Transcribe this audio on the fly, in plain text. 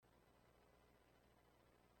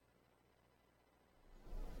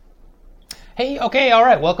Hey, okay, all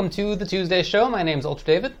right. Welcome to the Tuesday show. My name's Ultra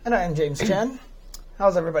David. And I'm James Chen.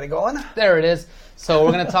 How's everybody going? There it is. So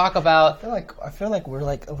we're going to talk about... I feel like we're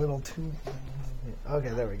like a little too... Okay,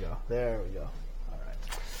 there we go. All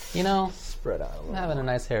right. You know, Spread out a little. I'm having a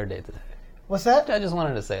nice hair day today. What's that? I just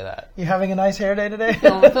wanted to say that. You having a nice hair day today?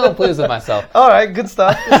 I'm feeling pleased with myself. All right, good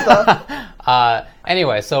stuff.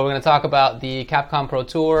 Anyway, so we're going to talk about the Capcom Pro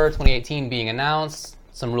Tour 2018 being announced,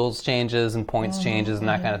 some rules changes and points changes and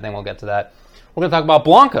that kind of thing. We'll get to that. We're going to talk about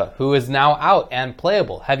Blanka, who is now out and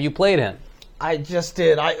playable. Have you played him? I just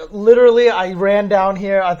did. I ran down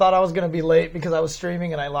here. I thought I was going to be late because I was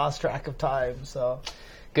streaming and I lost track of time. So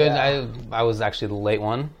Good. Yeah. I was actually the late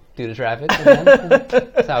one due to traffic.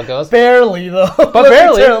 That's how it goes. barely though. But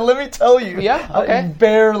barely. Let me tell you. Yeah, okay.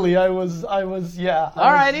 Barely. I was. Yeah.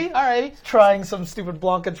 Alrighty. Trying some stupid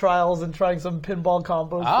Blanka trials and trying some pinball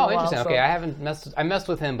combos. Oh, for a interesting. while, Okay, I messed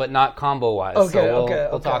with him, but not combo wise. Okay, so okay,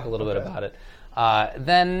 we'll okay, talk a little bit okay. about it.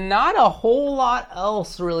 Then not a whole lot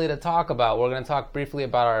else really to talk about. We're going to talk briefly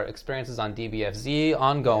about our experiences on DBFZ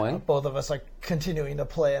ongoing. Both of us are continuing to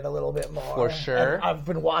play it a little bit more. For sure. And I've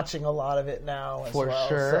been watching a lot of it now as For well.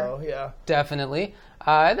 sure. So, yeah. Definitely.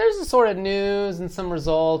 There's a sort of news and some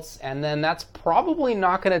results, and then that's probably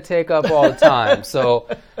not going to take up all the time. So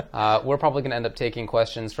we're probably going to end up taking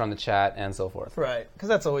questions from the chat and so forth. Right. Because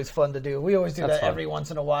that's always fun to do. We always do That's that fun. every once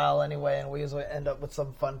in a while anyway, and we usually end up with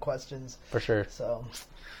some fun questions. For sure. So,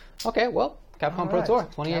 Okay, well, Capcom All Pro right. Tour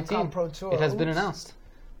 2018. Capcom Pro Tour. It has been Oops. announced.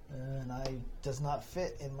 and I does not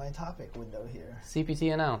fit in my topic window here.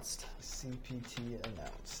 CPT announced. CPT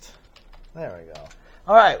announced. There we go.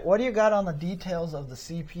 All right, what do you got on the details of the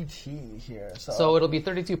CPT here? So it'll be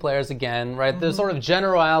 32 players again, right? The sort of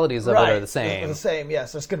generalities of it are the same. The same,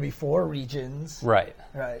 yes. There's going to be 4 regions. Right.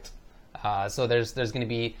 Right. So there's going to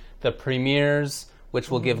be the premieres, which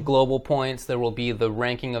will give global points. There will be the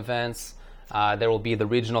ranking events. There will be the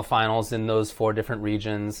regional finals in those 4 different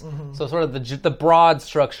regions. So sort of the broad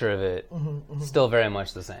structure of it, still very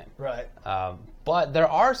much the same. Right. But there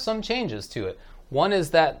are some changes to it. One is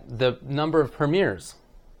that the number of premieres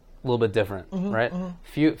a little bit different, right?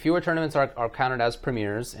 Fewer tournaments are counted as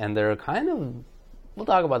premieres, and they're kind of, we'll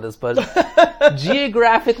talk about this, but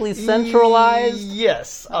geographically centralized.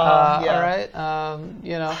 Yes. Yeah. All right.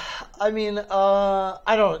 You know. I mean,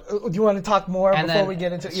 I don't. Do you want to talk more And before then, we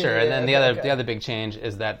get into? Sure. And then the other big change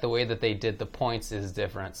is that the way that they did the points is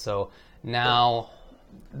different. So now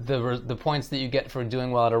the points that you get for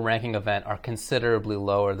doing well at a ranking event are considerably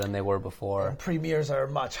lower than they were before. Premieres are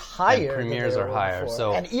much higher. And premieres than they are were higher, before.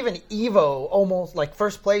 so- and even Evo almost like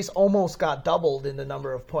first place almost got doubled in the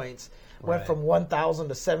number of points. Went Right. from 1,000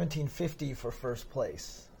 to 1,750 for first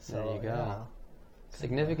place. So, There you go. yeah.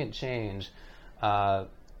 Significant change.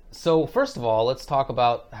 So first of all, let's talk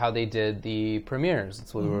about how they did the premieres.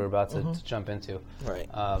 That's what we were about to jump into. Right.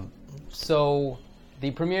 So the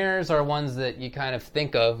premieres are ones that you kind of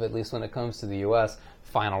think of, at least when it comes to the U.S.,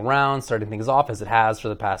 final round, starting things off as it has for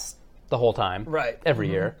the whole time. Right. Every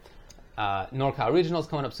year. NorCal Regionals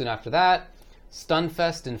coming up soon after that.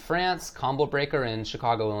 Stunfest in France, Combo Breaker in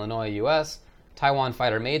Chicago, Illinois, U.S., Taiwan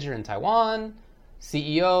Fighter Major in Taiwan,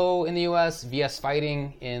 CEO in the U.S., VS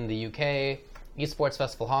Fighting in the U.K., Esports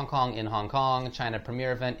Festival Hong Kong in Hong Kong, China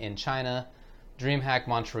Premier Event in China, DreamHack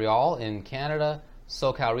Montreal in Canada,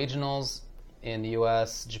 SoCal Regionals in the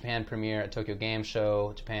U.S., Japan Premier at Tokyo Game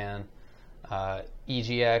Show, Japan.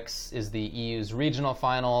 EGX is the EU's regional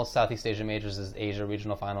final, Southeast Asia Majors is Asia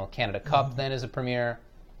regional final, Canada Cup then is a premiere,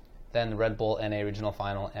 then the Red Bull NA regional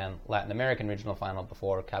final, and Latin American regional final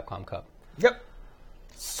before Capcom Cup. Yep.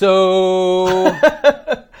 So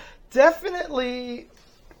Definitely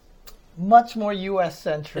much more U.S.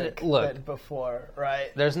 centric Look. than before,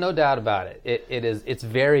 right? there's no doubt about it. It's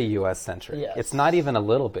very U.S. centric. Yes. It's not even a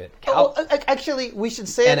little bit. Actually, we should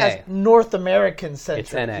say it NA. as North American centric.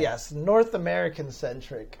 It's NA. Yes, North American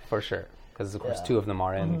centric. For sure, because of course Yeah. 2 of them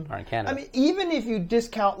are in Canada. I mean, even if you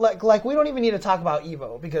discount, like we don't even need to talk about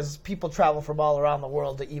Evo because people travel from all around the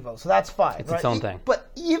world to Evo, so that's fine. It's right? its own thing.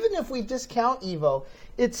 But even if we discount Evo,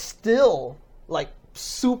 it's still like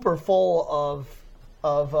super full of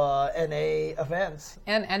NA events.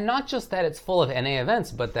 And not just that it's full of NA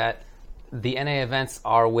events, but that the NA events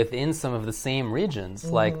are within some of the same regions.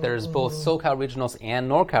 Like there's both SoCal Regionals and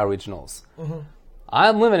NorCal Regionals.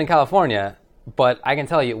 I'm living in California, but I can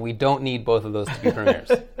tell you we don't need both of those to be premieres.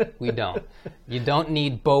 We don't. You don't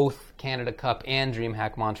need both Canada Cup and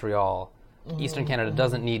DreamHack Montreal. Eastern Canada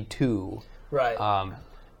doesn't need 2. Right.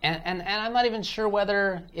 And I'm not even sure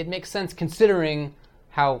whether it makes sense considering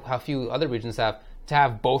how few other regions have to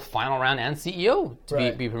have both final round and CEO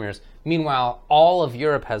to be premieres. Meanwhile, all of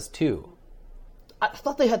Europe has 2. I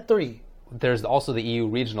thought they had 3. there's also the EU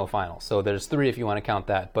regional final. So there's 3 if you want to count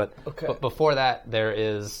that. But before that, there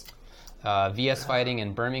is VS Fighting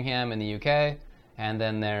in Birmingham in the UK, and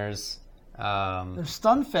then there's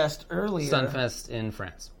Stunfest earlier. Stunfest in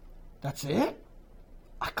France. That's it?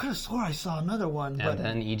 I could have swore I saw another one. And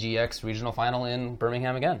then EGX regional final in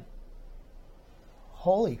Birmingham again.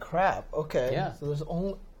 Holy crap. Okay. Yeah. So there's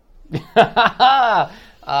only...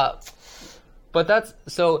 But that's...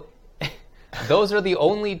 So, those are the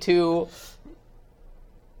only 2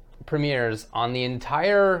 premieres on the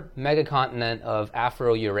entire megacontinent of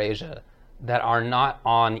Afro-Eurasia that are not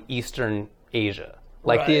on Eastern Asia.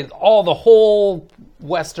 Like, Right. the whole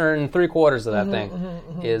western 3/4 of that thing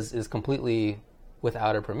is completely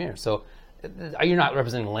without a premiere. So, you're not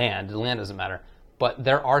representing land. The land doesn't matter. But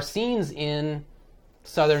there are scenes in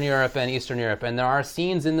Southern Europe and Eastern Europe, and there are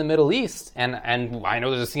scenes in the Middle East, and I know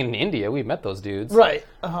there's a scene in India. We've met those dudes. Right.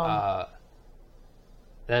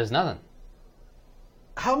 There's nothing.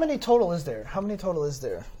 How many total is there?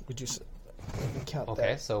 Would you say? Count that.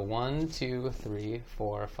 Okay, so 1, 2, 3,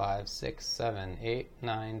 4, 5, 6, 7, 8,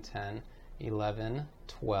 9, 10, 11,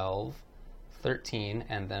 12, 13,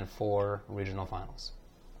 and then 4 regional finals.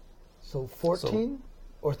 So 14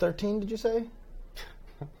 or 13, did you say?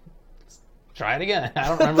 Try it again. I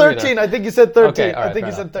don't remember 13. I think you said 13. Okay, all right, I think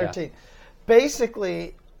you fair said enough, 13.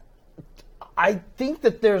 Basically, I think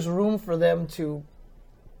that there's room for them to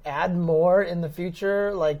add more in the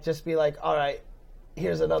future. Like, just be like, all right,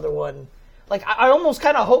 here's another one. Like, I almost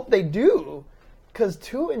kind of hope they do, because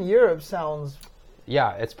 2 in Europe sounds...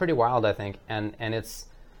 Yeah, it's pretty wild, I think. And it's...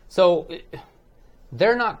 So,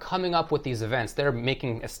 they're not coming up with these events. They're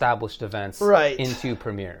making established events Right. into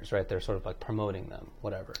premieres, right? They're sort of like promoting them,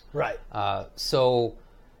 whatever. Right. So,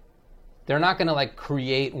 they're not going to like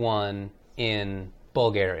create one in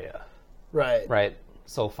Bulgaria, Right. right?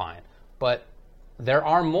 So, fine. But there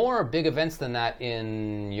are more big events than that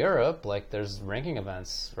in Europe. Like, there's ranking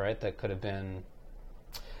events, right? That could have been...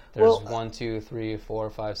 There's 1, 2, 3, 4,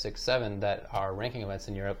 5, 6, 7 that are ranking events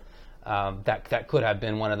in Europe. That could have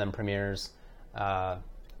been one of them premieres. Latin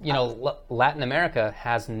America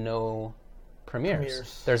has no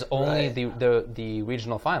premieres. There's only the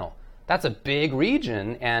regional final. That's a big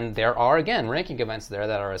region, and there are, again, ranking events there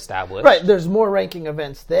that are established. Right, there's more ranking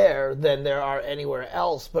events there than there are anywhere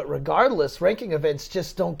else, but regardless, ranking events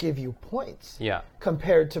just don't give you points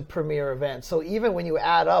compared to premier events. So even when you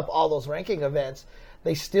add up all those ranking events,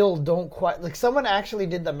 they still don't quite... Like, someone actually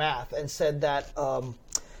did the math and said that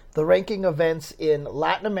the ranking events in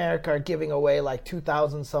Latin America are giving away like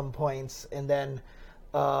 2,000 some points, and then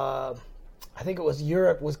I think it was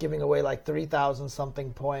Europe was giving away like 3,000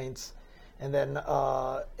 something points, and then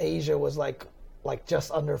Asia was like just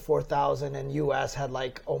under 4,000, and US had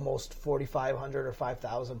like almost 4,500 or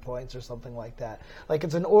 5,000 points or something like that. Like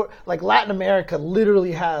like Latin America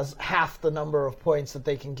literally has half the number of points that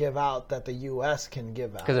they can give out that the US can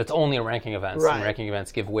give out. Because it's only ranking events, and ranking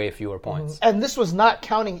events give way fewer points. And this was not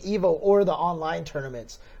counting EVO or the online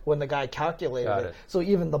tournaments when the guy calculated it. So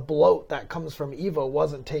even the bloat that comes from EVO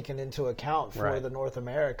wasn't taken into account for the North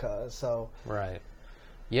America. So Right.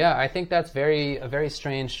 Yeah, I think that's a very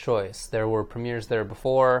strange choice. There were premieres there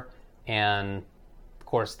before, and of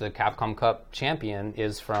course the Capcom Cup champion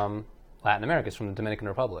is from Latin America, is from the Dominican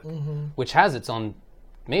Republic, which has its own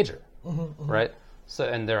major, right? So,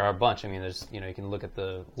 and there are a bunch. I mean, there's you can look at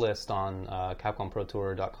the list on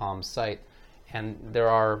CapcomProTour.com's site, and there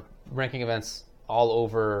are ranking events all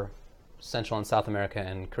over Central and South America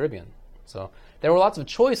and Caribbean. So there were lots of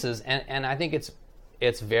choices, and I think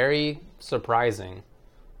it's very surprising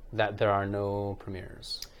that there are no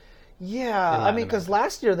premieres. Yeah, I mean, because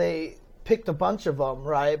last year they picked a bunch of them,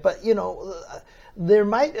 right? But, there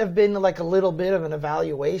might have been like a little bit of an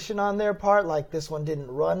evaluation on their part, like this one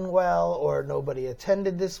didn't run well, or nobody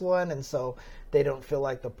attended this one, and so they don't feel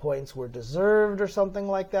like the points were deserved or something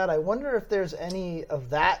like that. I wonder if there's any of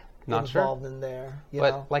that involved in there.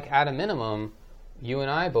 But like at a minimum, you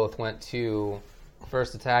and I both went to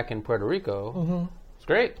First Attack in Puerto Rico. It's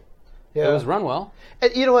great. Yeah. It was run well.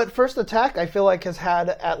 And you know what? First Attack, I feel like, has had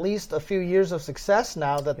at least a few years of success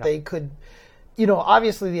now that they could...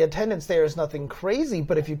 obviously the attendance there is nothing crazy,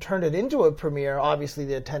 but if you turned it into a premiere, obviously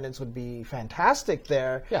the attendance would be fantastic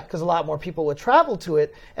there because a lot more people would travel to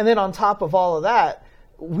it. And then on top of all of that,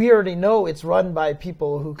 we already know it's run by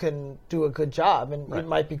people who can do a good job, and it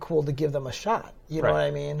might be cool to give them a shot. You know what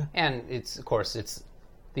I mean? And it's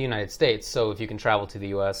the United States, so if you can travel to the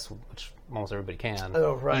U.S., which almost everybody can,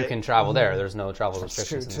 you can travel there. There's no travel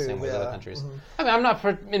restrictions in the same way as other countries. I mean, I'm not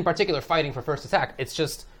in particular fighting for First Attack. It's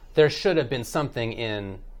just there should have been something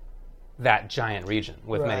in that giant region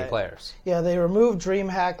with many players. Yeah, they removed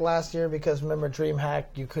DreamHack last year because remember DreamHack,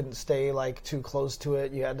 you couldn't stay like too close to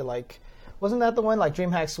it. You had to like, wasn't that the one like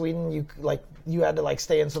DreamHack Sweden? You had to like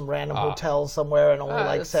stay in some random hotel somewhere and only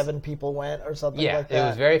like 7 people went or something like that. Yeah, it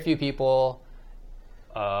was very few people.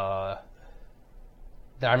 I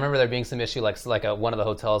remember there being some issue like one of the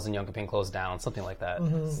hotels in Jönköping closed down, something like that.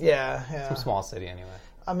 Mm-hmm. Yeah. Some small city anyway.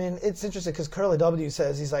 I mean, it's interesting because Curly W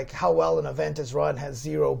says he's like, how well an event is run has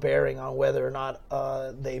zero bearing on whether or not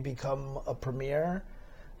they become a premier.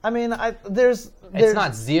 I mean, there's it's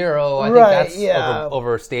not zero. I think that's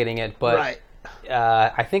overstating it, but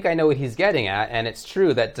I think I know what he's getting at, and it's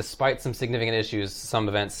true that despite some significant issues, some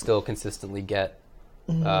events still consistently get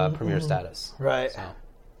premier status. Right. So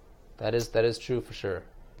that is true for sure.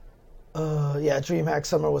 DreamHack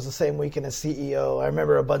Summer was the same weekend as CEO. I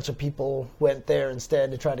remember a bunch of people went there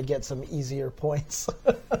instead to try to get some easier points.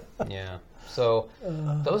 Yeah. So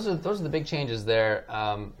those are the big changes there.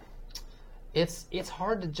 It's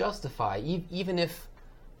hard to justify, even if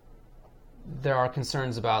there are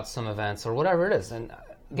concerns about some events or whatever it is. And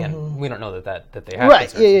again, we don't know that they have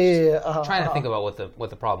concerns. Yeah. Trying to think about what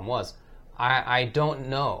the problem was. I don't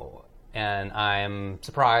know, and I'm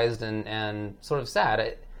surprised and sort of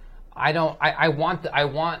sad. I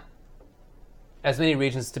want as many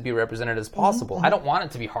regions to be represented as possible. I don't want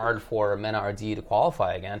it to be hard for MENA RD to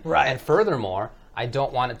qualify again. Right. And furthermore, I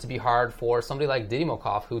don't want it to be hard for somebody like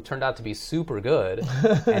Didymokov, who turned out to be super good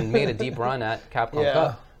and made a deep run at Capcom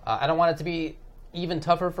Cup. I don't want it to be even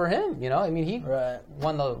tougher for him. I mean, he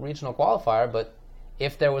won the regional qualifier, but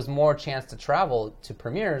if there was more chance to travel to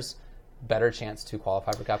premieres, better chance to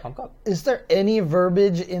qualify for Capcom Cup. Is there any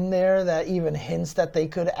verbiage in there that even hints that they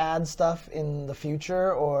could add stuff in the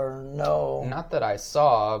future, or no? Not that I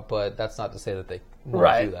saw, but that's not to say that they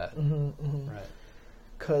won't do that. Right.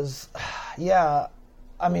 Because,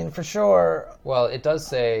 I mean, for sure. Well, it does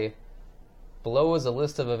say, below is a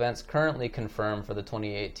list of events currently confirmed for the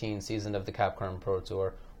 2018 season of the Capcom Pro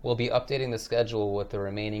Tour. We'll be updating the schedule with the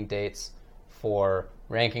remaining dates for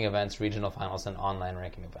ranking events, regional finals, and online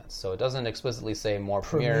ranking events. So it doesn't explicitly say more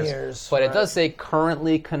premieres, but it does say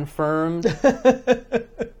currently confirmed.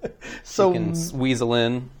 So you can weasel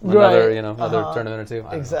in another, another tournament or two.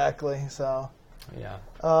 Exactly. So. Yeah.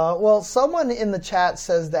 Well, someone in the chat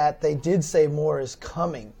says that they did say more is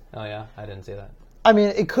coming. Oh yeah, I didn't see that. I mean,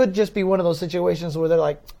 it could just be one of those situations where they're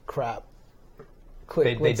like, crap.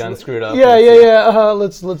 Quick, they done screwed up.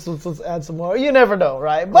 Let's add some more. You never know,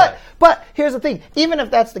 right? But here's the thing: even if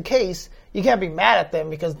that's the case, you can't be mad at them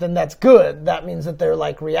because then that's good. That means that they're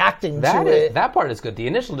like reacting to it. That part is good. The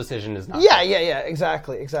initial decision is not. Yeah,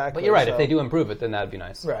 exactly. But you're right. If they do improve it, then that'd be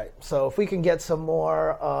nice. Right. So if we can get some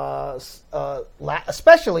more,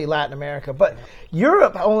 especially Latin America, but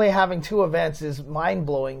Europe only having 2 events is mind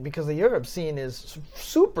blowing because the Europe scene is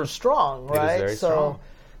super strong, right? It is very strong.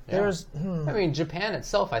 There's, I mean, Japan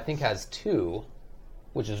itself, I think, has 2,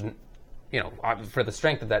 which is, for the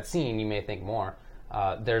strength of that scene, you may think more.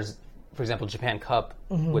 There's, for example, Japan Cup,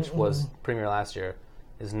 which was premier last year,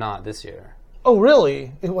 is not this year. Oh,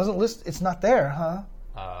 really? It wasn't listed? It's not there, huh?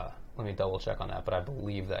 Let me double check on that, but I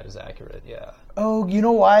believe that is accurate, yeah. Oh, you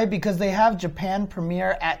know why? Because they have Japan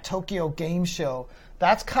premiere at Tokyo Game Show.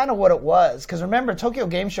 That's kind of what it was. Because remember, Tokyo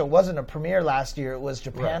Game Show wasn't a premiere last year. It was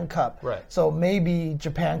Japan Cup. Right. So maybe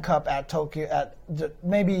Japan Cup at Tokyo,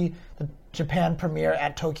 maybe the Japan premiere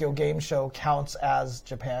at Tokyo Game Show counts as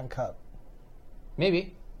Japan Cup.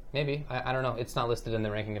 Maybe. I don't know. It's not listed in the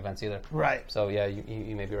ranking events either. Right. So yeah,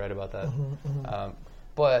 you may be right about that.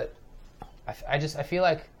 But I feel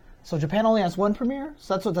like. So Japan only has 1 premiere?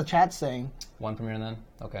 So that's what the chat's saying. 1 premiere then?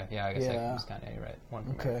 Okay, yeah, I guess I was kind of right. 1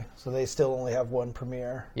 premiere. Okay, so they still only have 1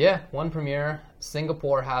 premiere. Yeah, 1 premiere.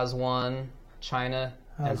 Singapore has 1. China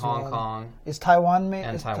and Hong Kong. Is Taiwan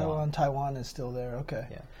and Taiwan? Taiwan is still there. Okay.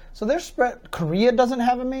 Yeah. So they're spread. Korea doesn't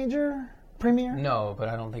have a major premiere? No, but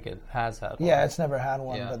I don't think it has had one. Yeah, it's never had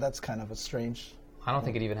one, but that's kind of a strange. I don't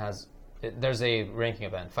think it even has. There's a ranking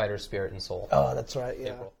event, Fighter Spirit in Seoul. Oh, that's right. Yeah.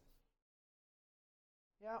 April.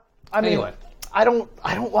 Yeah. I mean, anyway. I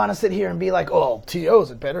don't want to sit here and be like, oh,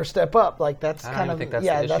 TOs, it better step up. Like that's I kind of think that's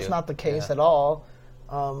that's not the case at all.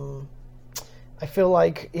 I feel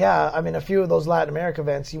like I mean, a few of those Latin America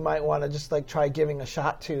events you might want to just like try giving a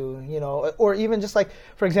shot to, or even just like,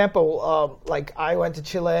 for example, like I went to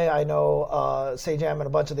Chile. I know Sejam and a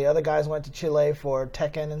bunch of the other guys went to Chile for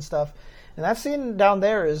Tekken and stuff. And that scene down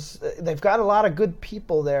there they've got a lot of good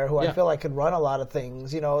people there who I feel like could run a lot of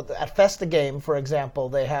things. At Festa Game, for example,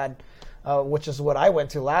 they had, which is what I went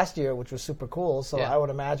to last year, which was super cool. So I would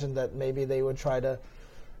imagine that maybe they would try to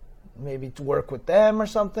work with them or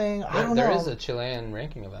something. I don't know. There is a Chilean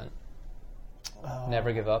ranking event.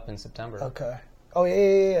 Never Give Up in September. Okay. Oh,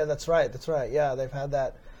 yeah, that's right. Yeah, they've had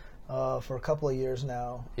that for a couple of years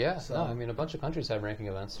now. Yeah, so. No, I mean, a bunch of countries have ranking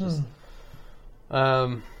events. Just,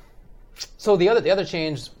 so the other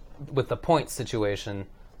change with the points situation,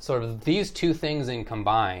 sort of these two things in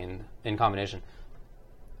combination,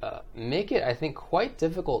 make it, I think, quite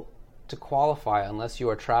difficult to qualify unless you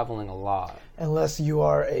are traveling a lot. Unless you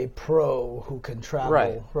are a pro who can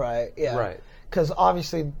travel. Right. Yeah. Right. Because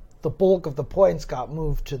obviously the bulk of the points got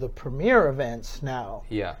moved to the premier events now.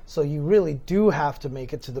 Yeah. So you really do have to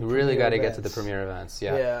make it to the premier events. You really got to get to the premier events,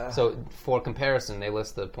 yeah. So for comparison, they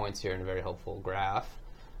list the points here in a very helpful graph.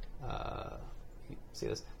 See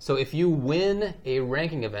this? So if you win a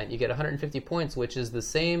ranking event, you get 150 points, which is the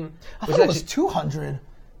same... I thought it was 200.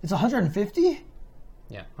 It's 150?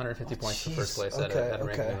 Yeah, 150 points for first place at a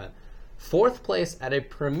ranking event. Fourth place at a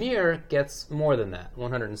premier gets more than that,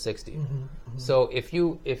 160. So if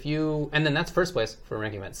you, and then that's first place for a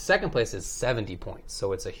ranking event. Second place is 70 points,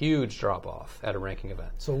 so it's a huge drop off at a ranking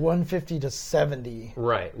event. So 150 to 70.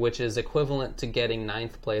 Right, which is equivalent to getting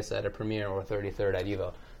 9th place at a premier or 33rd at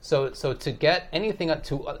Evo. So to get anything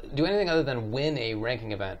to do anything other than win a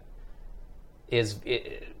ranking event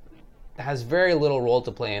has very little role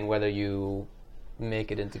to play in whether you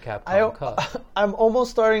make it into Capcom Cup. I'm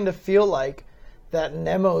almost starting to feel like that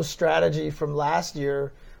Nemo's strategy from last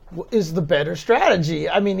year is the better strategy.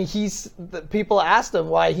 I mean, people asked him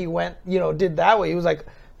why he went, did that way. He was like,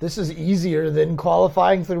 this is easier than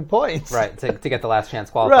qualifying through points. Right, to get the last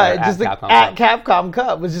chance qualifier at Capcom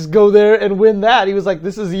Cup. Was just go there and win that. He was like,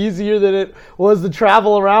 this is easier than it was to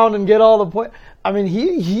travel around and get all the points. I mean,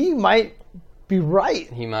 he might be right.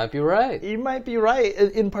 He might be right. He might be right,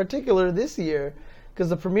 in particular this year. Because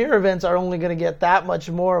the premier events are only going to get that much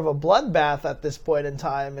more of a bloodbath at this point in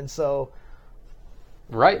time, and so.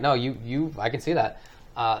 Right. No, I can see that.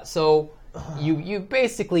 So you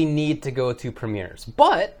basically need to go to premieres,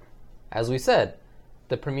 but as we said,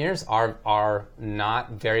 the premieres are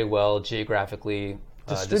not very well geographically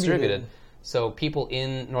distributed. So people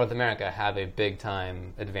in North America have a big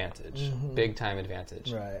time advantage,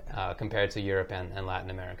 right. Compared to Europe and Latin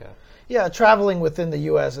America. Yeah, traveling within the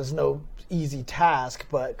U.S. is no easy task,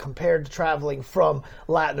 but compared to traveling from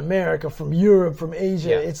Latin America, from Europe, from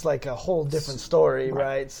Asia, it's like a whole different story,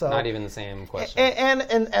 right? So not even the same question.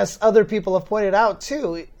 And as other people have pointed out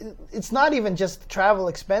too, it's not even just travel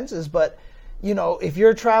expenses, but if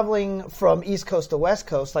you're traveling from East Coast to West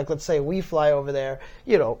Coast, like let's say we fly over there,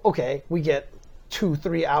 okay, we get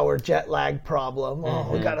 2-3 hour jet lag problem.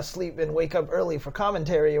 We got to sleep and wake up early for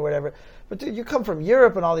commentary or whatever. But dude, you come from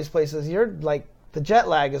Europe and all these places, you're like, the jet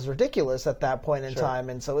lag is ridiculous at that point in time.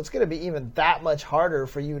 And so it's going to be even that much harder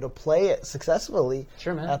for you to play it successfully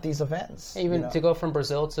at these events. Even to go from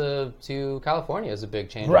Brazil to California is a big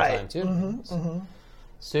change in time too.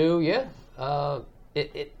 So yeah,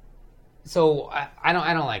 So I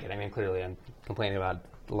don't like it. I mean, clearly I'm complaining about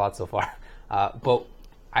it a lot so far, but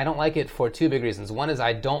I don't like it for two big reasons. One is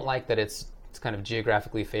I don't like that it's kind of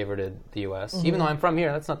geographically favored the U.S. Even though I'm from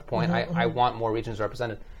here, that's not the point. I want more regions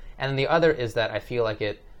represented. And then the other is that I feel like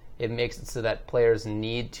it makes it so that players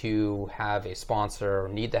need to have a sponsor or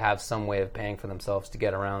need to have some way of paying for themselves to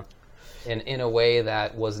get around in a way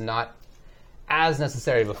that was not as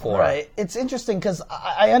necessary before. Right. It's interesting because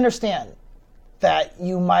I understand that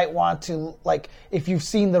you might want to, like, if you've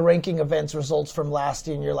seen the ranking events results from last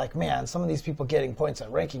year and you're like, man, some of these people getting points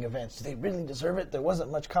at ranking events, do they really deserve it? There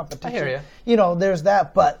wasn't much competition. I hear you. There's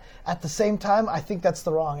that. But at the same time, I think that's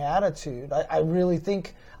the wrong attitude. I really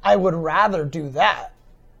think I would rather do that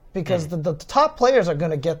because the top players are going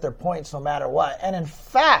to get their points no matter what. And in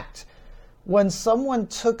fact, when someone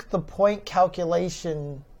took the point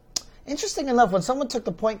calculation... Interesting enough, when someone took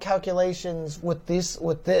the point calculations with this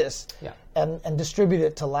and distributed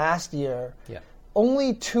it to last year,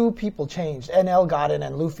 only 2 people changed. NL got in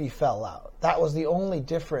and Luffy fell out. That was the only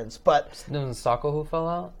difference. But wasn't Sako who fell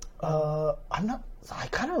out? I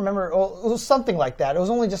kind of remember. It was something like that. It was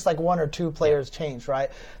only just like 1 or 2 players changed, right?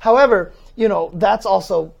 However, that's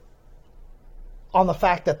also on the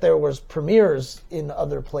fact that there was premieres in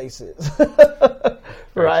other places,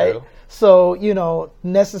 right? True. So,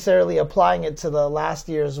 necessarily applying it to the last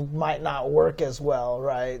year's might not work as well,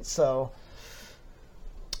 right? So,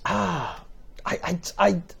 I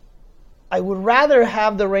would rather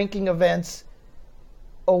have the ranking events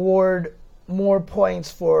award more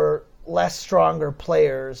points for less stronger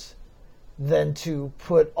players than to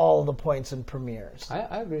put all the points in premieres.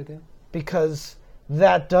 I agree with you. Because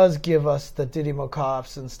that does give us the Diddy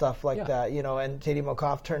Mokoffs and stuff like that, and Diddy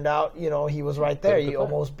Mokoff turned out, he was right there. He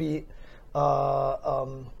almost beat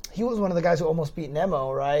He was one of the guys who almost beat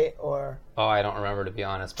Nemo, right? Or I don't remember, to be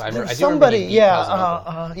honest. But I do somebody, remember he beat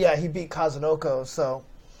Kazunoko. Yeah, he beat Kazunoko. So,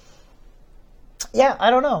 yeah, I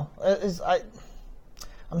don't know.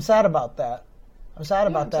 I'm sad about that. I'm sad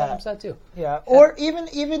about that. I'm sad too. Yeah. Or even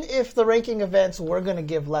if the ranking events were going to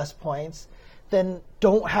give less points, then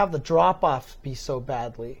don't have the drop-off be so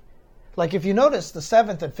badly. Like, if you notice, the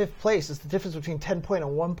 7th and 5th place is the difference between 10 point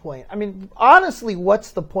and 1 point. I mean, honestly,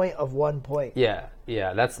 what's the point of 1 point? Yeah.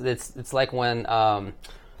 It's like when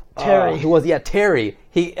Terry. Terry.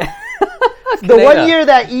 He the 1 year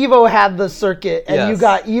that Evo had the circuit and you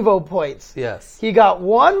got Evo points. Yes. He got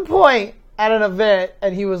 1 point at an event,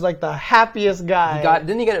 and he was like the happiest guy.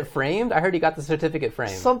 Didn't he get it framed? I heard he got the certificate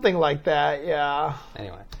framed. Something like that, yeah.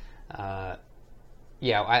 Anyway,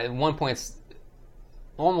 1 point's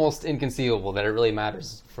almost inconceivable that it really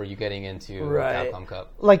matters for you getting into Capcom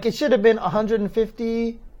Cup. Like, it should have been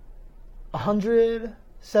 150, 100,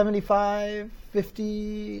 75,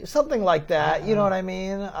 50, something like that. You know what I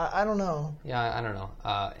mean? I don't know. Yeah, I don't know.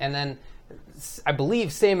 And then, I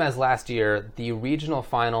believe, same as last year, the regional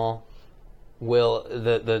final will,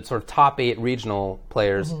 the sort of top 8 regional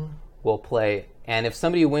players will play. And if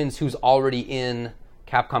somebody wins who's already in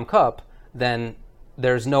Capcom Cup, then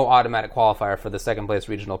there's no automatic qualifier for the second place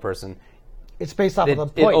regional person. It's based off of the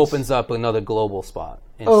points. It opens up another global spot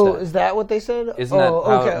instead. Oh, is that what they said? Isn't that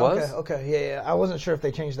how it was? Okay, yeah. I wasn't sure if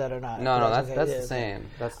they changed that or not. No, that's the same.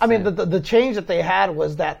 I mean, the change that they had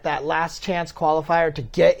was that last chance qualifier to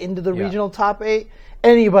get into the regional top 8,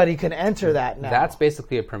 anybody can enter that now. That's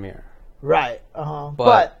basically a premiere. Right.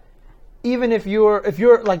 But even if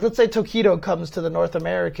you're like, let's say Tokido comes to the North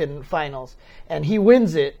American finals and he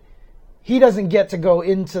wins it, he doesn't get to go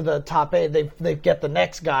into the top 8. They get the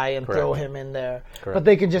next guy and throw him in there. Correct. But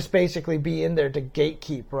they can just basically be in there to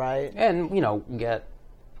gatekeep, right? And get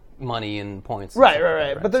money and points.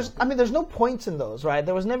 Right. But there's no points in those, right?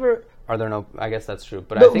 There was never. Are there no? I guess that's true.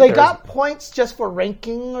 But I think they got points just for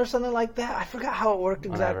ranking or something like that. I forgot how it worked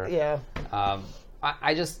exactly. Whatever. Yeah.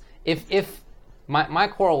 I just if my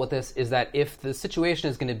quarrel with this is that if the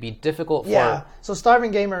situation is going to be difficult for So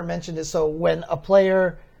Starving Gamer mentioned it. So when a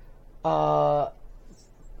player.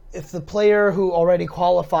 If the player who already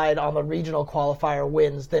qualified on the regional qualifier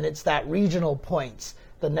wins, then it's that regional points.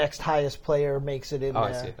 The next highest player makes it in there.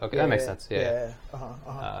 I see. Okay, that makes sense. Yeah.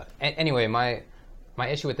 Anyway, my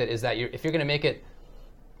issue with it is that if you're going to make it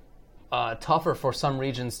tougher for some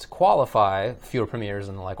regions to qualify, fewer premieres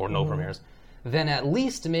and the like, or no premieres, then at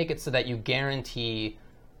least make it so that you guarantee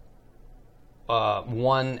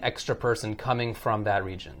one extra person coming from that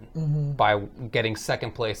region by getting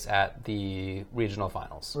second place at the regional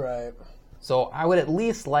finals. Right. So I would at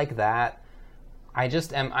least like that.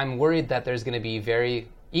 I'm worried that there's going to be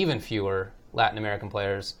even fewer Latin American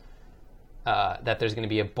players, that there's going to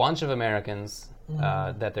be a bunch of Americans,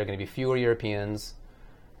 that there are going to be fewer Europeans.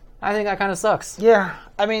 I think that kind of sucks. Yeah.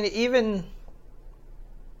 I mean,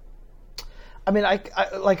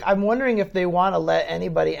 I'm wondering if they want to let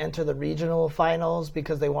anybody enter the regional finals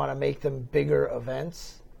because they want to make them bigger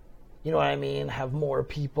events. You know what I mean? Have more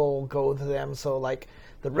people go to them. So, like,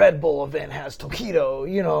 the Red Bull event has Tokido,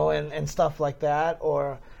 and stuff like that.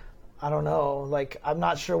 Or, I don't know. Like, I'm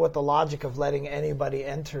not sure what the logic of letting anybody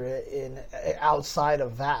enter it outside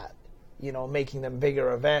of that. Making them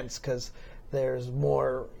bigger events because there's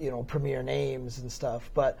more, premier names and stuff.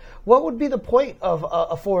 But what would be the point of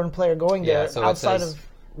a foreign player going there outside of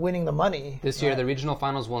winning the money? This year, the regional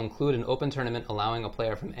finals will include an open tournament allowing a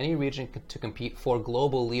player from any region to compete for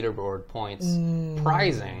global leaderboard points,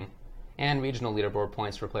 prizing, and regional leaderboard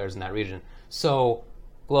points for players in that region. So,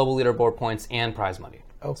 global leaderboard points and prize money.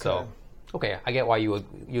 Okay. So, I get why you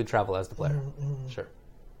would travel as the player. Sure.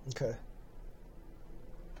 Okay.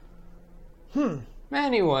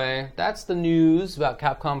 Anyway, that's the news about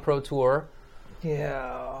Capcom Pro Tour.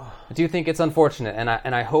 Yeah. I do think it's unfortunate, and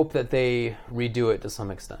I hope that they redo it to some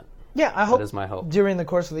extent. Yeah, I hope. That is my hope. During the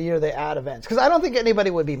course of the year, they add events because I don't think anybody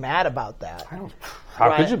would be mad about that.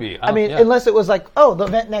 How could you be? Unless it was like, the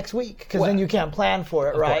event next week, because then you can't plan for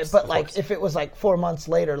it, right? But like, if it was like 4 months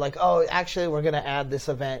later, like, actually, we're going to add this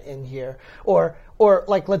event in here, or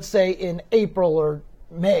like, let's say in April or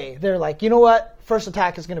May, they're like, you know what, First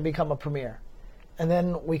Attack is going to become a premiere, and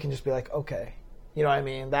then we can just be like, okay. You know what I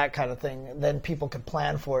mean? That kind of thing. Then people can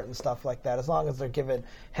plan for it and stuff like that, as long as they're given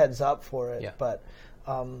heads up for it. Yeah. But,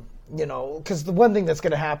 because the one thing that's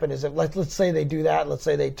going to happen is if, let's say they do that, let's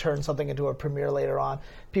say they turn something into a premiere later on,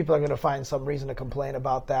 people are going to find some reason to complain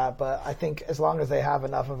about that. But I think as long as they have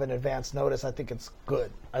enough of an advance notice, I think it's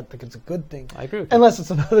good. I think it's a good thing. I agree with Unless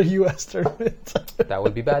it's another U.S. tournament. That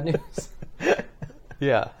would be bad news.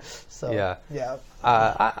 Yeah. So yeah.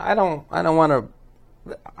 I don't want to.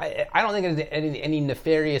 I don't think there's any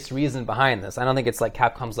nefarious reason behind this. I don't think it's like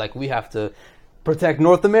Capcom's like, we have to protect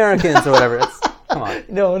North Americans or whatever. It's, come on.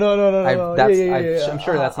 No. I'm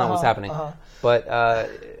sure that's not what's happening. But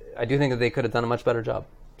I do think that they could have done a much better job.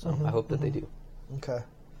 So I hope that they do. Okay.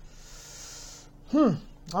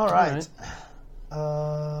 All right.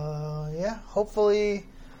 Yeah. Hopefully,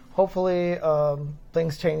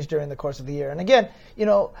 things change during the course of the year. And again,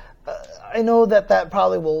 I know that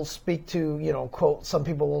probably will speak to, quote, some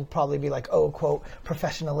people will probably be like, oh, quote,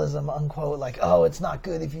 professionalism, unquote, like, oh, it's not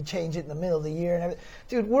good if you change it in the middle of the year and everything.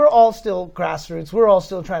 Dude, we're all still grassroots. We're all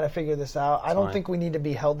still trying to figure this out. I don't think we need to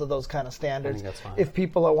be held to those kind of standards. I think that's fine. If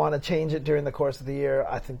people want to change it during the course of the year,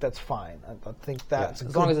 I think that's fine. I think that's a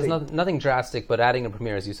good thing. As long as it's nothing drastic, but adding a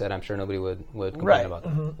premiere, as you said, I'm sure nobody would complain about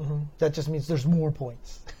that. That just means there's more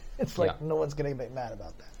points. It's like no one's going to get mad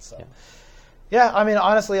about that. So. Yeah, I mean,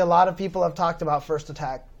 honestly, a lot of people have talked about First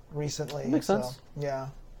Attack recently. Makes sense. Yeah.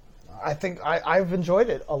 I think I've enjoyed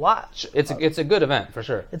it a lot. It's a good event, for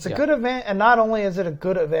sure. It's a good event, and not only is it a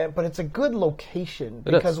good event, but it's a good location.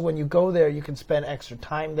 Because when you go there, you can spend extra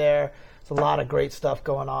time there. There's a lot of great stuff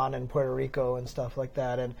going on in Puerto Rico and stuff like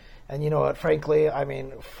that. And you know what, frankly, I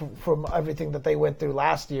mean, from everything that they went through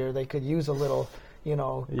last year, they could use a little,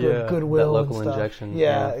 goodwill that local and stuff. injection.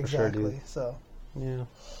 Yeah, exactly. Sure, so. Yeah.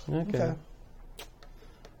 Okay.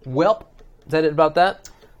 Well, is that it about that?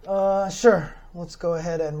 Sure. Let's go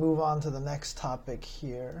ahead and move on to the next topic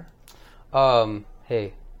here.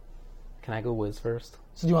 Hey, can I go whiz first?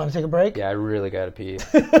 So do you want to take a break? Yeah, I really got to pee.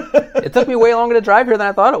 It took me way longer to drive here than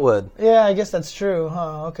I thought it would. Yeah, I guess that's true.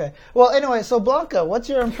 Huh, okay. Well, anyway, so Blanca, what's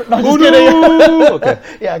your... No, okay.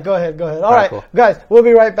 Yeah, go ahead. All right, cool. Guys, we'll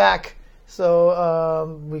be right back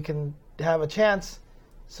so we can have a chance.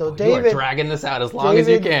 So David, you are dragging this out as long as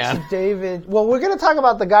you can. David, well, we're going to talk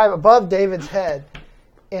about the guy above David's head,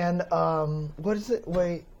 and what is it?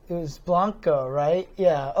 Wait, it was Blanca, right?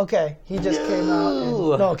 Yeah. Okay, he just came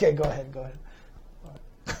out. No, okay, go ahead.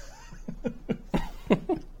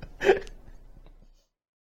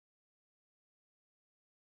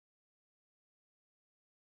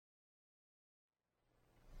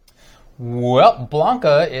 Well,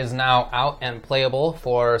 Blanca is now out and playable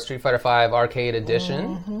for Street Fighter V Arcade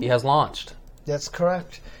Edition. He has launched. That's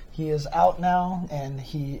correct. He is out now, and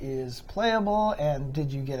he is playable. And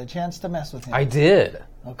did you get a chance to mess with him? I did.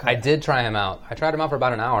 Okay. I did try him out. I tried him out for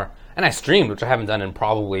about an hour. And I streamed, which I haven't done in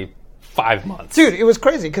probably 5 months. Dude, it was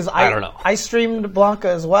crazy because I don't know. I streamed Blanca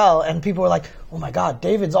as well, and people were like, oh my god,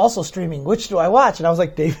 David's also streaming. Which do I watch? And I was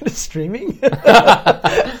like, David is streaming?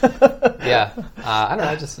 Yeah. I don't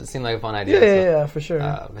know. It just seemed like a fun idea. Yeah, for sure.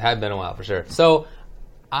 It had been a while, for sure. So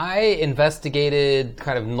I investigated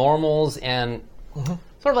kind of normals and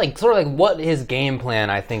sort of like what his game plan,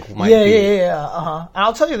 I think, might be. Yeah. And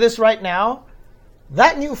I'll tell you this right now.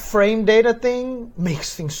 That new frame data thing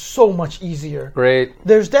makes things so much easier. Great.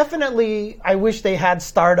 There's definitely, I wish they had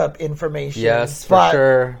startup information. Yes, for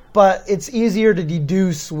sure. But it's easier to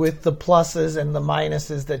deduce with the pluses and the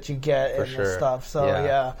minuses that you get and the stuff. So,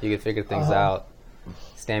 yeah. You can figure things out.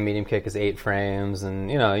 Stand medium kick is 8 frames, and,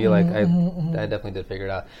 I definitely did figure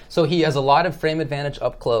it out. So he has a lot of frame advantage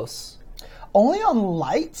up close. Only on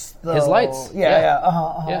lights, though. His lights.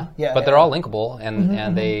 Yeah. But they're all linkable,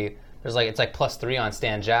 and they... it's like +3 on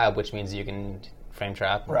stand jab, which means you can frame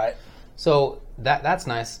trap. Right. So that's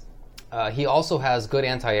nice. He also has good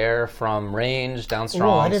anti-air from range, down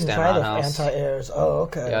strong, I didn't stand try the roundhouse. Anti-airs. Oh,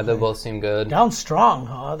 okay. Yeah, they both seem good. Down strong,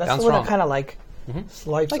 huh? That's the one that kind of like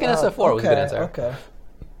slides like an SF4 with good anti-air. Okay.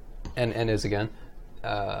 And is again.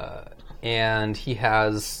 And he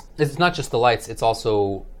has... It's not just the lights, it's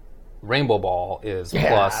also... Rainbow Ball is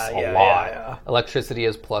plus a lot. Yeah. Electricity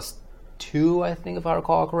is +2, I think, if I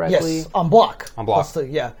recall correctly. Yes, on block.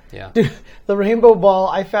 +2, yeah. Dude, the Rainbow Ball,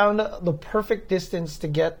 I found the perfect distance to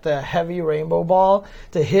get the heavy Rainbow Ball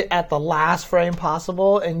to hit at the last frame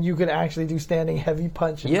possible, and you can actually do standing heavy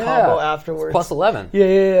punch and combo afterwards. It's +11.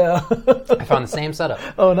 Yeah. I found the same setup.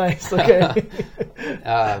 Oh, nice. Okay.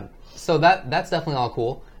 So that's definitely all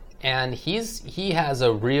cool. And he has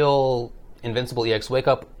a real invincible EX wake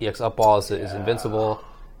up. EX up ball is invincible.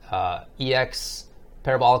 EX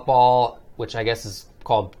parabolic ball, which I guess is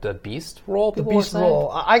called the beast roll. The beast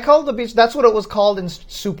roll. I call it the beast. That's what it was called in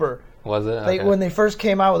Super. Was it? Okay. When they first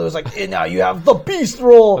came out, it was like, now you have the beast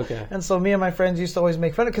roll. Okay. And so me and my friends used to always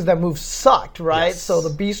make fun of it because that move sucked, right? Yes. So the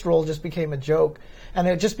beast roll just became a joke. And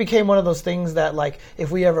it just became one of those things that, like,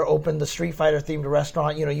 if we ever opened the Street Fighter-themed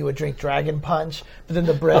restaurant, you would drink Dragon Punch, but then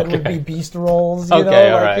the bread would be beast rolls, we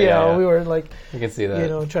were, like, you can see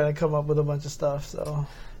that. Trying to come up with a bunch of stuff, so...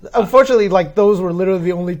 Unfortunately, like those were literally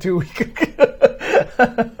the only two we could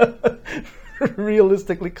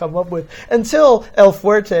realistically come up with until El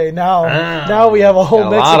Fuerte. Now we have a whole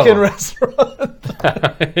Mexican restaurant.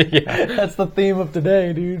 Yeah. That's the theme of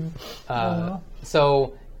today, dude.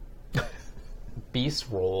 So, Beast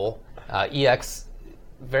Roll, EX,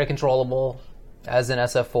 very controllable, as in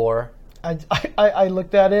SF4. I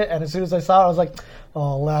looked at it, and as soon as I saw it, I was like,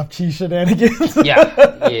 oh, Lap Chi shenanigans.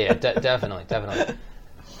 Yeah, definitely.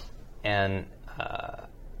 And,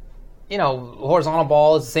 horizontal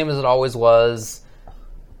ball is the same as it always was.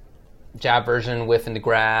 Jab version, whiff into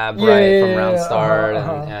grab, from round start.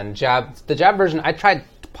 And jab. The jab version, I tried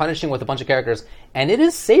punishing with a bunch of characters, and it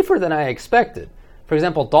is safer than I expected. For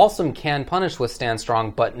example, Dhalsim can punish with Stand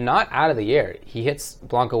Strong, but not out of the air. He hits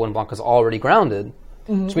Blanka when Blanka's already grounded,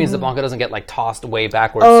 which means that Blanka doesn't get tossed way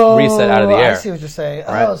backwards, reset out of the air. I see what you're saying.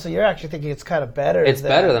 Right? Oh, so you're actually thinking it's kind of better. It's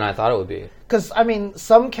better than I thought it would be. Because,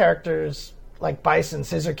 some characters, like Bison,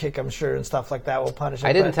 Scissor Kick, I'm sure, and stuff like that will punish it.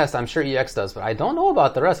 I didn't test. I'm sure EX does, but I don't know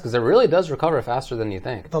about the rest, because it really does recover faster than you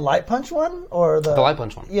think. The Light Punch one? Or the Light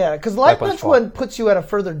Punch one. Yeah, because the Light Punch one puts you at a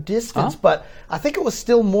further distance, but I think it was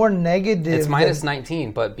still more negative. It's minus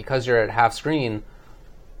 19, but because you're at half screen,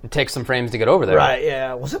 it takes some frames to get over there. Right,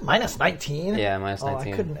 yeah. Was it minus 19? Yeah, minus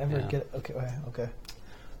 19. I couldn't ever get it. Okay.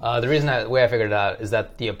 The reason the way I figured it out is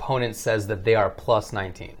that the opponent says that they are plus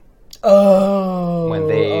 19. Oh. When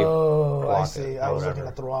they I see. I was looking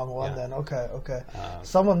at the wrong one then. Okay.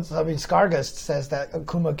 Skargust says that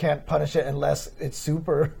Akuma can't punish it unless it's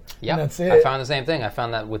super. Yeah, that's it. I found the same thing. I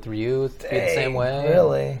found that with Ryu to be the same way.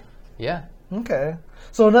 Really? Yeah. Okay.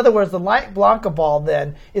 So in other words, the light Blanka ball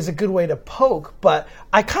then is a good way to poke, but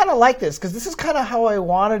I kind of like this because this is kind of how I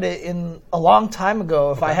wanted it in a long time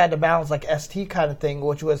ago if I had to balance like ST kind of thing,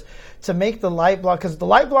 which was to make the light Blanka, because the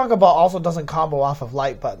light Blanka ball also doesn't combo off of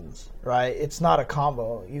light buttons, right? It's not a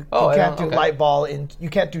combo. You can't do light ball, you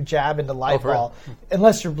can't do jab into light ball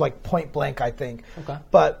unless you're like point blank, I think. Okay.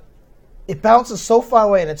 But it bounces so far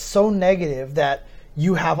away and it's so negative that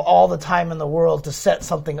you have all the time in the world to set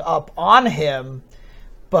something up on him,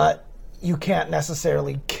 but you can't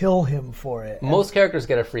necessarily kill him for it. Most characters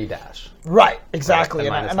get a free dash. Right, exactly.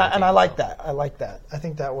 And I like that. I like that. I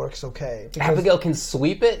think that works okay. Abigail can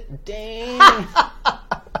sweep it? Dang.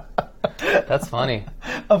 That's funny.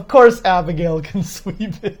 Of course Abigail can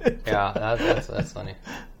sweep it. Yeah, that's funny.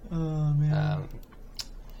 Oh, man.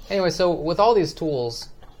 Anyway, so with all these tools,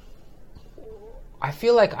 I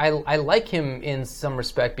feel like I like him in some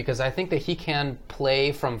respect because I think that he can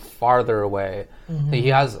play from farther away. Mm-hmm. He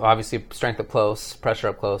has, obviously, strength up close, pressure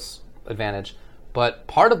up close advantage. But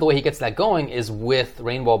part of the way he gets that going is with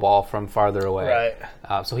Rainbow Ball from farther away.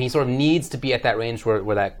 Right. So he sort of needs to be at that range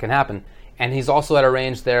where that can happen. And he's also at a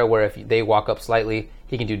range there where if they walk up slightly,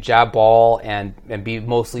 he can do jab ball and be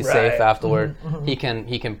mostly safe afterward. Mm-hmm.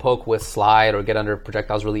 He can poke with slide or get under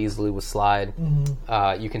projectiles really easily with slide.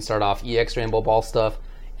 Mm-hmm. You can start off EX Rainbow Ball stuff.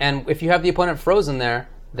 And if you have the opponent frozen there,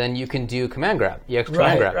 then you can do command grab, EX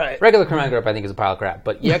command grab. Right. Regular command grab I think is a pile of crap,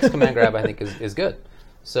 but EX command grab I think is good.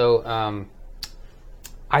 So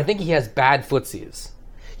I think he has bad footsies,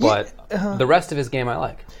 but the rest of his game I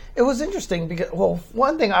like. It was interesting because,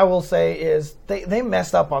 one thing I will say is they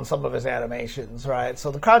messed up on some of his animations, right?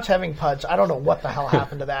 So the crouch heavy punch, I don't know what the hell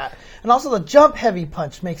happened to that. And also the jump heavy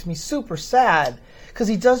punch makes me super sad because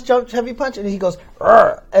he does jump heavy punch and he goes,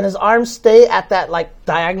 "Rrr," and his arms stay at that like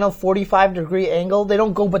diagonal 45-degree angle. They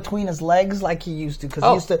don't go between his legs like he used to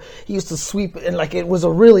because he used to sweep and like it was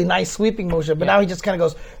a really nice sweeping motion. But now he just kind of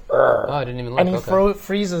goes, "Rrr," I didn't even look. And he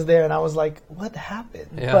freezes there, and I was like, what happened?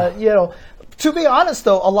 Yeah. But to be honest,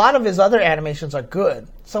 though, a lot of his other animations are good.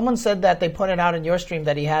 Someone said that they pointed out in your stream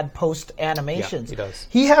that he had post animations. Yeah, he does.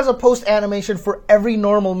 He has a post animation for every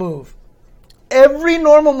normal move. Every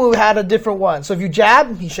normal move had a different one. So if you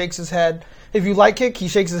jab, he shakes his head. If you light kick, he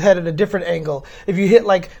shakes his head at a different angle. If you hit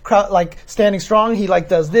like standing strong, he like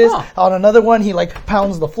does this. On another one, he like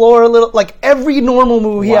pounds the floor a little. Like every normal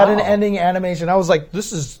move, he had an ending animation. I was like,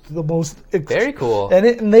 this is the most very cool.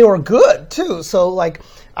 And they were good too. So like,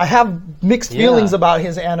 I have mixed feelings about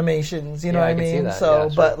his animations. You know what I mean? See that. So, yeah,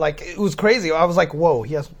 sure. but like, it was crazy. I was like, whoa,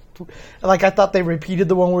 he has. Like I thought they repeated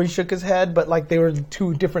the one where he shook his head, but like they were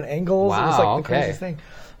two different angles. Wow, it was like the craziest thing.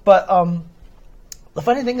 But the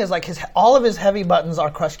funny thing is like all of his heavy buttons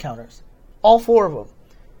are crush counters, all 4 of them,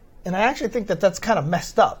 and I actually think that's kind of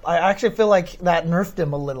messed up. I actually feel like that nerfed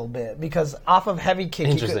him a little bit because off of heavy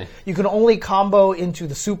kick you can only combo into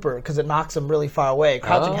the super because it knocks him really far away.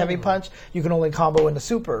 Crouching heavy punch you can only combo into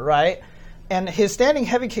super, right? And his standing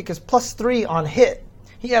heavy kick is +3 on hit.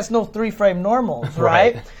 he has no 3-frame normals,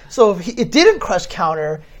 right? So if it didn't crush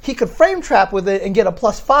counter, he could frame trap with it and get a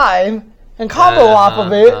 +5 and combo off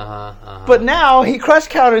of it. But now he crush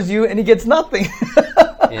counters you and he gets nothing.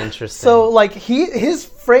 Interesting. So like his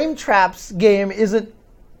frame traps game isn't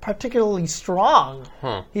particularly strong.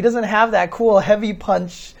 He doesn't have that cool heavy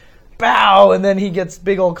punch, bow, and then he gets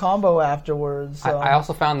big old combo afterwards. So. I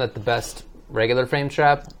also found that the best regular frame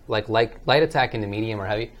trap, like light attack into medium or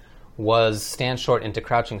heavy, was stand short into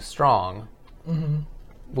crouching strong,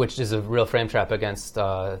 which is a real frame trap against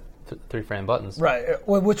 3-frame buttons. Right.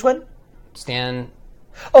 Which one? Stand.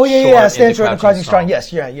 Oh yeah, stand short and crouching strong.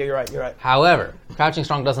 Yes, yeah, you're right. However, crouching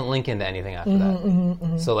strong doesn't link into anything after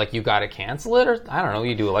that. So like you got to cancel it, or I don't know,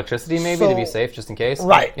 you do electricity maybe to be safe just in case.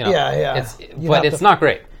 Right. You know, yeah. But it's not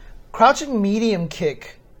great. Crouching medium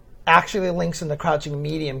kick actually links into crouching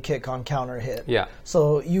medium kick on counter hit. Yeah.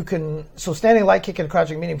 So standing light kick and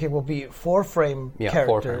crouching medium kick will be 4-frame characters.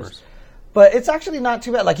 4-framers. But it's actually not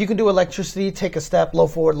too bad. Like you can do electricity, take a step, low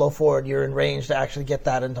forward. You're in range to actually get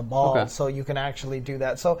that into ball. So you can actually do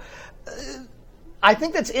that. So I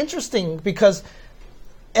think that's interesting because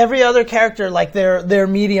every other character, like their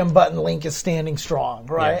medium button link is standing strong,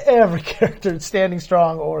 right? Yeah. Every character is standing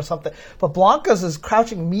strong or something. But Blanka's is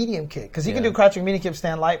crouching medium kick because he can do crouching medium kick,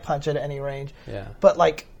 stand light punch at any range. Yeah. But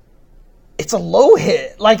like, it's a low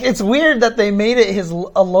hit. Like it's weird that they made it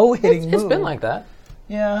a low hitting move. It's been like that.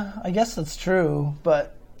 Yeah, I guess that's true,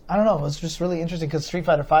 but I don't know. It's just really interesting because Street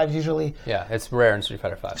Fighter V usually... Yeah, it's rare in Street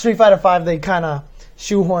Fighter V. Street Fighter V, they kind of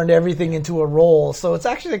shoehorned everything into a role, so it's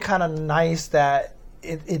actually kind of nice that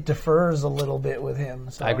it differs a little bit with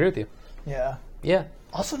him. So. I agree with you. Yeah. Yeah.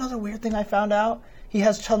 Also, another weird thing I found out, he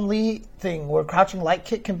has Chun-Li thing where crouching light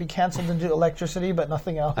kick can be canceled into electricity, but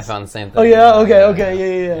nothing else. I found the same thing. Oh, yeah?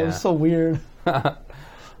 Okay. Yeah. It was so weird.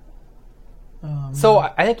 So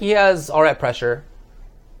I think he has all right pressure.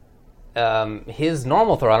 His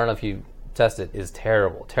normal throw, I don't know if you tested, is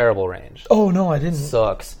terrible range. Oh no, I didn't.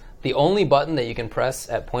 Sucks. The only button that you can press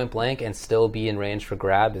at point blank and still be in range for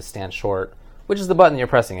grab is stand short, which is the button you're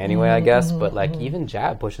pressing anyway, I guess. But like even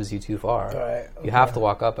jab pushes you too far. Right. You have to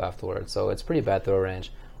walk up afterwards, so it's pretty bad throw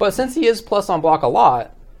range. But since he is plus on block a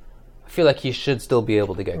lot, I feel like he should still be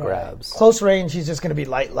able to get grabs. Close range, he's just going to be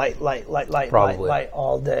light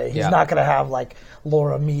all day. He's not going to have like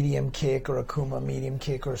Laura medium kick or Akuma medium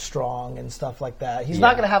kick or strong and stuff like that. He's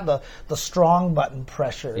not going to have the strong button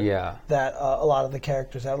pressure that a lot of the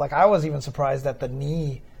characters have. Like I was even surprised that the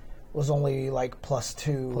knee was only like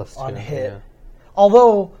 +2 on hit. Yeah.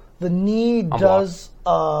 Although the knee does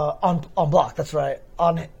on block, that's right.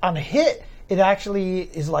 On hit, it actually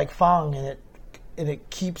is like Fang and it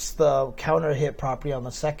keeps the counter hit property on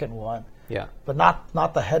the second one. Yeah. But not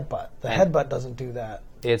the headbutt. The headbutt doesn't do that.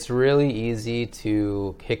 It's really easy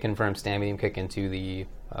to hit confirm stand medium kick into the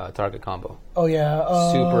target combo. Oh yeah.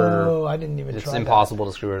 Super. I didn't even try It's impossible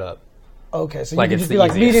to screw it up. Okay, so like you can just be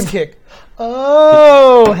easiest. Like medium kick.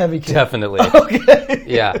 Oh, heavy kick. Definitely. Okay.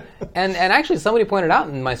 Yeah. And actually somebody pointed out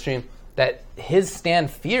in my stream that his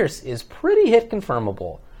stand fierce is pretty hit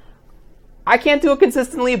confirmable. I can't do it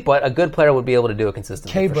consistently, but a good player would be able to do it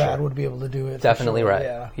consistently. K-Brad would be able to do it. Definitely right.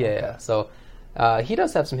 Yeah. Yeah. So he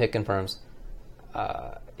does have some hit confirms.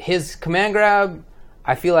 His command grab,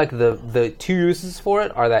 I feel like the two uses for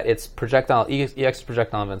it are that it's projectile EX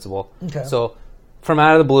projectile invincible. Okay. So from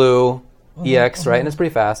out of the blue, EX, right, and it's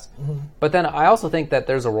pretty fast. But then I also think that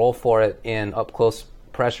there's a role for it in up close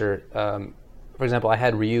pressure. For example, I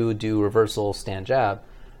had Ryu do reversal stand jab.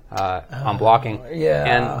 On blocking,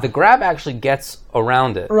 and the grab actually gets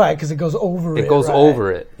around it. Right, because it goes over it. It goes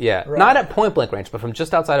over it, yeah. Right. Not at point blank range, but from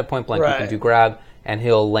just outside of point blank, you can do grab, and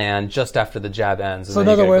he'll land just after the jab ends. So in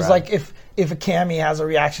other words, like if a Cammy has a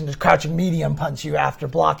reaction to crouching medium punch you after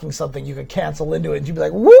blocking something, you could cancel into it, and you'd be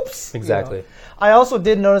like, whoops! Exactly. You know? I also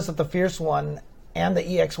did notice that the Fierce one and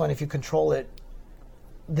the EX one, if you control it,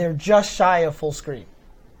 they're just shy of full screen.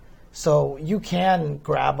 So you can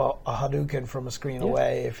grab a Hadouken from a screen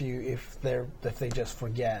away if they just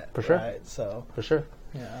forget. For sure. Right? So for sure.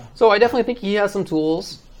 Yeah. So I definitely think he has some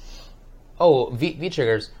tools. Oh, V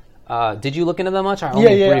triggers. Did you look into them much? I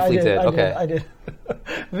only briefly did. I did.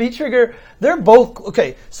 V trigger. They're both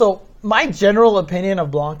okay. So my general opinion of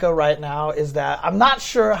Blanka right now is that I'm not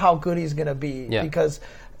sure how good he's gonna be because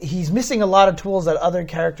he's missing a lot of tools that other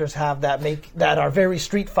characters have that are very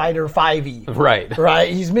Street Fighter 5-y. Right.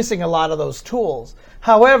 Right? He's missing a lot of those tools.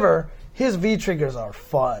 However, his V-triggers are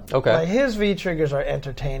fun. Okay. Like, his V-triggers are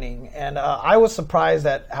entertaining. And I was surprised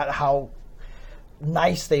at how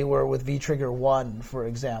nice they were with V-Trigger 1, for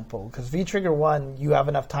example. Because V-Trigger 1, you have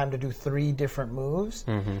enough time to do 3 different moves,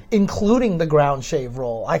 including the ground shave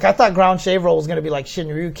roll. Like, I thought ground shave roll was going to be like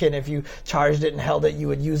Shinryuken. If you charged it and held it, you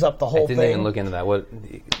would use up the whole thing. I didn't even look into that. What,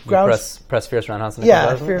 press Fierce Roundhouse?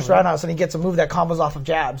 Yeah, Fierce Roundhouse, and he gets a move that combos off of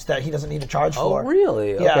jabs that he doesn't need to charge for. Oh,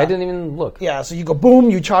 really? Okay, I didn't even look. Yeah, so you go boom,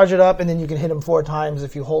 you charge it up, and then you can hit him 4 times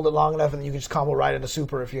if you hold it long enough, and then you can just combo right into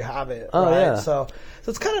super if you have it. Oh, right? yeah. So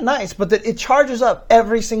it's kind of nice, but it charges up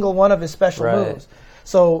every single one of his special moves.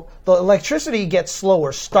 So the electricity gets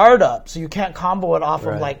slower startup, so you can't combo it off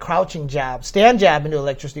of like crouching jab. Stand jab into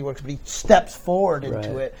electricity works, but he steps forward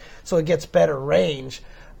into it, so it gets better range.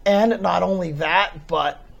 And not only that,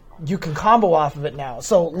 but you can combo off of it now.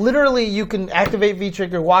 So literally you can activate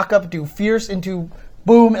V-Trigger, walk up, do Fierce into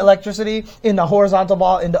boom electricity, into horizontal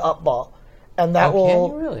ball, into up ball. And that will,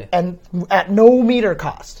 can you really? And at no meter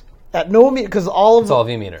cost. At no meter, because all of it's all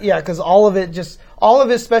V meter. Yeah, because all of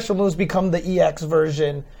his special moves become the EX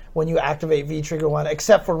version when you activate V-Trigger 1,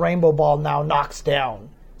 except for Rainbow Ball now knocks down.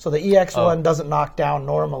 So the EX one doesn't knock down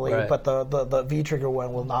normally, but the V-Trigger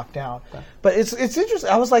one will knock down. Okay. But it's interesting.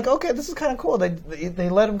 I was like, okay, this is kind of cool. They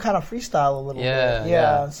let him kind of freestyle a little bit.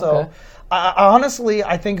 Yeah. So I honestly,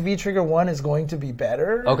 I think V-Trigger 1 is going to be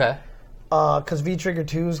better. Okay. Because V-Trigger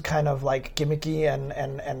 2 is kind of like gimmicky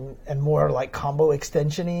and more like combo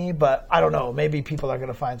extension-y, but I don't know. Maybe people are going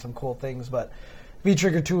to find some cool things, but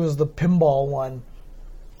V-Trigger 2 is the pinball one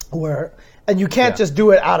and you can't just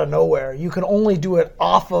do it out of nowhere. You can only do it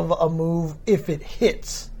off of a move if it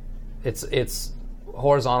hits. It's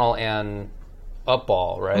horizontal and up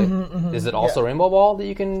ball, right? Is it also Rainbow Ball that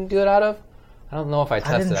you can do it out of? I don't know if I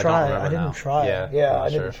tested. I didn't try. Yeah, I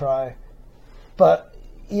didn't try. But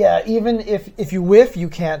yeah, even if you whiff, you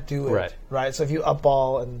can't do it. Right. So if you up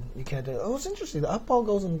ball and you can't do it. Oh, it's interesting. The up ball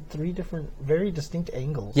goes in 3 different, very distinct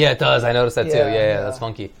angles. Yeah, it does. I noticed that too. Yeah, that's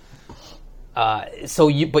funky.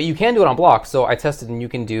 But you can do it on block. So I tested, and you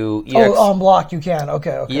can do EX. Oh, on block you can.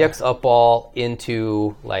 Okay. EX up ball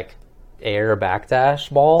into like air backdash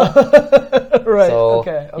ball. Right.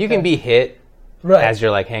 So you can be hit as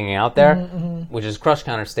you're like hanging out there, which is crush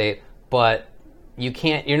counter state, but you're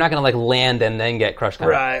not going to like land and then get crush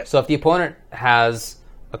counter. Right. So if the opponent has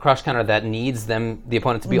a crush counter that needs the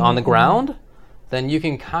opponent to be on the ground, then you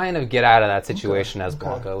can kind of get out of that situation as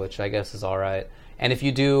Blanca, which I guess is all right. And if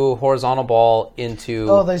you do horizontal ball into...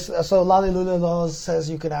 so Lalilula says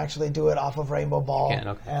you can actually do it off of Rainbow Ball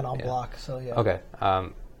and on block. So yeah. Okay.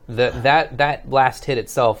 That last hit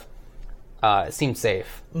itself seemed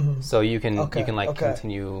safe. So you can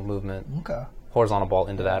continue movement. Okay. Horizontal ball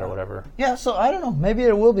into that or whatever. Yeah, so I don't know. Maybe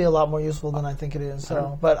it will be a lot more useful than I think it is.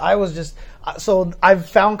 So, but I was just... So I've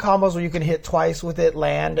found combos where you can hit twice with it,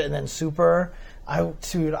 land, and then super.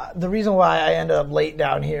 The reason why I ended up late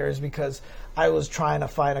down here is because I was trying to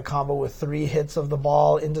find a combo with 3 hits of the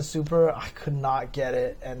ball into super. I could not get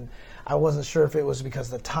it, and I wasn't sure if it was because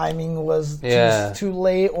the timing was too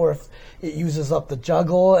late or if it uses up the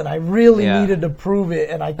juggle, and I really needed to prove it,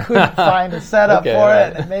 and I couldn't find a setup for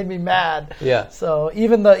it, and it made me mad. Yeah. So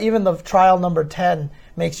even the trial number 10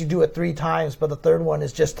 makes you do it 3 times, but the third one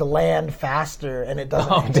is just to land faster, and it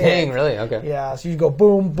doesn't. Oh, dang! Really? Okay. Yeah. So you go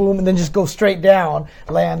boom, boom, and then just go straight down,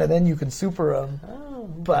 land, and then you can super them. Oh,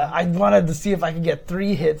 but I wanted to see if I could get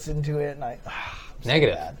 3 hits into it, and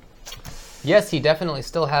negative. So yes, he definitely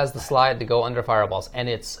still has the slide to go under fireballs, and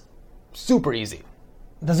it's super easy.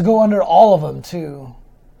 Does it go under all of them too?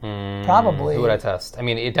 Probably. Who would I test? I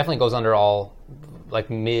mean, it definitely goes under all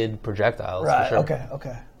like mid projectiles. Right. For sure.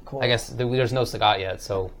 Okay. Cool. I guess there's no Sagat yet,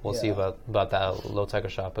 so we'll see about that low tiger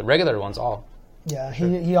shot. But regular ones all. Yeah,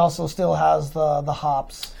 he also still has the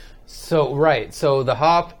hops. So the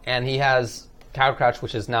hop, and he has cow crouch,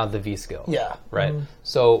 which is now the V skill. Yeah. Right.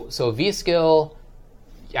 So V skill.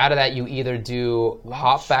 Out of that, you either do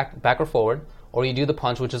hop back or forward, or you do the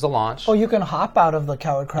punch, which is a launch. Oh, you can hop out of the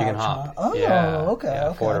coward crouch. You can hop. Huh? Oh, okay.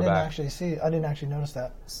 I didn't actually notice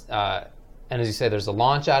that. And as you say, there's a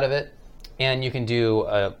launch out of it, and you can do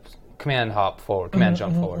a command hop forward, command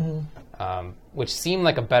jump forward, which seemed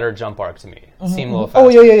like a better jump arc to me. It seemed a little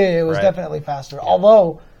faster. Oh, yeah. It was definitely faster. Yeah.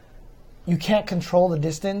 Although, you can't control the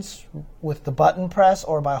distance with the button press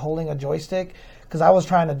or by holding a joystick, because I was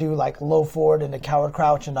trying to do like low forward into coward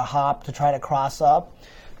crouch into hop to try to cross up.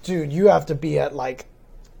 Dude, you have to be at like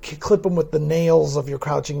clip them with the nails of your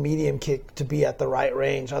crouching medium kick to be at the right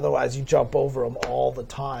range. Otherwise, you jump over them all the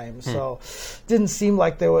time. So, didn't seem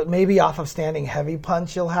like there was maybe off of standing heavy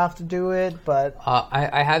punch you'll have to do it. But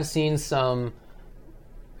I have seen some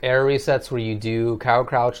air resets where you do coward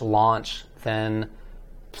crouch launch, then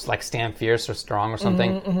like stand fierce or strong or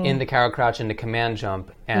something into counter crouch into command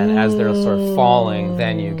jump, and as they're sort of falling,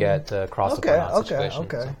 then you get the cross up or not situation.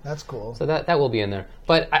 Okay, that's cool. So that will be in there.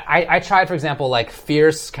 But I tried, for example, like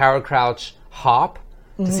fierce counter crouch hop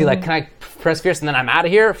to see, like, can I press fierce and then I'm out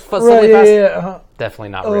of here suddenly fast? Yeah. Definitely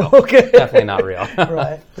not real. Okay. Definitely not real.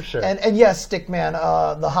 Right. For sure. And yes, Stickman,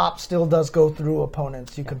 the hop still does go through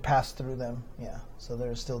opponents. You can pass through them. Yeah. So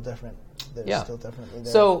they're still different. Still definitely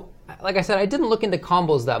there. So, like I said, I didn't look into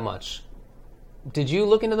combos that much. Did you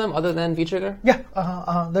look into them other than V-Trigger?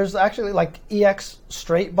 Yeah. There's actually like EX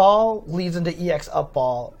straight ball leads into EX up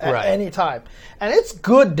ball at any time. And it's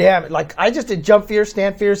good damage. Like I just did jump fierce,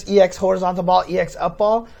 stand fierce, EX horizontal ball, EX up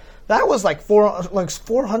ball. That was like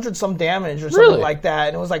 400 some damage or something like that.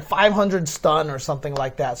 And it was like 500 stun or something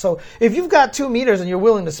like that. So if you've got 2 meters and you're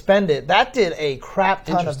willing to spend it, that did a crap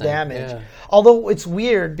ton of damage. Yeah. Although it's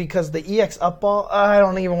weird because the EX up ball, I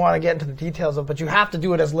don't even want to get into the details of it, but you have to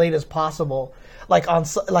do it as late as possible.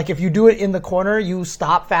 Like if you do it in the corner, you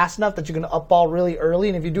stop fast enough that you can up ball really early.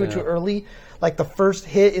 And if you do it too early, like the first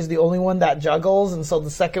hit is the only one that juggles, and so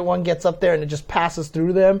the second one gets up there and it just passes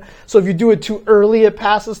through them. So if you do it too early, it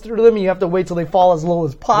passes through them, and you have to wait till they fall as low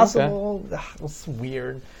as possible. Okay. It's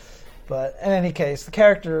weird. But in any case, the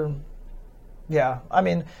character, I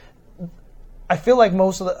mean, I feel like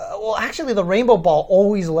most of the Rainbow Ball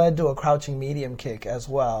always led to a crouching medium kick as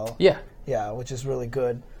well. Yeah. Yeah, which is really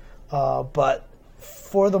good. But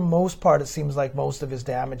for the most part, it seems like most of his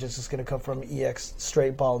damage is just going to come from EX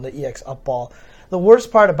straight ball and the EX up ball. The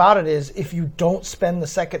worst part about it is if you don't spend the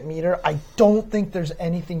second meter, I don't think there's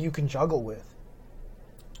anything you can juggle with.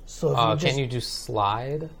 So can you do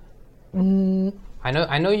slide? I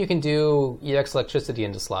know you can do EX electricity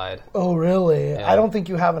into slide. Oh really? Yeah. I don't think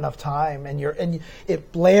you have enough time, and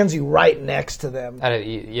it lands you right next to them. At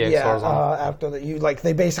EX horizontal. After that,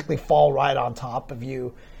 they basically fall right on top of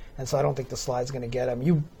you. And so I don't think the slide's going to get him.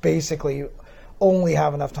 You basically only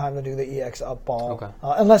have enough time to do the EX up ball. Okay.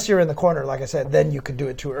 Unless you're in the corner, like I said, then you could do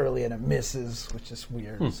it too early and it misses, which is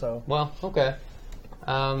weird. So well, okay.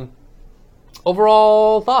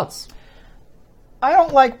 Overall thoughts? I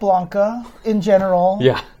don't like Blanka in general.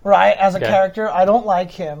 Yeah. Right? As a character, I don't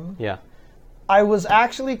like him. Yeah. I was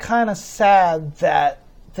actually kind of sad that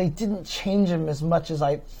they didn't change him as much as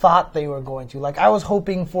I thought they were going to. Like, I was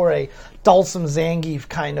hoping for a Dhalsim Zangief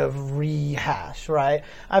kind of rehash, right?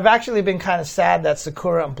 I've actually been kind of sad that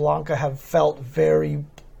Sakura and Blanka have felt very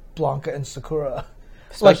Blanka and Sakura.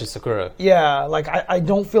 Especially Sakura. Yeah, like, I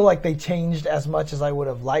don't feel like they changed as much as I would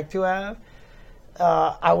have liked to have.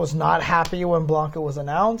 I was not happy when Blanka was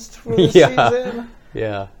announced for this season.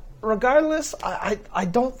 Yeah. Regardless, I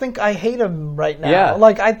don't think I hate him right now. Yeah.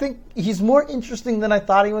 Like, I think he's more interesting than I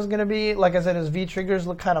thought he was going to be. Like I said, his V-triggers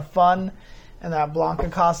look kind of fun, and that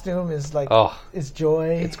Blanka costume is like, is joy.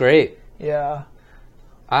 It's great. Yeah.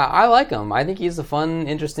 I like him. I think he's a fun,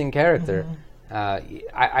 interesting character. Mm-hmm.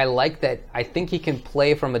 I like that. I think he can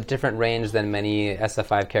play from a different range than many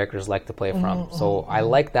SF5 characters like to play from. Mm-hmm. So I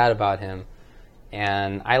like that about him.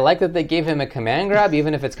 And I like that they gave him a command grab,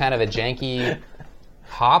 even if it's kind of a janky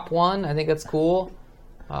hop one. I think that's cool.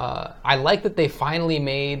 I like that they finally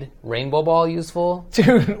made Rainbow Ball useful.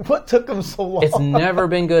 Dude, what took them so long? It's never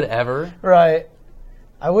been good ever. Right.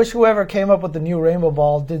 I wish whoever came up with the new Rainbow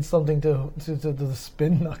Ball did something to the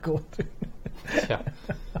spin knuckle. Yeah.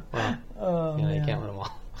 Well, you can't win them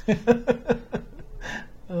all.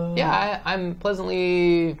 I'm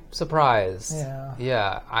pleasantly surprised.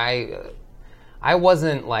 Yeah. I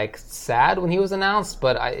wasn't like sad when he was announced,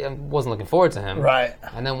 but I wasn't looking forward to him. Right.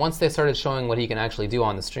 And then once they started showing what he can actually do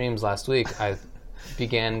on the streams last week, I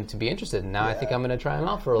began to be interested. And now I think I'm going to try him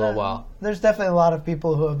out for a little while. There's definitely a lot of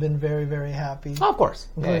people who have been very, very happy. Oh, of course.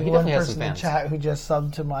 Yeah, he definitely has some fans. One person in chat who just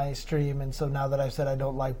subbed to my stream, and so now that I've said I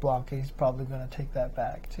don't like Blanka, he's probably going to take that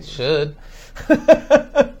back too. Should.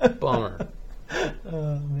 Bummer.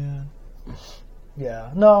 Oh man.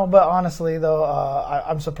 Yeah. No, but honestly, though,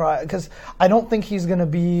 I'm surprised because I don't think he's going to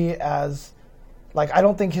be as, I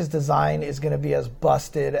don't think his design is going to be as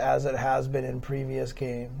busted as it has been in previous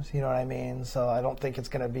games. You know what I mean? So I don't think it's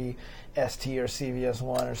going to be ST or CVS1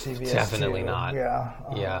 or CVS2. Definitely not. Yeah.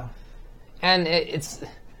 Yeah. And it's,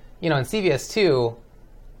 in CVS2,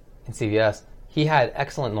 in CVS, he had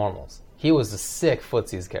excellent normals. He was a sick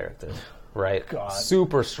footsies character. Right? God.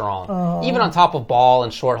 Super strong. Even on top of ball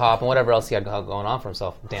and short hop and whatever else he had going on for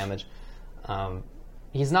himself, damage.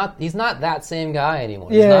 He's not that same guy anymore.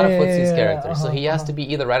 He's not a footsies character. So he has to be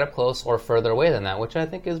either right up close or further away than that, which I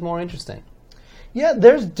think is more interesting. Yeah,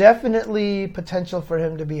 there's definitely potential for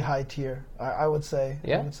him to be high tier, I would say.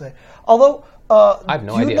 Yeah. Although, I have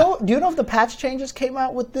no idea. Do you know if the patch changes came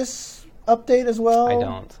out with this update as well?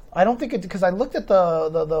 I don't think it, because I looked at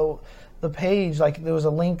the page, like there was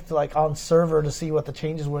a link to like on server to see what the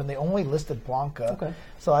changes were, and they only listed Blanca. Okay.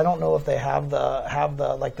 So I don't know if they have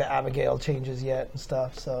the like the Abigail changes yet and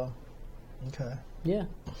stuff. So, okay. Yeah.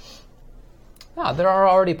 No, there are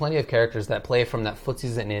already plenty of characters that play from that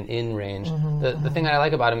footsies and in range. The thing that I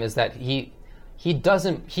like about him is that he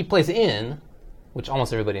plays in, which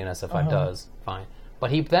almost everybody in SF5 does, fine.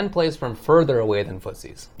 But he then plays from further away than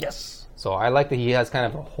footsies. Yes. So I like that he has kind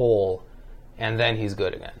of a hole, and then he's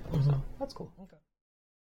good again. So that's cool. Okay.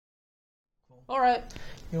 All right.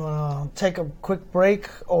 You want to take a quick break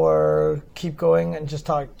or keep going and just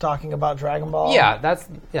talking about Dragon Ball?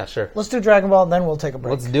 Yeah, sure. Let's do Dragon Ball and then we'll take a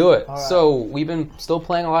break. Let's do it. Right. So we've been still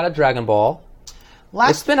playing a lot of Dragon Ball.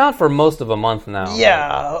 It's been out for most of a month now.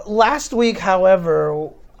 Yeah. Right? Last week,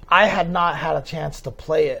 however, I had not had a chance to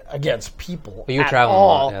play it against people. But you were traveling a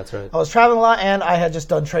lot. Yeah, that's right. I was traveling a lot, and I had just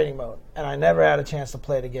done training mode, and I never had a chance to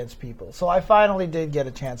play it against people. So I finally did get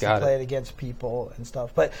a chance to play it against people and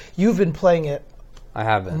stuff. But you've been playing it. I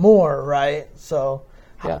have been. More, right? So,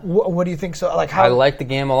 what do you think? So, like, how? I like the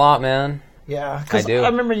game a lot, man. Yeah, because I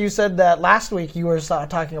remember you said that last week you were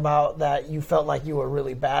talking about that you felt like you were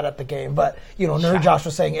really bad at the game, but Nerd Josh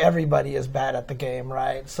was saying everybody is bad at the game,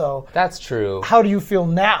 right? So that's true. How do you feel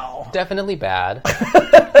now? Definitely bad,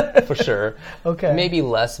 for sure. Okay. Maybe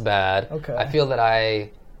less bad. Okay. I feel that I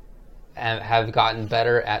have gotten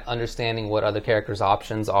better at understanding what other characters'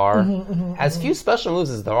 options are. As few special moves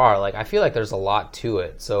as there are, like I feel like there's a lot to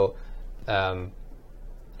it. So,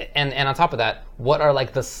 and on top of that, what are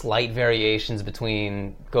like the slight variations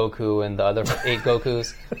between Goku and the other 8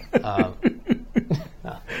 Gokus?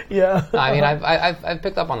 Yeah. I mean, I've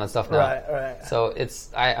picked up on that stuff now. Right. So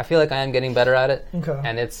I feel like I am getting better at it. Okay.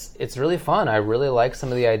 And it's really fun. I really like some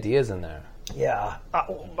of the ideas in there. Yeah.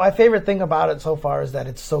 My favorite thing about it so far is that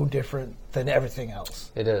it's so different than everything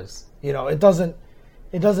else. It is. It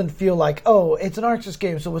doesn't feel like, oh, it's an Arxis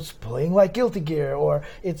game, so it's playing like Guilty Gear, or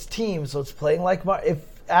it's Team, so it's playing like It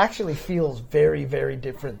actually feels very, very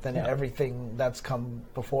different than everything that's come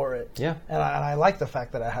before it. Yeah. And I like the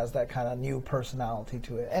fact that it has that kind of new personality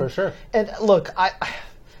to it. For sure. And look,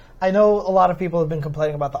 I know a lot of people have been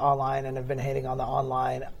complaining about the online and have been hating on the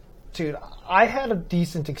online. Dude, I had a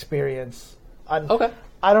decent experience. Okay.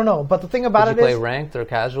 I don't know, but the thing about Did you play ranked or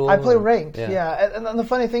casual? I play ranked, yeah. And the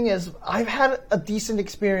funny thing is, I've had a decent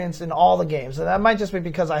experience in all the games, and that might just be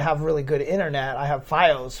because I have really good internet. I have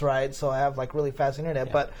FiOS, right? So I have like really fast internet.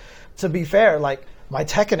 Yeah. But to be fair, like my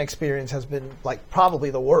Tekken experience has been like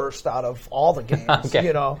probably the worst out of all the games,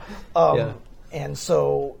 Okay. And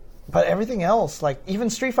so. But everything else, like even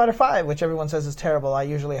Street Fighter V, which everyone says is terrible, I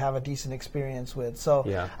usually have a decent experience with.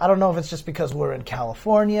 So I don't know if it's just because we're in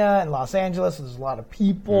California and Los Angeles and there's a lot of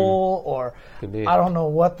people, or I don't know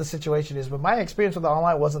what the situation is. But my experience with the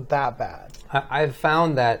online wasn't that bad. I've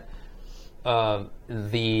found that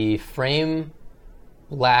the frame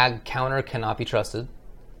lag counter cannot be trusted.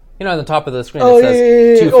 On the top of the screen it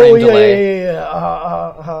says 2-frame delay.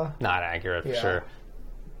 Not accurate for sure.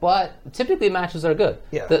 But typically matches are good.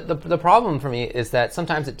 Yeah. The problem for me is that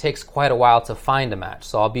sometimes it takes quite a while to find a match.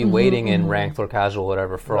 So I'll be waiting in ranked or casual,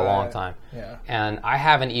 whatever, for a long time. Yeah. And I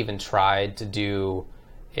haven't even tried to do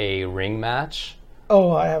a ring match.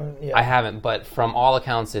 Oh, I haven't. Yeah. I haven't, but from all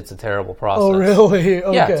accounts, it's a terrible process. Oh, really?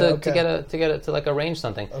 Okay, yeah, to get it to like arrange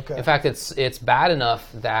something. Okay. In fact, it's bad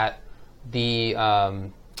enough that the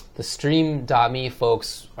Stream.me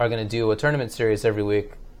folks are going to do a tournament series every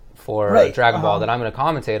week for Dragon Ball that I'm going to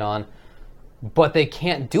commentate on, but they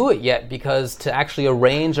can't do it yet because to actually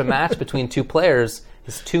arrange a match between 2 players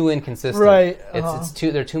is too inconsistent. Right.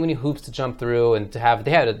 There are too many hoops to jump through, and they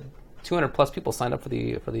had 200 plus people signed up for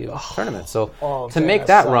the tournament. So to make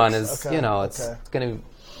that run is it's going to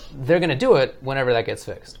they're going to do it whenever that gets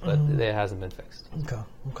fixed, but it hasn't been fixed.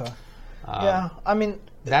 Okay. Yeah, I mean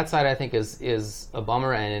that side I think is a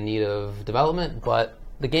bummer and in need of development, but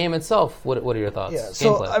the game itself, what are your thoughts? Yeah,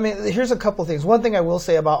 so, Gameplay. I mean, here's a couple things. One thing I will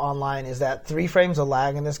say about online is that 3 frames of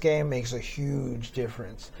lag in this game makes a huge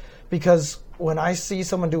difference. Because when I see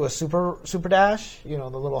someone do a super dash, the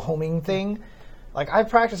little homing thing, like I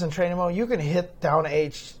practice in training mode, you can hit down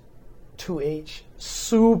H, 2H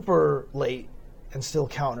super late and still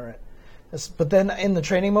counter it. But then in the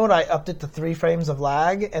training mode, I upped it to 3 frames of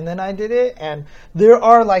lag, and then I did it. And there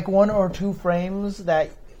are like 1 or 2 frames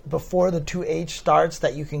that before the 2H starts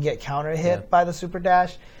that you can get counter hit by the super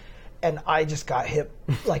dash, and I just got hit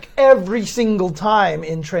like every single time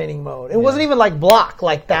in training mode. It wasn't even like block,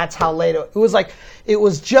 like that's how late it was. Like it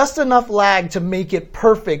was just enough lag to make it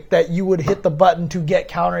perfect that you would hit the button to get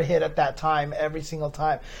counter hit at that time every single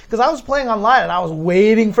time. Because I was playing online and I was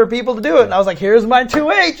waiting for people to do it, and I was like, "Here's my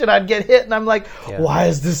 2H," and I'd get hit, and I'm like, "Why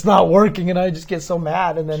is this not working?" And I just get so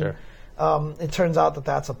mad, and then it turns out that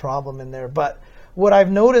that's a problem in there. But what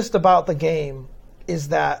I've noticed about the game is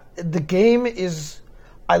that the game is.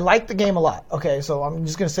 I like the game a lot. Okay, so I'm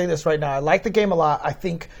just going to say this right now. I like the game a lot. I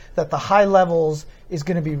think that the high levels is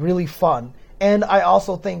going to be really fun. And I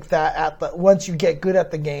also think that once you get good at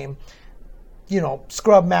the game, you know,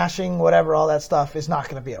 scrub mashing, whatever, all that stuff is not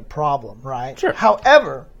going to be a problem, right? Sure.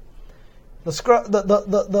 However,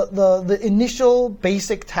 the initial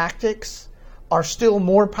basic tactics are still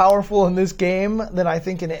more powerful in this game than I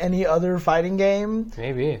think in any other fighting game.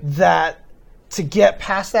 Maybe. That to get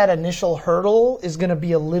past that initial hurdle is going to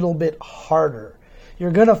be a little bit harder.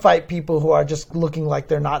 You're going to fight people who are just looking like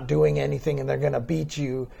they're not doing anything, and they're going to beat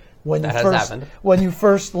you when you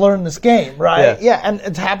first learn this game, right? Yeah, and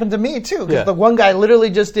it's happened to me too. Because the one guy literally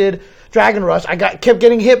just did Dragon Rush. Kept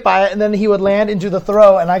getting hit by it, and then he would land into the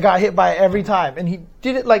throw, and I got hit by it every time. And he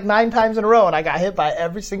did it like 9 times in a row, and I got hit by it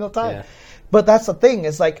every single time. Yeah. But that's the thing.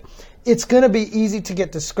 It's like it's going to be easy to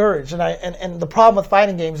get discouraged, and the problem with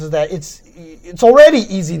fighting games is that it's already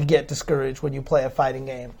easy to get discouraged when you play a fighting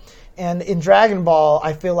game. And in Dragon Ball,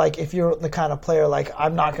 I feel like if you're the kind of player like,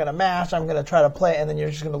 I'm not going to mash, I'm going to try to play, and then you're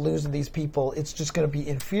just going to lose to these people, it's just going to be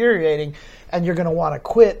infuriating, and you're going to want to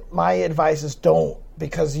quit. My advice is don't,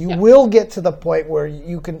 because you will get to the point where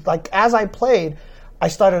you can, like, as I played, I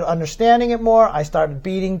started understanding it more. I started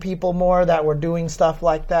beating people more that were doing stuff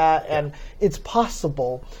like that, and it's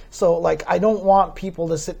possible. So, like, I don't want people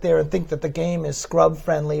to sit there and think that the game is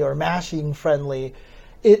scrub-friendly or mashing-friendly.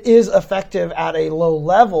 It is effective at a low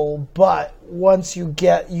level, but once you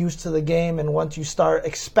get used to the game and once you start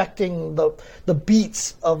expecting the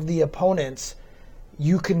beats of the opponents,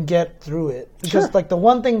 you can get through it. Because, like, the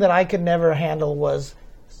one thing that I could never handle was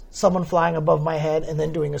someone flying above my head and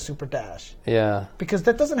then doing a super dash. Yeah. Because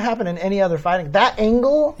that doesn't happen in any other fighting. That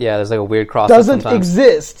angle there's like a weird cross doesn't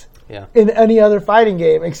exist in any other fighting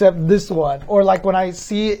game except this one. Or like when I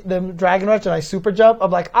see them Dragon Rush and I super jump,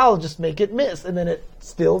 I'm like, I'll just make it miss. And then it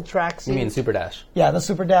still tracks you. You mean super dash? Yeah, the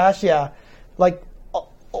super dash, yeah. Like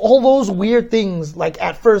all those weird things, like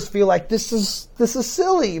at first feel like this is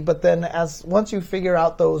silly, but then once you figure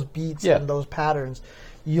out those beats and those patterns,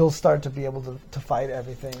 you'll start to be able to fight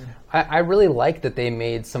everything. I really like that they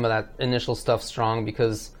made some of that initial stuff strong,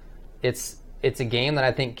 because it's a game that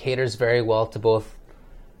I think caters very well to both,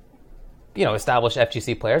 you know, established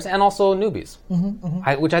FGC players and also newbies,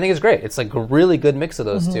 which I think is great. It's like a really good mix of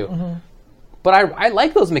those two. But I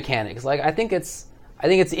like those mechanics. Like I think it's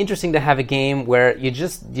interesting to have a game where you're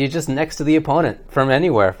just next to the opponent from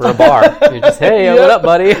anywhere for a bar. You're just, hey, what up,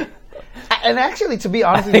 buddy? And actually, to be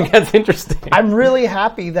honest, I think that's interesting. I'm really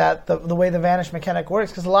happy that the way the vanish mechanic works,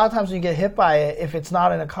 because a lot of times when you get hit by it, if it's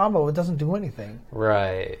not in a combo, it doesn't do anything.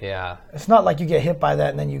 Right, yeah. It's not like you get hit by that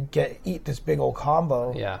and then you eat this big old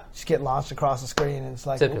combo. Yeah. Just get launched across the screen, and it's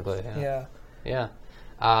like... Typically, yeah.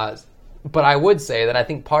 But I would say that I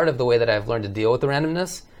think part of the way that I've learned to deal with the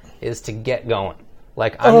randomness is to get going.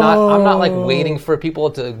 Like I'm not like waiting for people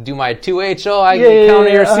to do my 2HO. I counter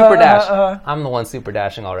your super dash. I'm the one super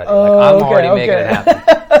dashing already. I'm already making it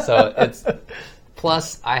happen. So it's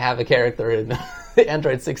plus I have a character in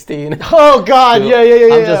Android 16. Oh God, yeah.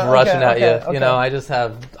 I'm just rushing at you. Okay. You know, I just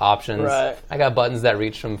have options. Right. I got buttons that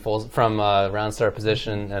reach from round start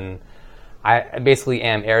position, and I basically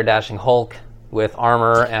am air dashing Hulk with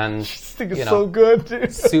armor and this thing is so good,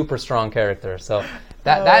 dude. Super strong character. So.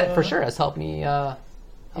 That for sure has helped me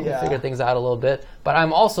figure things out a little bit. But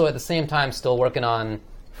I'm also at the same time still working on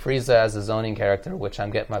Frieza as a zoning character, which I'm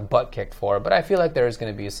getting my butt kicked for. But I feel like there's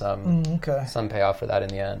going to be some payoff for that in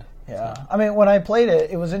the end. Yeah. So. I mean, when I played it,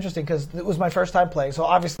 it was interesting because it was my first time playing. So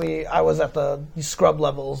obviously I was at the scrub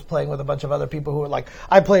levels playing with a bunch of other people who were like,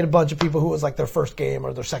 I played a bunch of people who was like their first game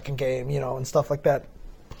or their second game, you know, and stuff like that.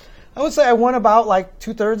 I would say I won about like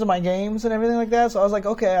 2/3 of my games and everything like that. So I was like,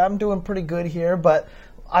 okay, I'm doing pretty good here. But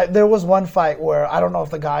there was one fight where I don't know if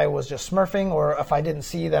the guy was just smurfing or if I didn't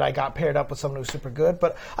see that I got paired up with someone who's super good.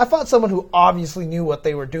 But I fought someone who obviously knew what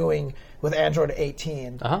they were doing with Android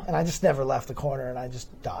 18. And I just never left the corner and I just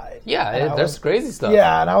died. Yeah, there's crazy stuff.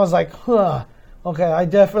 Yeah, and I was like, okay, I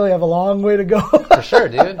definitely have a long way to go. For sure,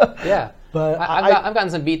 dude. Yeah. But I've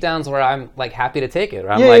gotten some beatdowns where I'm like happy to take it.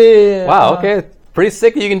 I'm wow, okay. Pretty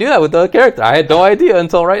sick that you can do that with the character. I had no idea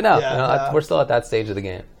until right now. We're still at that stage of the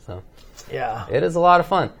game. So yeah, it is a lot of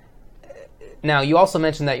fun. Now, you also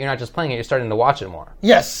mentioned that you're not just playing it, you're starting to watch it more.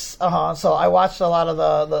 Yes. So I watched a lot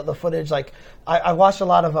of the footage. Like, I watched a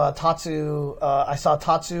lot of Tatsu. I saw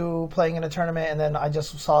Tatsu playing in a tournament, and then I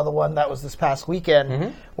just saw the one that was this past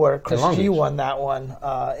weekend where Chris G won that one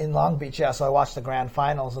in Long Beach. Yeah, so I watched the grand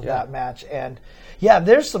finals of that match. And, yeah,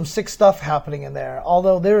 there's some sick stuff happening in there.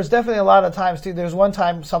 Although there was definitely a lot of times, too. There's one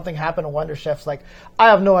time something happened, and Wonder Chef's like, I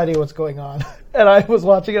have no idea what's going on. And I was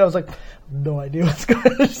watching it, I was like, no idea what's going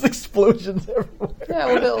on. There's explosions everywhere. Yeah,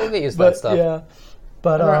 we'll get used to that stuff. Yeah.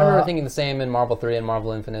 But I remember thinking the same in Marvel 3 and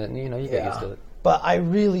Marvel Infinite, and you get used to it. But I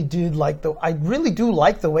really do like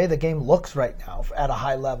the way the game looks right now at a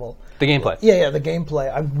high level. The gameplay. Yeah, the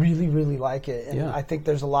gameplay. I really, really like it, and I think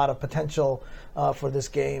there's a lot of potential for this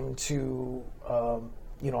game to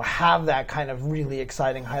have that kind of really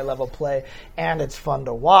exciting high level play, and it's fun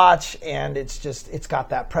to watch, and it's got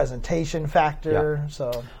that presentation factor. Yeah.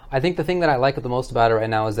 So I think the thing that I like the most about it right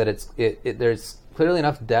now is that there's clearly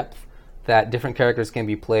enough depth that different characters can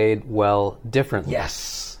be played well differently.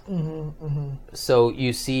 Yes. So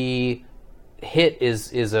you see, Hit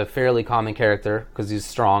is a fairly common character because he's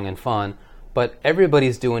strong and fun, but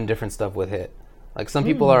everybody's doing different stuff with Hit. Like some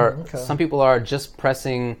people are just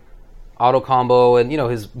pressing auto combo, and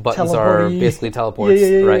his buttons are basically teleports,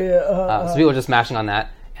 right? So people are just mashing on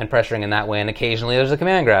that and pressuring in that way, and occasionally there's a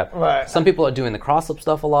command grab. Right. Some people are doing the cross-up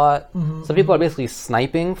stuff a lot. Some people are basically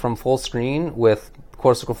sniping from full screen with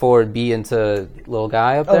Corsical forward B into little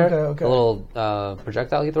guy up there. Okay. The little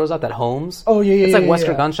projectile he throws out that homes. Oh, yeah. It's like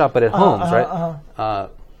Wesker Gunshot, but it homes, right?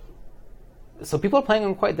 So people are playing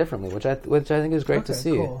them quite differently, which I think is great to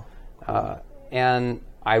see. Cool. And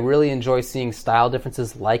I really enjoy seeing style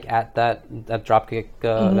differences, like at that dropkick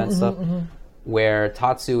event stuff, where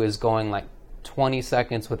Tatsu is going like 20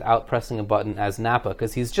 seconds without pressing a button as Nappa,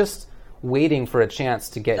 because he's just waiting for a chance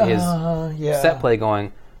to get his set play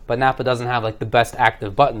going. But Nappa doesn't have like the best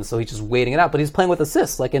active buttons, so he's just waiting it out. But he's playing with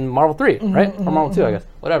assists, like in Marvel 3, right? Or Marvel 2, I guess.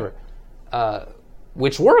 Whatever.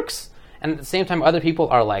 Which works. And at the same time, other people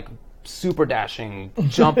are like super dashing,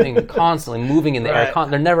 jumping constantly, moving in the air.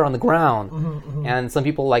 They're never on the ground. And some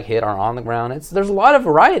people like Hit are on the ground. There's a lot of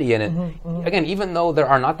variety in it. Again, even though there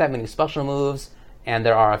are not that many special moves, and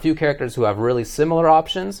there are a few characters who have really similar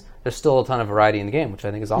options, there's still a ton of variety in the game, which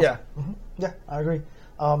I think is awesome. Yeah, I agree.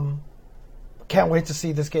 Can't wait to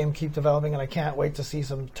see this game keep developing, and I can't wait to see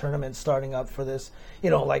some tournaments starting up for this,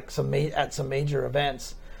 like at some major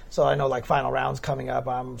events. So I know like Final Round's coming up.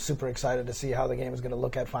 I'm super excited to see how the game is going to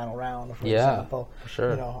look at Final Round, for example. For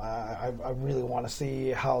sure. I really want to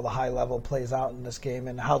see how the high level plays out in this game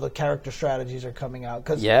and how the character strategies are coming out.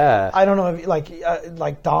 Cause I don't know if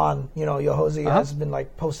like Don, Yohozi has been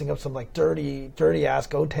like posting up some like dirty ass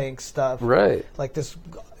Gotenks stuff. Right. Like this,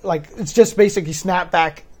 like it's just basically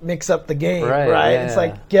snapback mix up the game, right? Yeah, it's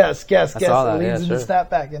like guess. It leads into sure.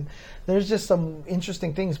 snapback, and there's just some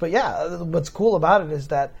interesting things. But what's cool about it is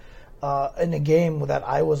that in a game that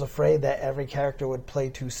I was afraid that every character would play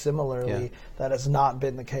too similarly, that has not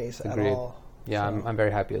been the case at all. Yeah, so. I'm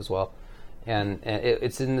very happy as well. And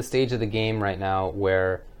it's in the stage of the game right now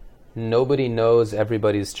where nobody knows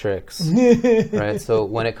everybody's tricks, right? So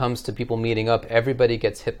when it comes to people meeting up, everybody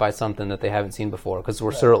gets hit by something that they haven't seen before, because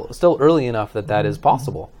we're still early enough that is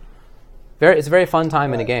possible. It's a very fun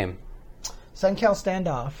time in a game. Sencal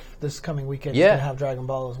Standoff this coming weekend is going to have Dragon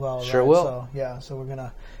Ball as well. Sure will. So we're going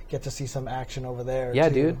to get to see some action over there. Yeah,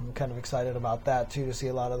 too. dude. I'm kind of excited about that, too, to see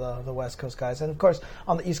a lot of the West Coast guys. And, of course,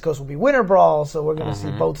 on the East Coast will be Winter Brawl, so we're going to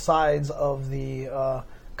see both sides of the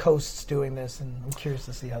coasts doing this, and I'm curious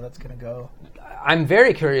to see how that's going to go. I'm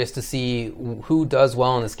very curious to see who does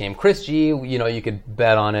well in this game. Chris G, you could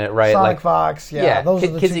bet on it, right? Sonic Fox, those are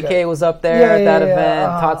the Kizzy K was up there at that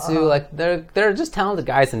event. Tatsu, they're just talented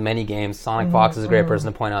guys in many games. Sonic Fox is a great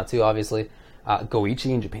person to point out too, obviously.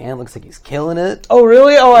 Goichi in Japan looks like he's killing it. Oh,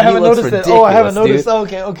 really? Oh, I haven't noticed it. Oh, I haven't noticed.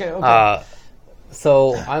 Okay.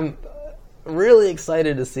 So I'm really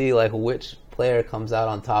excited to see which player comes out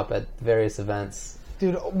on top at various events.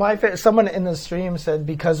 Dude, someone in the stream said,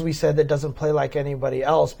 because we said it doesn't play like anybody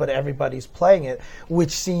else, but everybody's playing it, which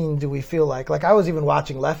scene do we feel like? Like, I was even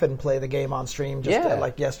watching Leffen play the game on stream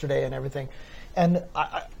just yesterday and everything. And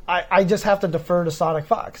I just have to defer to Sonic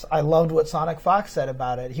Fox. I loved what Sonic Fox said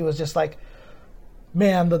about it. He was just like,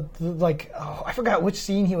 man, I forgot which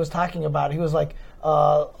scene he was talking about. He was like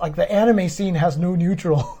the anime scene has no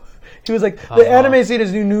neutral. He was like, the anime scene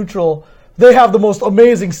is new neutral. They have the most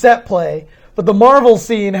amazing set play. but the Marvel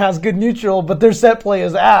scene has good neutral, but their set play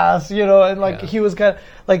is ass, and he was kind of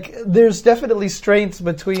like, there's definitely strengths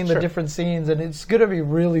between the different scenes, and it's going to be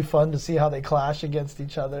really fun to see how they clash against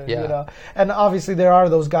each other, and obviously there are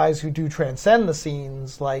those guys who do transcend the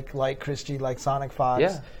scenes, like Chris G, like Sonic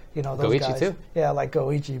Fox, those Goichi guys. Too. Yeah, like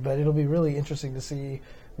Goichi, but it'll be really interesting to see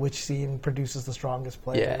which scene produces the strongest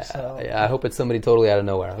players. Yeah, so. I hope it's somebody totally out of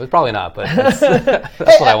nowhere. It's probably not, but that's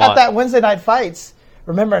what I want. At that Wednesday Night Fights,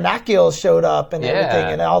 remember Nakio showed up and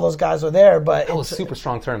everything, and all those guys were there. But that was a super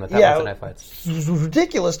strong tournament, that Wednesday Night Fights. It was a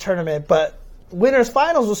ridiculous tournament, but winners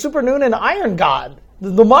finals was Super Noon and Iron God,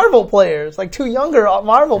 the Marvel players, like two younger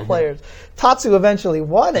Marvel players. Tatsu eventually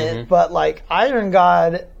won it, but like Iron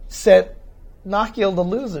God sent Nakio the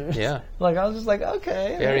losers. Yeah. Like I was just like,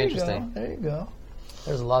 okay. Very interesting. There you go.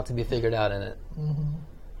 There's a lot to be figured out in it.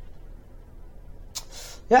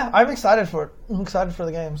 Yeah, I'm excited for it. I'm excited for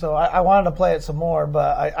the game. So I wanted to play it some more,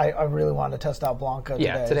 but I really wanted to test out Blanca today.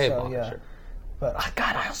 Yeah, today Blanca, sure. But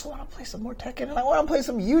God, I also want to play some more Tekken, and I want to play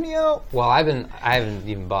some Yu-Gi-Oh! Well, I haven't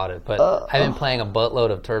even bought it, but I've been playing a buttload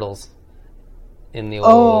of Turtles in the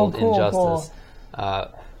old Injustice.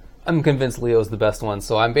 Cool. I'm convinced Leo's the best one,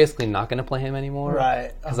 so I'm basically not going to play him anymore.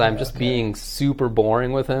 Right. Because I'm just being super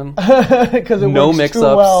boring with him. Because no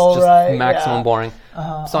mix-ups, just maximum boring.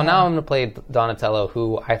 So now I'm going to play Donatello,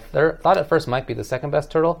 who I thought at first might be the second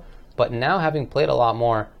best turtle, but now having played a lot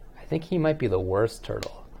more, I think he might be the worst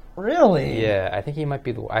turtle. Really? Yeah, I think he might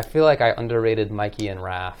be I feel like I underrated Mikey and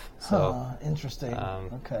Raph. So, interesting.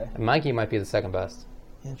 Okay. Mikey might be the second best.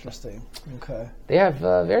 Interesting. Okay. They have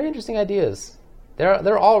very interesting ideas.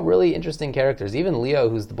 They're all really interesting characters. Even Leo,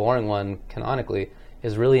 who's the boring one canonically,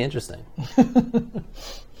 is really interesting.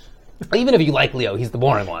 Even if you like Leo, he's the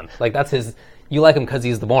boring one. Like that's his. You like him because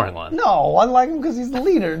he's the boring one. No, I like him because he's the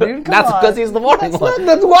leader, dude. Come that's because he's the boring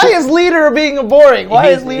one. Why is leader being boring?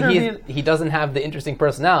 He doesn't have the interesting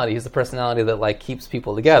personality. He's the personality that like keeps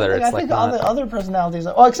people together. I think all the other personalities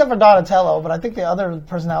are, except for Donatello, but I think the other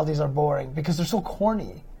personalities are boring because they're so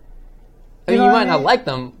corny. You might not like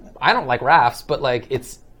them. I don't like Raph's, but like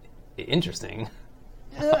it's interesting.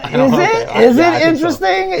 Is it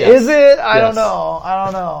interesting? So. Is it? I don't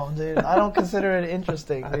know, dude. I don't consider it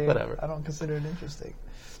interesting, dude. Whatever. I don't consider it interesting.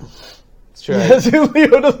 It's true.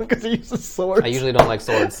 Leo doesn't because he uses swords. I usually don't like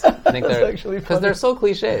swords. I think they're because they're so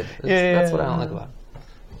cliched. That's what I don't like about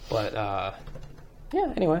it.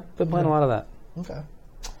 But anyway, been playing a lot of that. Okay.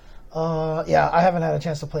 I haven't had a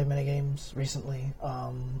chance to play many games recently.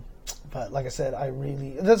 But like I said,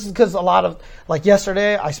 this is because a lot of, like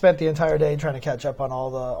yesterday, I spent the entire day trying to catch up on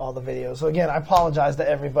all the videos. So again, I apologize to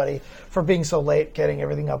everybody for being so late getting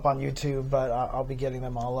everything up on YouTube, but I'll be getting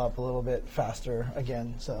them all up a little bit faster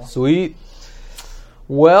again. So sweet.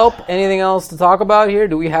 Well, anything else to talk about here?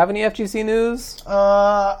 Do we have any FGC news?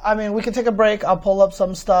 I mean, we can take a break. I'll pull up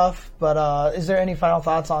some stuff, but is there any final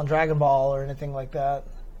thoughts on Dragon Ball or anything like that?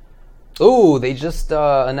 Ooh, they just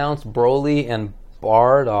announced Broly and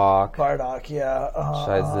Bardock. Bardock, yeah.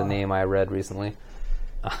 Besides the name I read recently.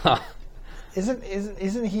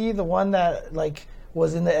 Isn't he the one that like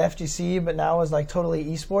was in the FGC but now is like totally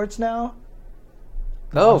esports now?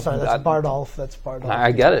 No, sorry, that's Bardolph. That's Bardolph.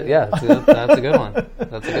 I get it. Yeah, that's a good one.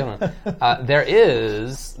 That's a good one. There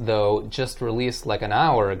is, though, just released like an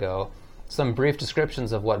hour ago, some brief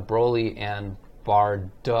descriptions of what Broly and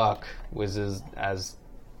Bardock was as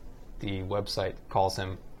the website calls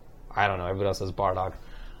him. I don't know. Everybody else says Bardock.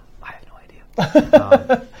 I have no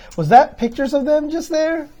idea. Was that pictures of them just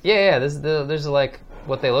there? Yeah. There's like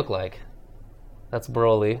what they look like. That's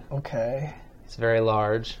Broly. Okay. It's very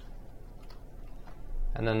large.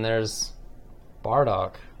 And then there's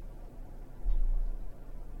Bardock.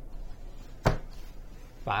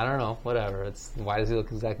 I don't know. Whatever. Why does he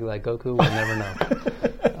look exactly like Goku? We'll never know.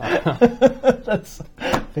 That's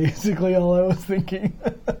basically all I was thinking.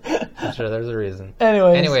 I'm sure there's a reason.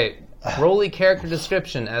 Anyway, Broly character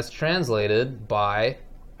description as translated by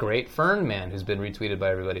Great Fern Man, who's been retweeted by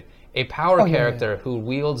everybody. A power character who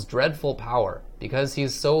wields dreadful power. Because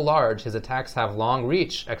he's so large, his attacks have long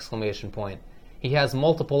reach! ! He has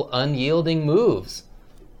multiple unyielding moves.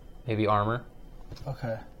 Maybe armor.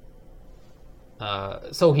 Okay.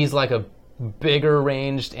 So he's like a bigger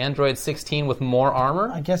ranged Android 16 with more armor?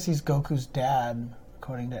 I guess he's Goku's dad,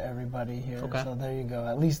 according to everybody here. Okay. So there you go.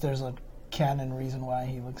 At least there's a canon reason why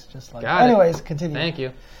he looks just like... Anyways, continue. Thank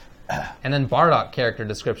you. And then Bardock character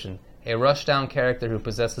description. A rushdown character who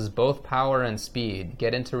possesses both power and speed.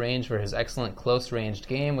 Get into range for his excellent close-ranged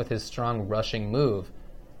game with his strong rushing move.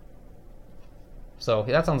 So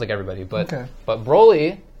that sounds like everybody. But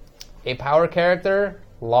Broly, a power character,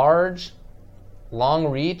 large, long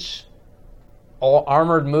reach, all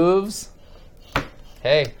armored moves.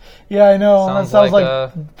 Hey. Yeah, I know. That sounds like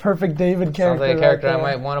a perfect David character. Sounds like a character I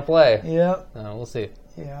might want to play. Yeah. We'll see.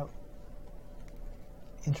 Yeah.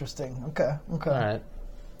 Interesting. Okay. All right.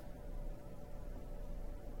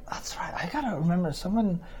 That's right. I gotta remember.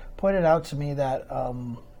 Someone pointed out to me that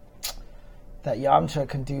that Yamcha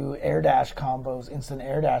can do air dash combos, instant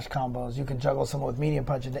air dash combos. You can juggle someone with medium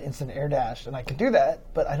punch into instant air dash, and I can do that,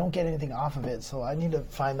 but I don't get anything off of it. So I need to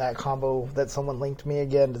find that combo that someone linked me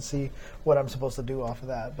again to see what I'm supposed to do off of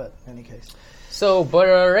that. But in any case. So,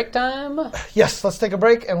 break time? Yes, let's take a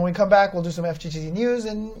break, and when we come back, we'll do some FGC news,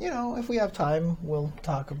 and, if we have time, we'll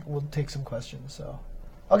take some questions. So,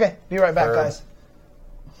 okay, be right back, guys.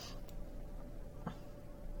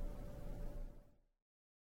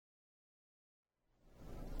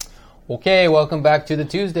 Okay, welcome back to the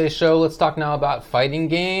Tuesday show. Let's talk now about fighting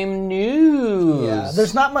game news. Yeah,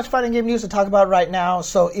 there's not much fighting game news to talk about right now.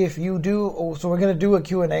 So if you do, we're going to do a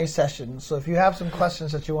Q&A session. So if you have some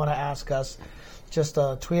questions that you want to ask us, just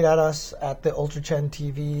tweet at us at the Ultra Chen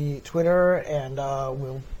TV Twitter, and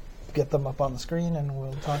we'll get them up on the screen, and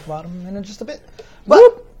we'll talk about them in just a bit.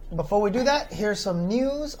 But before we do that, here's some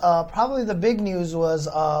news. Probably the big news was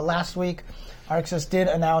last week, ArcSys did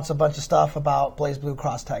announce a bunch of stuff about BlazBlue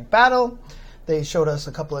Cross Tag Battle. They showed us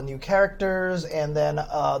a couple of new characters, and then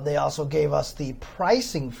they also gave us the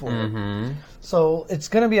pricing for it. So it's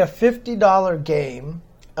going to be a $50 game.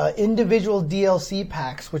 Individual DLC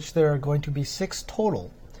packs, which there are going to be 6 total,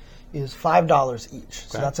 is $5 each. Okay.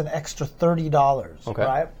 So that's an extra $30,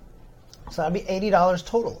 right? So that'd be $80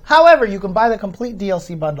 total. However, you can buy the complete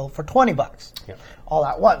DLC bundle for $20 all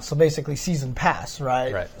at once. So basically season pass,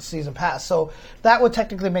 right? Season pass. So that would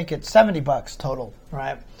technically make it $70 total,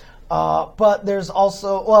 right? But there's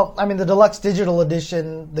also, the deluxe digital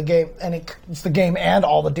edition, the game, and it's the game and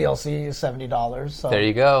all the DLC is $70. So there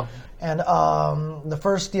you go. And the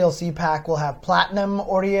first DLC pack will have Platinum,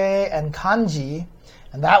 Orie, and Kanji,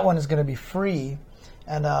 and that one is going to be free.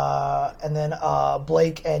 And then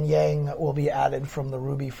Blake and Yang will be added from the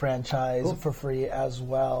Ruby franchise for free as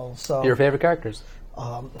well. So your favorite characters?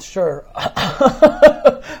 Sure.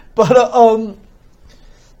 But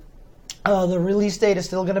the release date is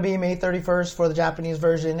still going to be May 31st for the Japanese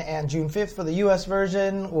version, and June 5th for the US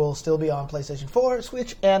version. Will still be on PlayStation 4,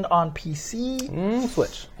 Switch, and on PC.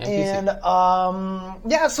 Switch and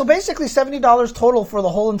PC. So basically $70 total for the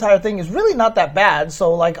whole entire thing is really not that bad.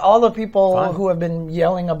 So like all the people who have been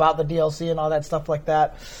yelling about the DLC and all that stuff like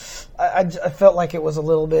that, I felt like it was a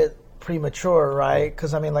little bit premature, right?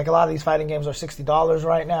 Because a lot of these fighting games are $60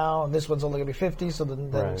 right now, and this one's only gonna be $50, so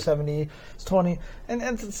then 70 is $20, and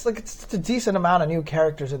it's a decent amount of new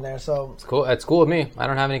characters in there. So it's cool. It's cool with me. I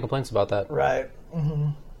don't have any complaints about that. Right.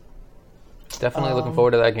 Definitely looking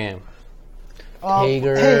forward to that game.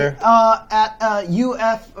 Hager. Hey, at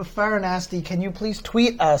UF Faranasty, can you please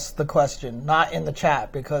tweet us the question, not in the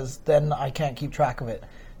chat, because then I can't keep track of it.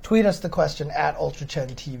 Tweet us the question at Ultra Chen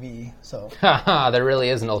TV. So there really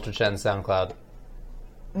is an Ultra Chen SoundCloud.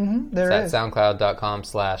 There it's is. at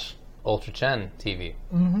soundcloud.com/Ultra Chen TV.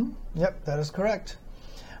 Yep, that is correct.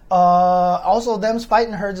 Also, Them's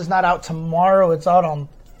Fightin' Herds is not out tomorrow. It's out on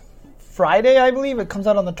Friday, I believe. It comes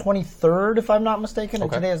out on the 23rd, if I'm not mistaken,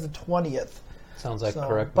 and today is the 20th. Sounds like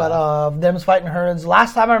correct. But Them's Fightin' Herds,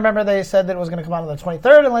 last time I remember they said that it was going to come out on the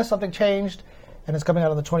 23rd unless something changed, and it's coming out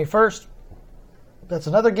on the 21st. That's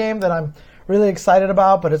another game that I'm really excited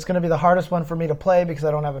about, but it's going to be the hardest one for me to play because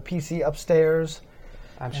I don't have a PC upstairs.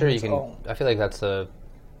 I'm sure you can. I feel like that's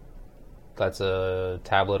a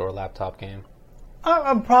tablet or laptop game.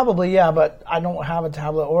 Probably, yeah, but I don't have a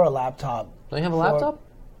tablet or a laptop. Don't you have a laptop?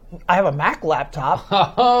 I have a Mac laptop.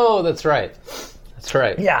 Oh, that's right. That's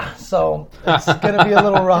right. Yeah, so it's going to be a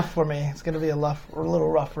little rough for me. It's going to be a little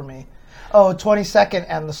rough for me. Oh, 22nd,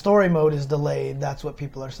 and the story mode is delayed. That's what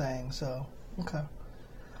people are saying, so okay.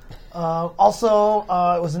 Also,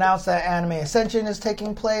 it was announced that Anime Ascension is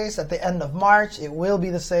taking place at the end of March. It will be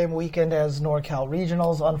the same weekend as NorCal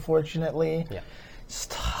Regionals, unfortunately. Yeah.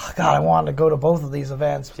 God, I wanted to go to both of these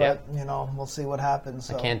events, but we'll see what happens.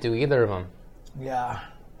 So. I can't do either of them. Yeah,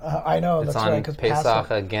 I know. It's that's on right.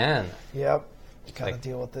 Pesach again. Yep, gotta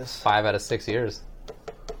deal with this. 5 out of 6 years.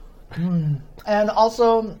 And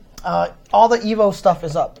also, all the Evo stuff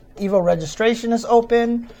is up. Evo registration is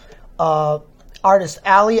open. Artist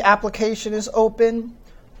Alley application is open.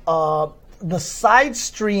 The side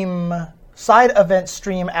event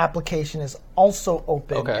stream application is also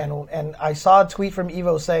open. Okay. And I saw a tweet from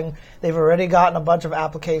Evo saying they've already gotten a bunch of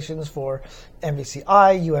applications for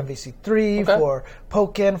MVCI, UMVC3, for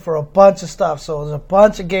Pokken, for a bunch of stuff. So there's a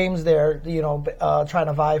bunch of games there, trying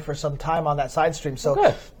to vie for some time on that side stream.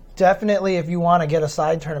 So definitely, if you want to get a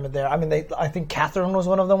side tournament there. I mean, I think Catherine was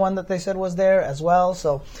one of the one that they said was there as well.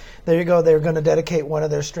 So there you go. They're going to dedicate one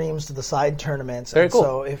of their streams to the side tournaments. Very cool.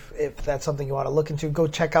 So if that's something you want to look into, go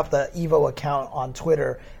check out the Evo account on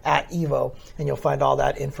Twitter @Evo, and you'll find all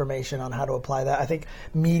that information on how to apply that. I think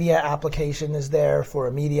media application is there for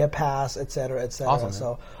a media pass, et cetera, et cetera. Awesome,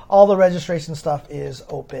 so all the registration stuff is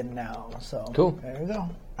open now. So cool. There you go.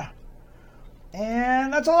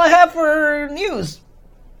 And that's all I have for news.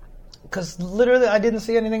 Because literally I didn't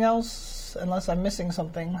see anything else unless I'm missing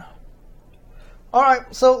something. All right,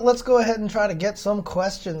 so let's go ahead and try to get some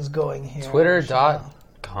questions going here. Twitter.com.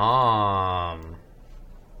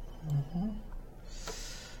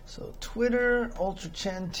 So Twitter,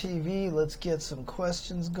 UltraChen TV, let's get some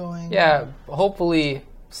questions going. Yeah, hopefully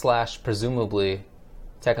 / presumably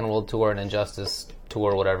Tekken World Tour and Injustice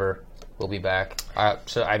Tour, whatever, will be back. I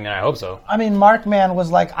hope so. I mean, Markman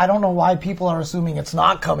was like, I don't know why people are assuming it's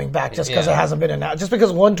not coming back just because it hasn't been announced. Just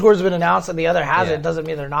because one tour's been announced and the other hasn't doesn't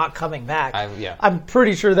mean they're not coming back. I'm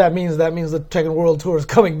pretty sure that means the Tekken World Tour is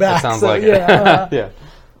coming back. That sounds like it. Yeah.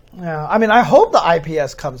 Yeah. I mean, I hope the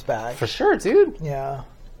IPS comes back. For sure, dude. Yeah.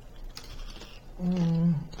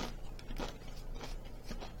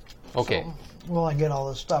 Okay. So, will I get all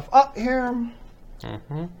this stuff up here?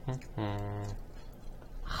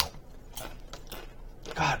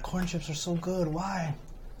 God, corn chips are so good. Why?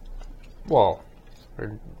 Well,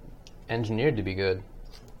 they're engineered to be good.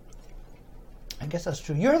 I guess that's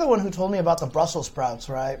true. You're the one who told me about the Brussels sprouts,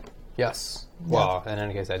 right? Yes. Well, in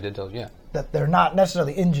any case, I did tell you, that they're not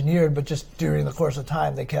necessarily engineered, but just during the course of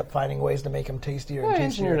time, they kept finding ways to make them tastier and tastier.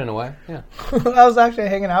 Engineered in a way, yeah. I was actually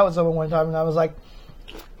hanging out with someone one time, and I was like,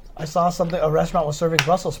 I saw a restaurant was serving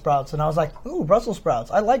Brussels sprouts, and I was like, ooh, Brussels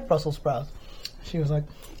sprouts. I like Brussels sprouts. She was like,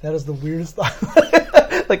 that is the weirdest thought.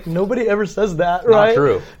 Like, nobody ever says that, right? Not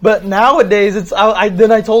true. But nowadays,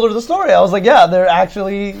 then I told her the story. I was like, yeah, they're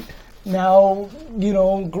actually now,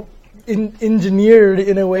 engineered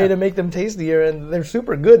in a way to make them tastier, and they're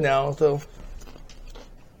super good now. So,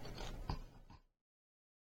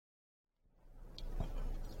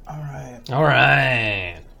 all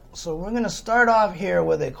right. So we're gonna start off here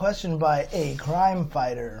with a question by a crime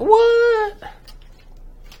fighter. What?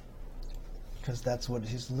 Because that's what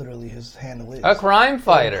his handle is. A crime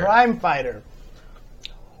fighter. A crime fighter.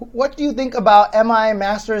 What do you think about MI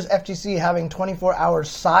Masters FGC having 24-hour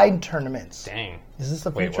side tournaments? Dang. Is this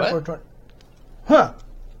the future for tournament? Huh.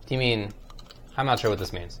 Do you mean... I'm not sure what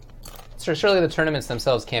this means. Surely the tournaments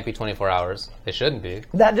themselves can't be 24 hours. They shouldn't be.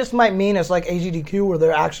 That just might mean it's like AGDQ where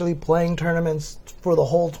they're actually playing tournaments for the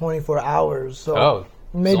whole 24 hours. So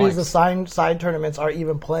maybe the side tournaments are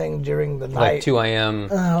even playing during the night. Like 2 a.m.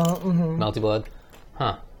 Melty Blood.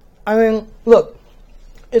 Huh. I mean, look,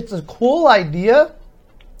 it's a cool idea,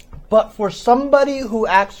 but for somebody who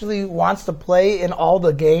actually wants to play in all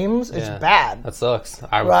the games, it's bad. That sucks,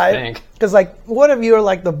 I would think. Because, like, what if you're,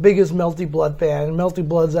 like, the biggest Melty Blood fan, and Melty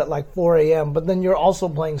Blood's at, like, 4 a.m., but then you're also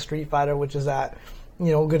playing Street Fighter, which is at,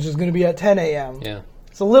 which is going to be at 10 a.m. Yeah.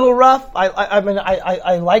 It's a little rough. I mean,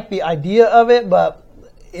 I like the idea of it, but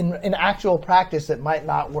in actual practice, it might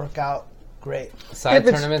not work out great. Side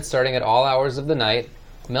tournaments starting at all hours of the night.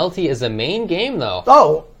 Melty is a main game, though.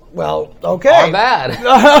 Oh, well, okay. Our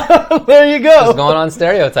bad. There you go. Just going on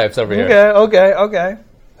stereotypes over here. Okay.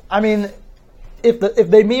 I mean, if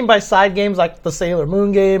they mean by side games like the Sailor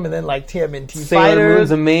Moon game and then like TMNT Fighters, Sailor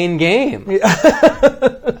Moon's a main game.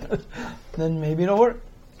 Then maybe it'll work.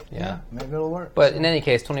 Yeah, maybe it'll work. But in any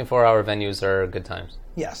case, 24-hour venues are good times.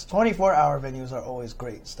 Yes, 24-hour venues are always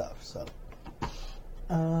great stuff. So,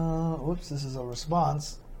 whoops, this is a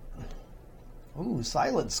response. Ooh,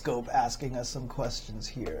 Silent Scope asking us some questions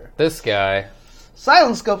here. This guy.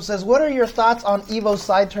 Silent Scope says, what are your thoughts on Evo's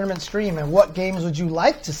side tournament stream, and what games would you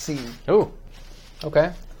like to see? Ooh,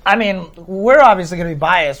 okay. I mean, we're obviously going to be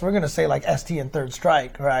biased. We're going to say, like, ST and Third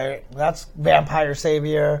Strike, right? That's Vampire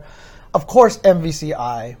Savior. Of course,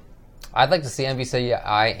 MVCI. I'd like to see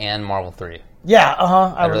MVCI and Marvel 3. Yeah,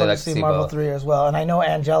 I would really like to see Marvel 3 as well. And I know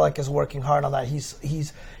Angelic is working hard on that. He's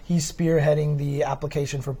spearheading the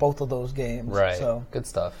application for both of those games. Right. So good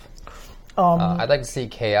stuff. I'd like to see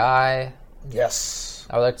KI. Yes.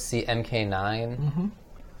 I would like to see MK9.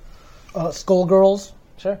 Skullgirls.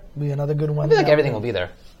 Sure. Be another good one. I feel like everything will be there.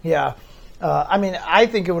 Yeah. I mean, I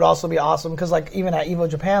think it would also be awesome because, like, even at Evo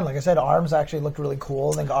Japan, like I said, ARMS actually looked really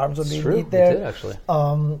cool. I think ARMS would be neat there. It did, actually.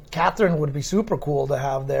 Catherine would be super cool to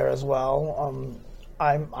have there as well.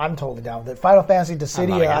 I'm totally down with it. Final Fantasy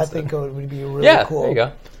Dissidia, I think it would be really cool. There you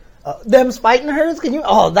go. Them's fighting hers? Can you?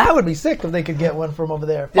 Oh, that would be sick if they could get one from over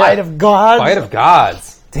there. Fight of Gods. Fight of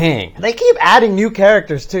Gods. Dang. They keep adding new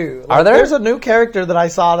characters, too. Are there? There's a new character that I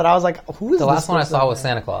saw that I was like, who is this? The last one I saw was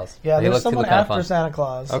Santa Claus. Yeah, there's someone after Santa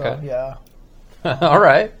Claus. Okay. So, yeah. All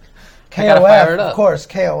right. KOF, of course.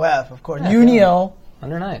 KOF, of course. Unio.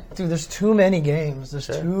 Under night. Dude, there's too many games. There's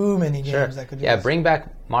too many games that could do this. Bring back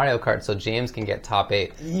Mario Kart so James can get top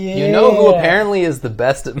 8. Yeah. You know who apparently is the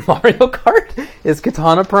best at Mario Kart? Is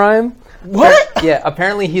Katana Prime. What? Yeah,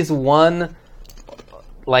 apparently he's won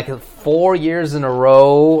like 4 years in a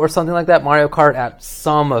row or something like that, Mario Kart at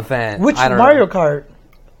some event. Which Mario Kart?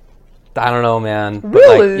 I don't know, man. But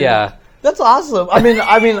really? Like, yeah. That's awesome. I mean,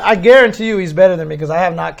 I guarantee you he's better than me because I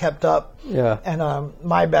have not kept up. Yeah. And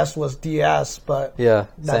my best was DS, but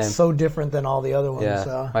that's so different than all the other ones. Yeah,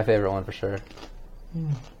 so. My favorite one for sure.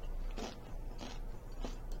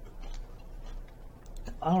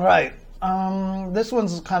 All right. This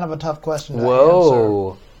one's kind of a tough question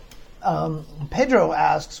to answer. Pedro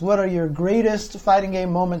asks, what are your greatest fighting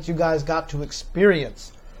game moments you guys got to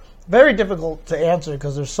experience? Very difficult to answer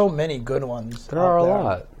because there's so many good ones. There are a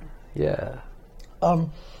lot. Yeah.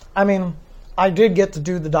 I mean, I did get to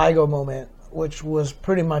do the Daigo moment, which was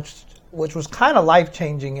kind of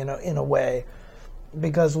life-changing in a way.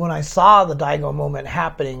 Because when I saw the Daigo moment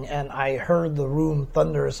happening and I heard the room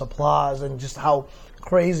thunderous applause and just how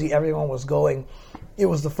crazy everyone was going, it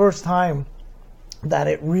was the first time that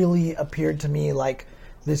it really appeared to me like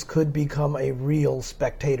this could become a real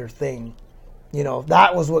spectator thing. You know,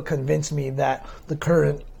 that was what convinced me that the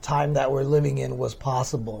current time that we're living in was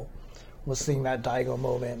possible, was seeing that Daigo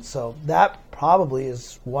moment. So that probably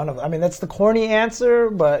is one of them. I mean, that's the corny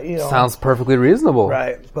answer, but, you know. Sounds perfectly reasonable.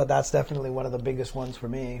 Right, but that's definitely one of the biggest ones for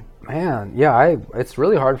me. Man, yeah, it's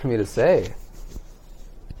really hard for me to say.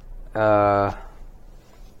 There's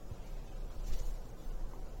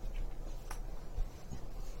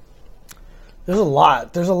a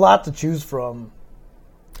lot. There's a lot to choose from.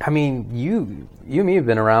 I mean, you and me have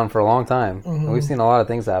been around for a long time. Mm-hmm. And we've seen a lot of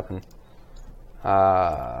things happen.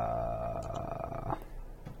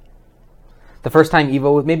 The first time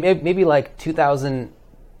Evo, maybe like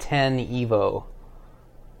 2010 Evo,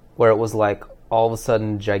 where it was like all of a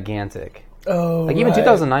sudden gigantic. Oh, like even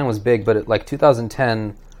 2009 was big, but like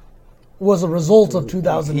 2010 was a result of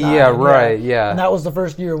 2009. Yeah, right. Yeah, and that was the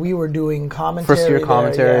first year we were doing commentary. First year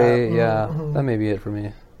commentary. There, yeah. Mm-hmm. That may be it for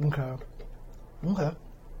me. Okay.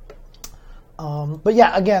 But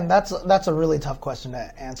yeah, again, that's a really tough question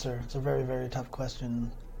to answer. It's a very, very tough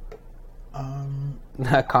question.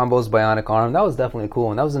 That Combo's Bionic Arm, that was definitely a cool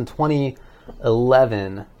one. That was in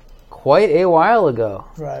 2011, quite a while ago.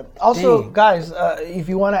 Right. Also, guys, if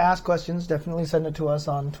you want to ask questions, definitely send it to us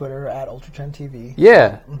on Twitter at UltraTrendTV.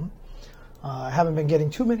 Yeah. Mm-hmm. I haven't been getting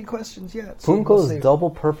too many questions yet. So Punko's double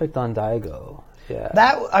perfect on Daigo. Yeah.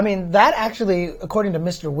 That actually, according to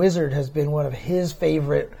Mr. Wizard, has been one of his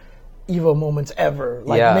favorite Evo moments ever.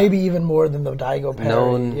 Like maybe even more than the Daigo parry.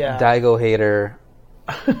 Known Daigo hater,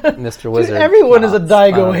 Mr. Wizard. Dude, everyone is a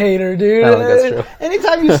Daigo hater, dude. I don't think that's true.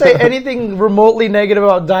 Anytime you say anything remotely negative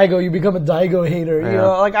about Daigo, you become a Daigo hater. You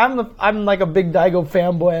know, like I'm like a big Daigo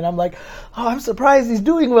fanboy, and I'm like, oh, I'm surprised he's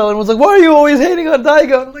doing well. And was like, why are you always hating on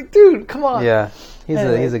Daigo? I'm like, dude, come on. Yeah,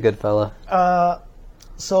 he's a good fella.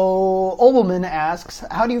 So Obelman asks,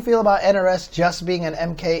 how do you feel about NRS just being an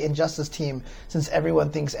MK Injustice team since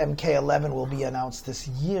everyone thinks MK11 will be announced this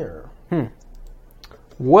year?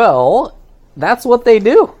 Well, that's what they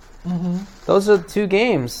do. Mm-hmm. Those are the two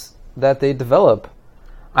games that they develop.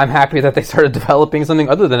 I'm happy that they started developing something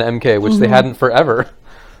other than MK, which they hadn't forever. Right.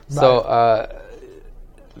 So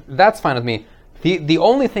that's fine with me. The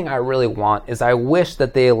only thing I really want is I wish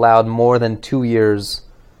that they allowed more than 2 years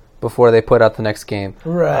before they put out the next game.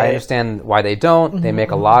 Right. I understand why they don't. Mm-hmm. They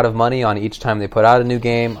make a lot of money on each time they put out a new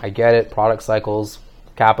game. I get it. Product cycles,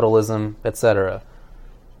 capitalism, etc.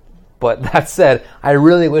 But that said, I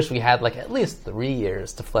really wish we had like at least 3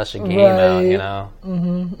 years to flesh a game out, you know?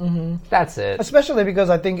 Mm-hmm, mm-hmm. That's it. Especially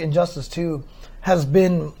because I think Injustice 2 has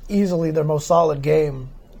been easily their most solid game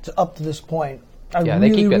up to this point.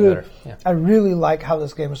 They keep getting better. Yeah. I really like how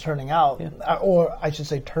this game is turning out. Yeah. Or I should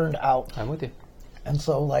say turned out. I'm with you. And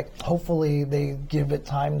so, like, hopefully they give it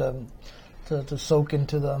time to soak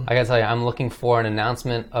into them. I gotta tell you, I'm looking for an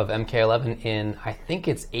announcement of MK11 in, I think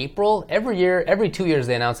it's April. Every year, every 2 years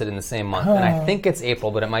they announce it in the same month. And I think it's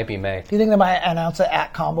April, but it might be May. Do you think they might announce it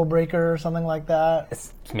at Combo Breaker or something like that?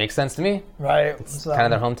 It makes sense to me. Right. It's kind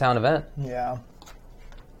of their hometown event. Yeah.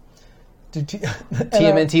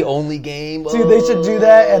 TMNT only game. Dude, they should do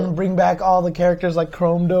that and bring back all the characters like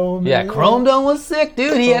Chrome Dome. Yeah, Chrome Dome was sick,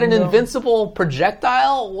 dude. He had an invincible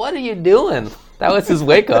projectile. What are you doing? That was his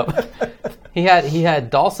wake up. He had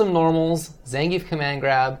Dalsum normals, Zangief command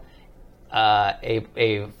grab,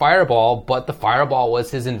 a fireball, but the fireball was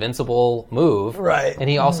his invincible move. Right. And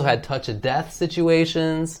he also had touch of death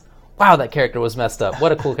situations. Wow, that character was messed up.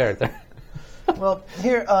 What a cool character. Well,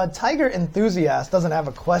 here, Tiger Enthusiast doesn't have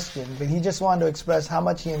a question, but he just wanted to express how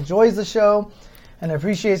much he enjoys the show and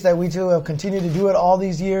appreciates that we two have continued to do it all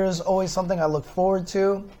these years. Always something I look forward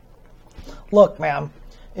to. Look, man,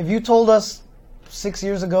 if you told us 6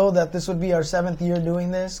 years ago that this would be our 7th year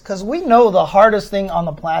doing this, because we know the hardest thing on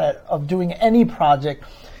the planet of doing any project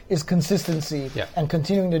is consistency and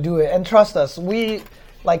continuing to do it. And trust us,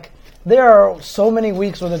 there are so many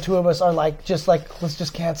weeks where the two of us are let's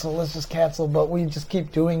just cancel, but we just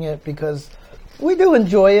keep doing it because we do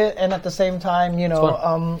enjoy it, and at the same time,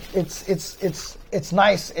 it's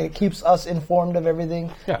nice. It keeps us informed of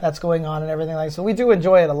everything that's going on and everything so we do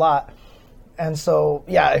enjoy it a lot. And so,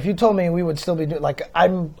 if you told me we would still be doing,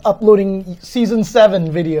 I'm uploading season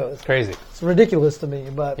 7 videos. It's crazy. It's ridiculous to me,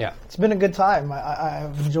 but it's been a good time.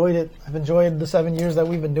 I've enjoyed it. I've enjoyed the 7 years that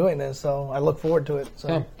we've been doing this, so I look forward to it.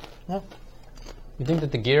 So, You think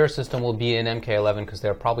that the gear system will be in MK11 because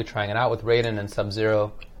they're probably trying it out with Raiden and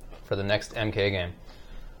Sub-Zero for the next MK game.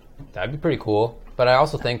 That'd be pretty cool. But I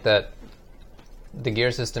also think that the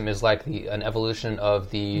gear system is like an evolution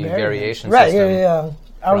of the variation system. Right, yeah.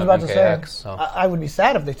 I was about MKX, to say, I would be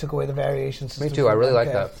sad if they took away the variation system. Me too, I really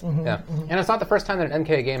like that. Mm-hmm, And it's not the first time that an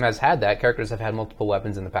MK game has had that. Characters have had multiple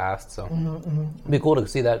weapons in the past, so it'd be cool to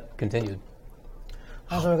see that continued.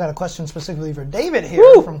 Also, we've got a question specifically for David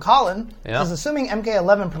here from Colin. It says, assuming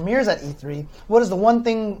MK11 premieres at E3, what is the one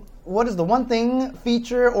thing,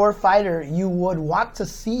 feature, or fighter you would want to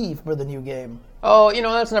see for the new game? Oh,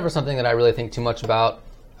 that's never something that I really think too much about.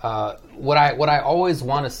 What I always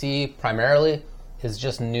want to see primarily is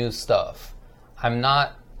just new stuff. I'm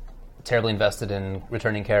not terribly invested in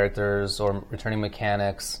returning characters or returning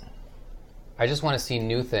mechanics. I just want to see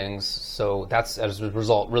new things, so that's, as a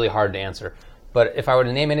result, really hard to answer. But if I were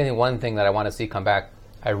to name one thing that I want to see come back,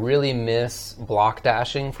 I really miss block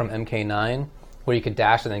dashing from MK9, where you could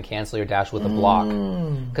dash and then cancel your dash with a block.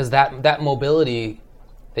 Because that mobility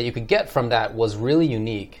that you could get from that was really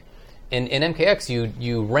unique. In MKX,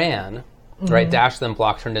 you ran, right? Dash, then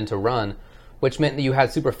block turned into run, which meant that you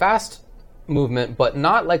had super fast movement, but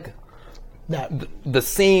not like the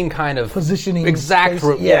same kind of positioning, exact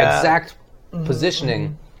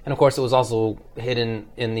positioning. And of course, it was also hidden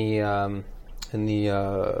in the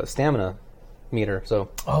stamina meter. So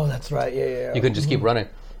that's right. Yeah. You couldn't just keep running.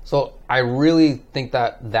 So I really think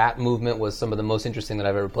that movement was some of the most interesting that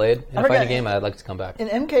I've ever played in a fighting game. I'd like to come back. In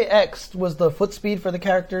MKX, was the foot speed for the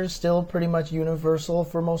characters still pretty much universal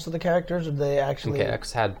for most of the characters, or did they actually?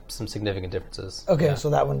 MKX had some significant differences. Okay, so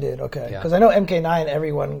that one did. Okay, because I know MK9,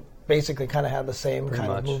 everyone basically kind of had the same pretty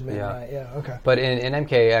kind of movement. Yeah. Right? Yeah. Okay. But in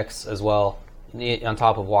MKX as well, on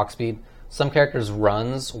top of walk speed, some characters'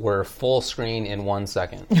 runs were full screen in 1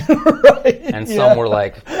 second. Right. And some were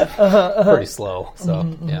pretty slow.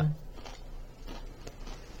 So,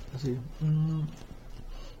 Let's see.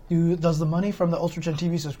 Does the money from the Ultra Chen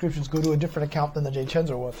TV subscriptions go to a different account than the Jay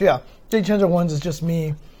Chenzer ones? Yeah. Jay Chenzer ones is just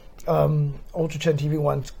me. Ultra Chen TV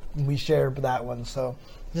ones, we share that one. So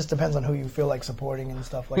it just depends on who you feel like supporting and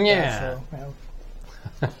stuff like that.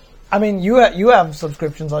 So, I mean, you have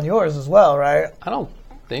subscriptions on yours as well, right? I don't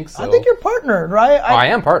think so. I think you're partnered, right? I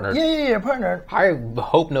am partnered. Yeah, you're partnered. I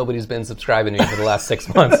hope nobody's been subscribing to me for the last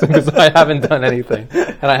 6 months because I haven't done anything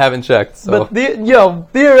and I haven't checked. So. But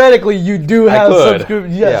theoretically, you do have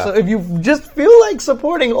subscriptions. Yeah. So if you just feel like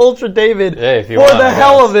supporting Ultra David for the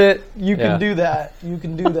hell of it, you can do that. You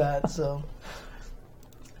can do that. So,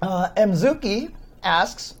 Mzuki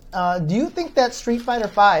asks, do you think that Street Fighter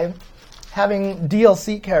V having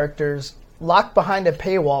DLC characters locked behind a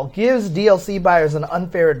paywall gives DLC buyers an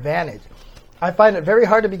unfair advantage? I find it very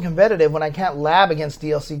hard to be competitive when I can't lab against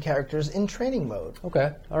DLC characters in training mode.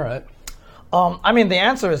 Okay, all right. I mean, the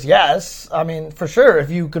answer is yes. I mean, for sure, if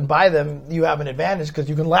you can buy them, you have an advantage because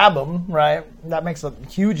you can lab them, right? That makes a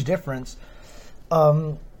huge difference.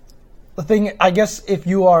 The thing, I guess, if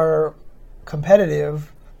you are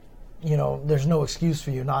competitive, there's no excuse for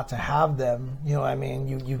you not to have them. You know what I mean?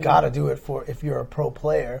 You got to do it if you're a pro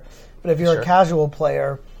player. But if you're a casual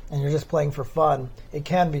player and you're just playing for fun, it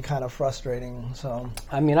can be kind of frustrating. So,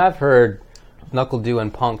 I mean, I've heard NuckleDu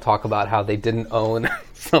and Punk talk about how they didn't own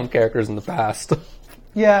some characters in the past.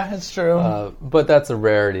 Yeah, it's true. But that's a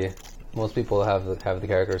rarity. Most people have the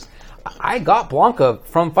characters. I got Blanca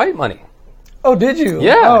from Fight Money. Oh, did you?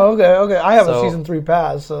 Yeah. Oh, okay. I have a Season 3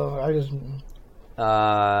 pass, so I just...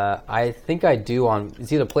 I think I do on...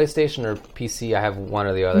 It's either PlayStation or PC. I have one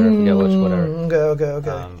or the other. I forget which, whatever.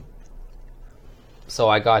 Okay. so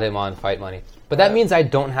I got him on fight money. But that means I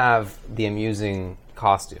don't have the amusing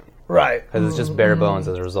costume. Right. Because it's just bare bones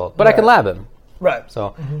as a result. But I can lab him. Right.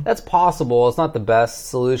 So that's possible. It's not the best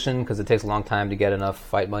solution because it takes a long time to get enough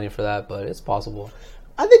fight money for that, but it's possible.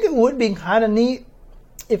 I think it would be kind of neat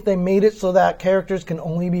if they made it so that characters can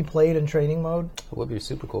only be played in training mode. It would be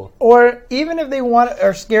super cool. Or even if they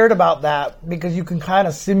are scared about that, because you can kind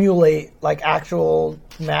of simulate like actual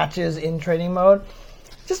matches in training mode.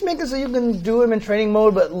 Just make it so you can do them in training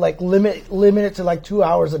mode, but like limit it to like 2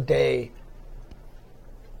 hours a day.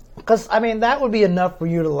 Because, I mean, that would be enough for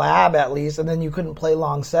you to lab at least, and then you couldn't play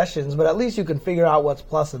long sessions, but at least you can figure out what's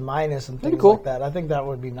plus and minus and things like that. I think that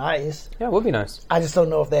would be nice. Yeah, it would be nice. I just don't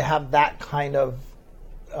know if they have that kind of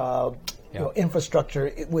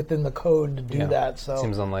infrastructure within the code to do that. So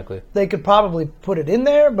seems unlikely. They could probably put it in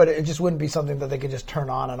there, but it just wouldn't be something that they could just turn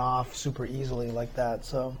on and off super easily like that.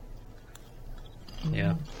 So,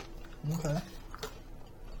 yeah. Okay.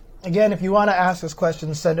 Again, if you want to ask us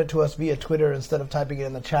questions, send it to us via Twitter instead of typing it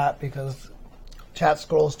in the chat because chat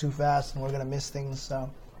scrolls too fast and we're going to miss things.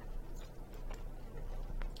 So,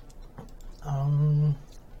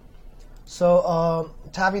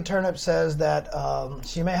 Tavi Turnip says that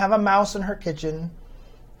she may have a mouse in her kitchen.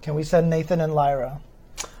 Can we send Nathan and Lyra?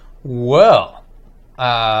 Well,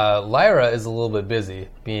 Lyra is a little bit busy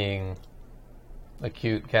being a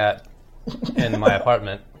cute cat in my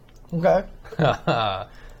apartment. Okay.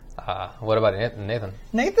 What about Nathan?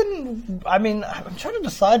 Nathan, I mean, I'm trying to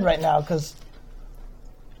decide right now because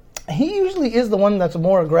he usually is the one that's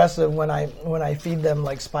more aggressive when I feed them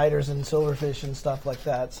like spiders and silverfish and stuff like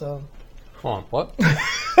that. So, hold on, what?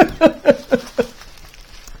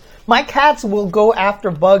 My cats will go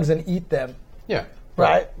after bugs and eat them. Yeah.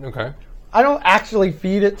 Right? Okay. I don't actually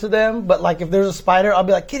feed it to them, but like if there's a spider, I'll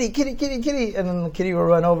be like, kitty, kitty, kitty, kitty, and then the kitty will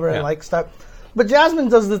run over and like start. But Jasmine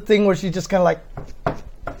does the thing where she just kind of like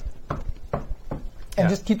and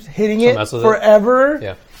just keeps hitting it forever.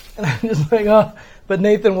 Yeah. And I'm just like, oh. But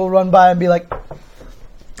Nathan will run by and be like,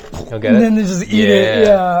 he'll get it. And then they just eat it.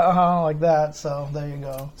 Yeah, like that. So there you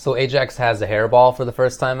go. So Ajax has a hairball for the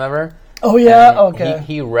first time ever. Oh, yeah? Okay.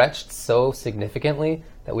 He retched so significantly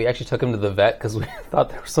that we actually took him to the vet because we thought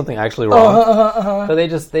there was something actually wrong. So they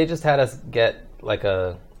just had us get like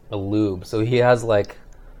a lube. So he has like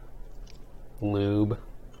lube,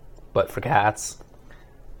 but for cats.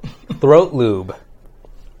 Throat lube.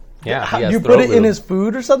 Yeah, he has you put it in his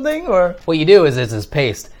food or something, or what you do is it's his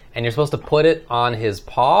paste, and you're supposed to put it on his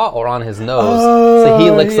paw or on his nose, so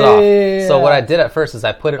he licks it off. Yeah. So what I did at first is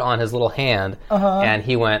I put it on his little hand, and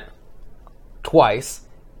he went twice,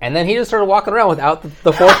 and then he just started walking around without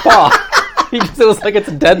the fourth paw. It was like it's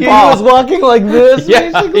a dead paw. He was walking like this.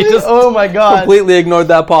 Basically. He just oh my god, completely ignored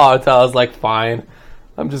that paw until I was like, fine,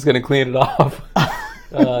 I'm just gonna clean it off.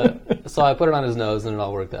 So I put it on his nose and it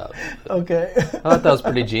all worked out. Okay. I thought that was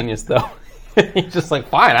pretty genius, though. He's just like,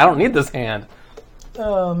 fine, I don't need this hand.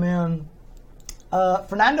 Oh, man.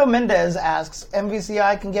 Fernando Mendez asks,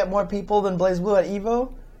 MVCI can get more people than BlazBlue at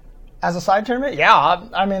EVO as a side tournament? Yeah,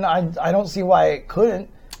 I mean, I don't see why it couldn't.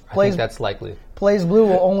 I think that's likely. BlazBlue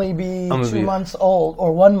will only be 2 months old,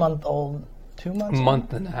 or 1 month old. 2 months?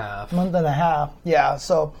 Month and a half. Month and a half, yeah.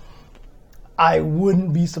 So I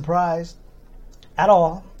wouldn't be surprised at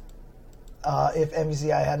all if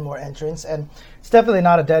MVCI had more entrants, and it's definitely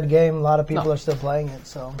not a dead game. A lot of people are still playing it.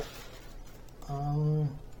 So, all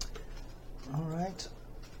right.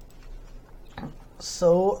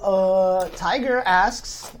 So Tiger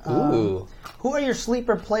asks, "Who are your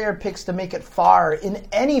sleeper player picks to make it far in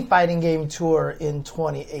any fighting game tour in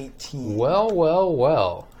 2018?"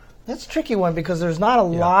 Well. That's a tricky one because there's not a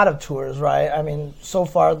lot of tours, right? I mean, so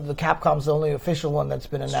far the Capcom's the only official one that's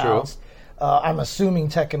been announced. I'm assuming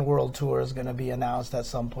Tekken World Tour is going to be announced at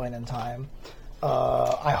some point in time.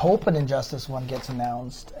 I hope an Injustice one gets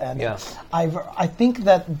announced. And I think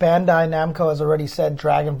that Bandai Namco has already said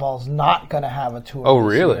Dragon Ball's not going to have a tour. Oh,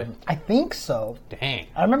 really? Year. I think so. Dang.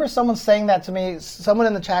 I remember someone saying that to me. Someone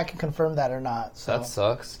in the chat can confirm that or not. So. That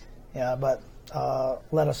sucks. Yeah, but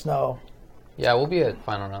let us know. Yeah, we'll be at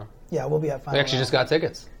Final Round. Yeah, we'll be at Final Round. We actually just got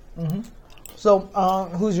tickets. Mm-hmm. So,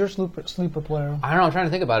 who's your sleeper player? I don't know. I'm trying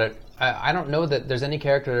to think about it. I don't know that there's any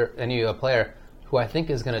player who I think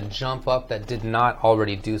is going to jump up that did not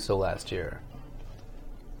already do so last year.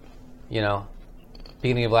 You know,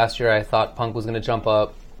 beginning of last year, I thought Punk was going to jump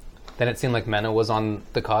up. Then it seemed like Mena was on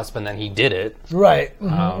the cusp, and then he did it. Right.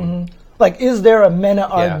 Mm-hmm. Like, is there a Mena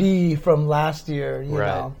RD from last year? You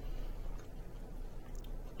know?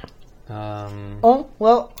 Oh,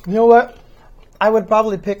 well, you know what? I would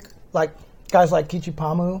probably pick, like, guys like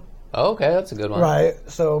Kichipamu. Oh, okay, that's a good one. Right.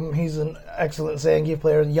 So he's an excellent Zangief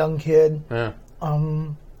player, young kid. Yeah.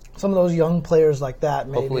 Some of those young players like that,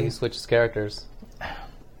 maybe. Hopefully he switches characters.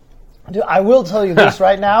 Dude, I will tell you this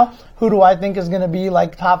right now. Who do I think is going to be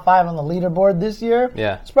like top 5 on the leaderboard this year?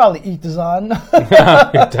 Yeah. It's probably Itazan.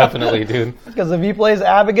 Definitely, dude. Because if he plays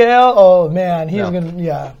Abigail, oh man, he's going to,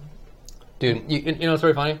 yeah. Dude, you know what's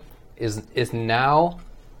very funny? Is now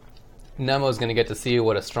Nemo's going to get to see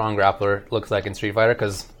what a strong grappler looks like in Street Fighter,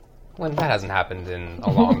 because that hasn't happened in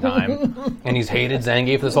a long time. And he's hated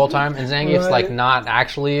Zangief this whole time, and Zangief's like not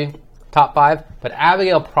actually top 5, but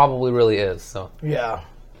Abigail probably really is. So yeah.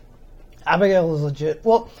 Abigail is legit.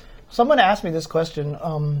 Well, someone asked me this question.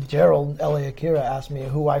 Gerald L.A. Akira asked me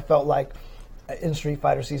who I felt like in Street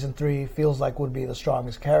Fighter Season 3 feels like would be the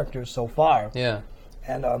strongest characters so far. Yeah.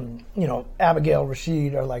 And, Abigail,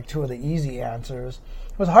 Rashid are like 2 of the easy answers.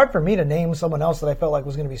 It was hard for me to name someone else that I felt like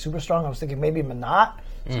was going to be super strong. I was thinking maybe Menat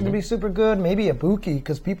is going to be super good. Maybe Ibuki,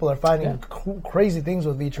 because people are finding crazy things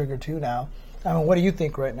with V-Trigger 2 now. I mean, what do you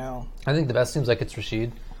think right now? I think the best seems like it's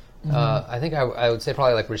Rashid. I think I would say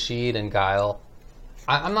probably like Rashid and Guile.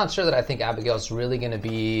 I'm not sure that I think Abigail's really going to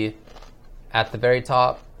be at the very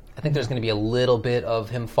top. I think there's going to be a little bit of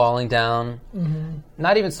him falling down.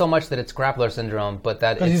 Not even so much that it's grappler syndrome, but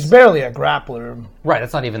that because he's barely a grappler. Right,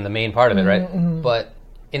 that's not even the main part of it, right? But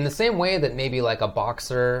in the same way that maybe like a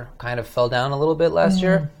boxer kind of fell down a little bit last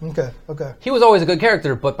year. Okay. He was always a good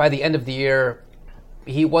character, but by the end of the year,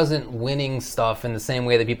 he wasn't winning stuff in the same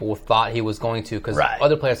way that people thought he was going to, because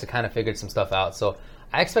other players had kind of figured some stuff out. So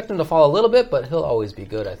I expect him to fall a little bit, but he'll always be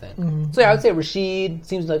good, I think. So yeah, I would say Rashid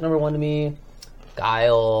seems like number 1 to me.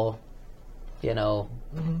 Guile, I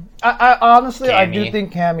honestly, Cammy. I do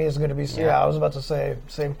think Cammy is going to be. Yeah, I was about to say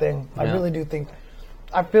same thing. I really do think.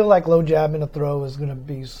 I feel like low jab and a throw is going to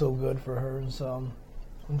be so good for her. And so,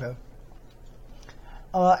 okay.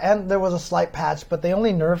 And there was a slight patch, but they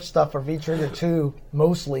only nerfed stuff for V-Trigger 2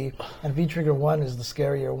 mostly, and V-Trigger 1 is the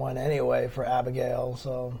scarier one anyway for Abigail.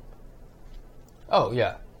 So. Oh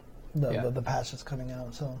yeah. The patch that's coming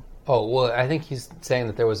out. So. Oh, well, I think he's saying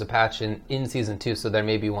that there was a patch in Season 2, so there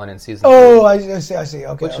may be one in Season 3. Oh, I see.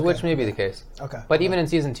 Okay. Which may be the case. Okay. But even in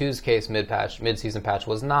Season 2's case, mid-season patch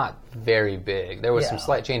was not very big. There was some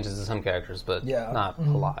slight changes to some characters, but not a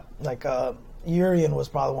lot. Like, Urien was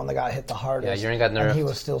probably one that got hit the hardest. Yeah, Urien got nerfed. And he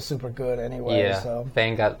was still super good anyway. Yeah, so.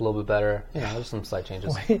 Fang got a little bit better. There's some slight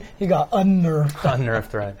changes. He got unnerved.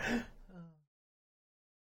 Unnerved, right.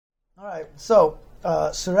 All right, so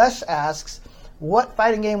Suresh asks, what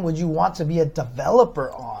fighting game would you want to be a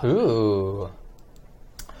developer on? Ooh.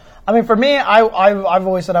 I mean, for me, I've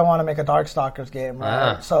always said I want to make a Darkstalkers game,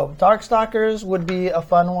 right? So Darkstalkers would be a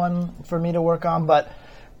fun one for me to work on, but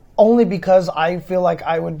only because I feel like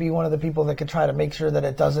I would be one of the people that could try to make sure that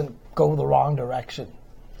it doesn't go the wrong direction.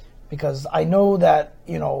 Because I know that,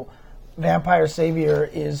 Vampire Savior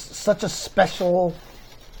is such a special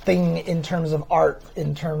thing in terms of art,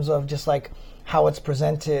 in terms of just like how it's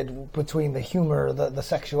presented between the humor, the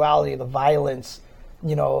sexuality, the violence,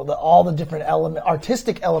 all the different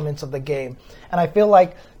artistic elements of the game. And I feel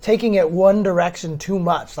like taking it one direction too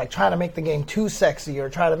much, like trying to make the game too sexy or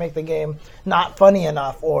try to make the game not funny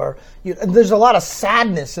enough, or there's a lot of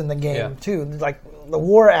sadness in the game too. Like the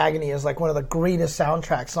War Agony is like one of the greatest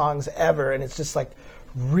soundtrack songs ever, and it's just like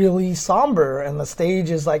really somber, and the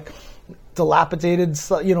stage is like dilapidated,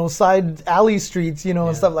 side alley streets,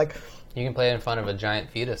 and stuff like. You can play it in front of a giant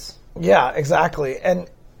fetus. Yeah, exactly. And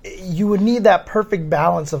you would need that perfect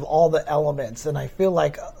balance of all the elements. And I feel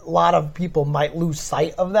like a lot of people might lose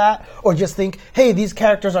sight of that, or just think, hey, these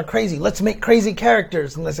characters are crazy. Let's make crazy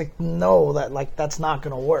characters. And it's like, no, that's not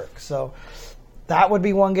going to work. So that would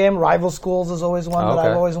be one game. Rival Schools is always one that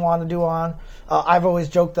I've always wanted to do on. I've always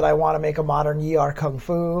joked that I want to make a modern ER Kung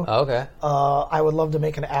Fu. Okay. I would love to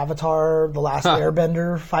make an Avatar, The Last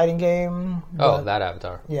Airbender fighting game. That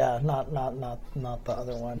Avatar. Yeah, not the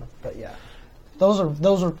other one, but yeah. Those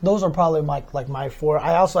are probably my 4.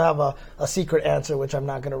 I also have a secret answer which I'm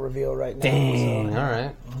not going to reveal right now. Dang. All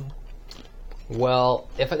right. Well,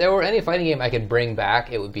 if there were any fighting game I could bring back,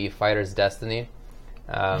 it would be Fighter's Destiny.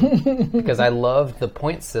 Because I loved the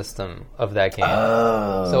point system of that game.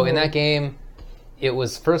 So in that game, it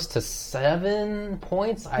was first to 7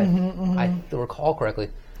 points, I recall correctly.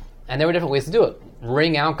 And there were different ways to do it.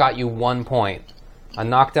 Ring out got you 1 point. A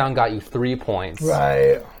knockdown got you 3 points.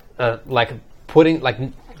 Right.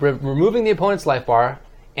 Removing the opponent's life bar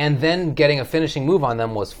and then getting a finishing move on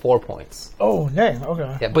them was 4 points. Oh, dang,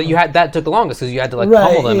 okay. Yeah, but that took the longest because you had to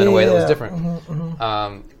pummel them in a way that was different.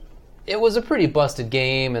 It was a pretty busted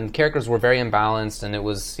game, and characters were very imbalanced, and it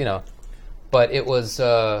was, but it was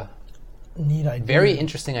a neat idea. Very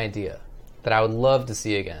interesting idea. that I would love to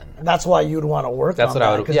see again. That's why you'd want to work That's on what that.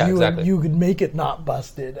 I would, yeah, exactly. You could make it not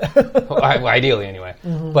busted. Ideally, anyway.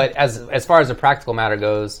 Mm-hmm. But as far as a practical matter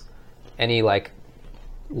goes, any like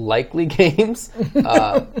likely games,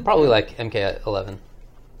 probably like MK11.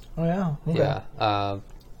 Oh yeah. Okay. Yeah.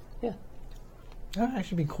 That'd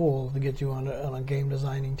actually be cool to get you on a game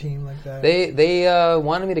designing team like that. They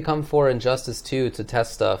wanted me to come for Injustice 2 to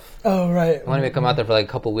test stuff. Oh, right. Wanted me to come out there for like a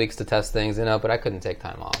couple weeks to test things, but I couldn't take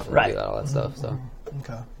time off and do all that stuff. So.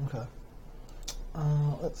 Okay.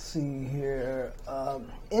 Let's see here.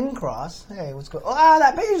 Incross. Hey, what's going on?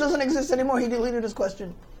 That page doesn't exist anymore. He deleted his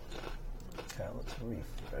question. Okay, let's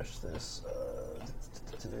refresh this.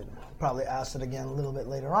 Probably ask it again a little bit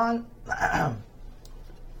later on.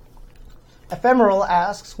 Ephemeral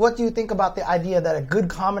asks, what do you think about the idea that a good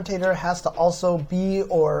commentator has to also be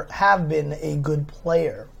or have been a good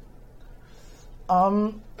player?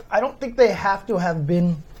 I don't think they have to have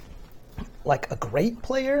been like a great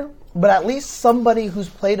player, but at least somebody who's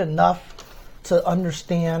played enough to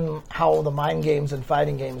understand how the mind games and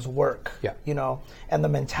fighting games work. Yeah. And the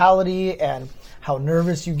mentality and how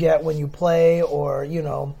nervous you get when you play, or,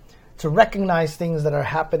 to recognize things that are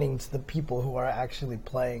happening to the people who are actually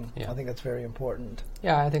playing. Yeah. I think that's very important.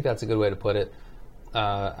 Yeah, I think that's a good way to put it.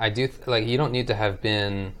 I do you don't need to have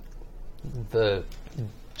been the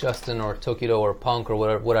Justin or Tokido or Punk or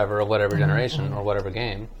whatever generation or whatever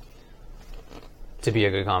game to be a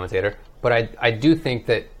good commentator. But I do think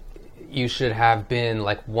that you should have been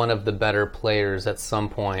like one of the better players at some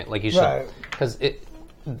point. Like you should, because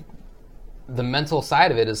the mental side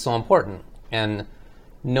of it is so important, and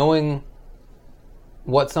knowing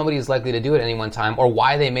what somebody is likely to do at any one time or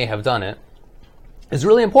why they may have done it is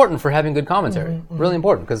really important for having good commentary. Really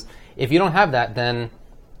important, because if you don't have that, then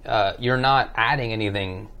you're not adding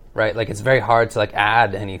anything, right? Like, it's very hard to like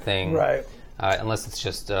add anything, right? Unless it's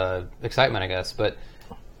just excitement, I guess. But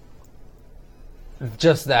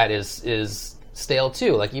just that is stale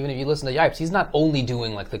too. Like, even if you listen to Yipes, he's not only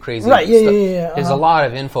doing like the crazy stuff. Yeah. There's a lot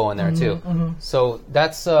of info in there too. So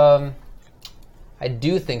that's I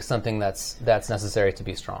do think something that's necessary to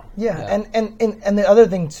be strong. Yeah. And the other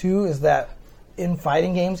thing too is that in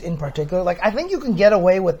fighting games in particular, like, I think you can get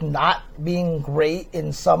away with not being great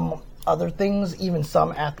in some other things, even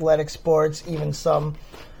some athletic sports, even some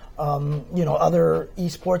other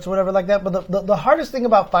esports or whatever like that. But the hardest thing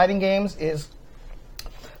about fighting games is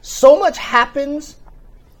so much happens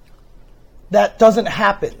that doesn't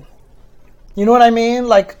happen. You know what I mean?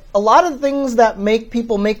 Like, a lot of things that make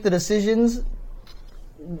people make the decisions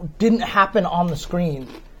didn't happen on the screen.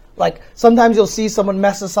 Like, sometimes you'll see someone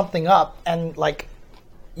messes something up, and like,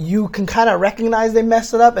 you can kind of recognize they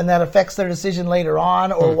messed it up, and that affects their decision later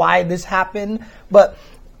on, or why this happened. But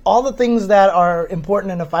all the things that are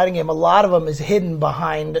important in a fighting game, a lot of them is hidden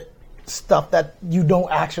behind stuff that you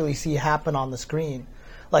don't actually see happen on the screen.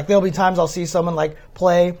 Like, there'll be times I'll see someone like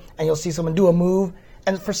play, and you'll see someone do a move,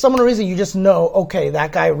 and for some reason you just know, okay,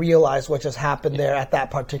 that guy realized what just happened there at that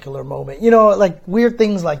particular moment. Like weird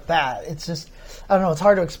things like that. It's just, I don't know, it's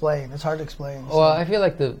hard to explain. So. Well, I feel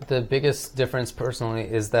like the biggest difference personally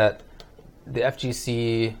is that the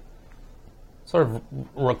FGC sort of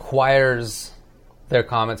requires their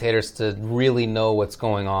commentators to really know what's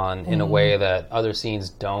going on in a way that other scenes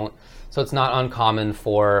don't. So it's not uncommon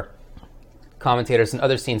for commentators in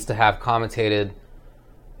other scenes to have commentated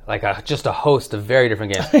like just a host of very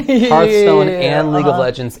different games. Hearthstone and League of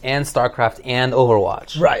Legends and StarCraft and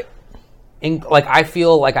Overwatch. Right. I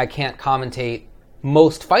feel like I can't commentate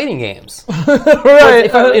most fighting games. Right.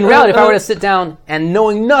 In reality, if I were to sit down and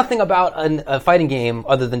knowing nothing about a fighting game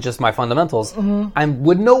other than just my fundamentals, I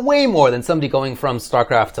would know way more than somebody going from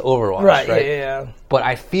StarCraft to Overwatch. Right. Yeah. But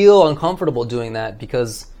I feel uncomfortable doing that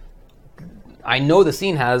because I know the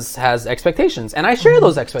scene has expectations, and I share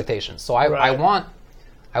those expectations. So I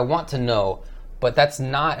want to know, but that's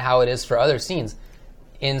not how it is for other scenes.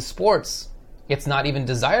 In sports, it's not even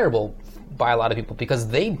desirable by a lot of people because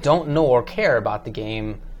they don't know or care about the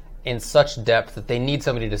game in such depth that they need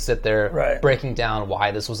somebody to sit there breaking down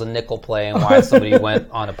why this was a nickel play and why somebody went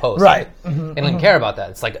on a post. Right. They don't care about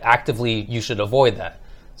that. It's like actively you should avoid that.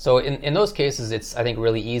 So in those cases, it's, I think,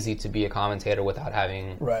 really easy to be a commentator without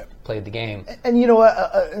having played the game. And you know what?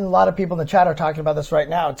 A lot of people in the chat are talking about this right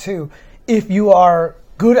now, too. If you are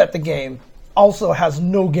good at the game, also has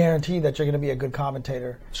no guarantee that you're going to be a good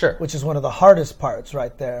commentator. Sure. Which is one of the hardest parts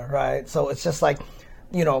right there, right? So it's just like,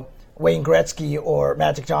 Wayne Gretzky or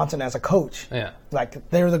Magic Johnson as a coach. Yeah. Like,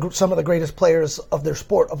 they're some of the greatest players of their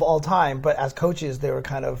sport of all time, but as coaches, they were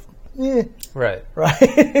kind of, Right.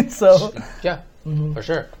 Right? So. Yeah, for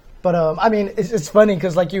sure. But, it's funny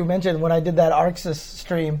because, like you mentioned, when I did that Arxis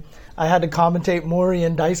stream, I had to commentate Mori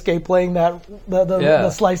and Daisuke playing the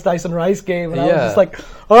Slice, Dice, and Rice game, and I was just like,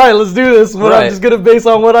 all right, let's do this. But I'm just going to base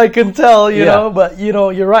on what I can tell, you know. But,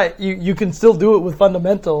 you're right. You can still do it with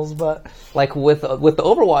fundamentals, but... Like with the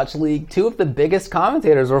Overwatch League, two of the biggest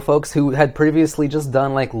commentators were folks who had previously just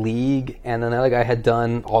done, like, League, and then the other guy had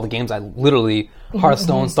done all the games. I literally...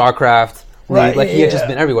 Hearthstone, StarCraft, League, like he had just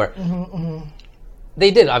been everywhere. They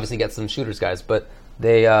did obviously get some shooters guys, but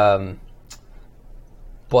they...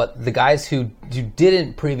 But the guys who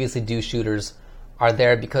didn't previously do shooters are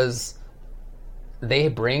there because they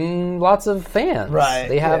bring lots of fans. Right.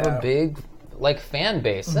 They have a big fan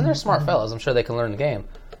base, and they're smart fellas. I'm sure they can learn the game.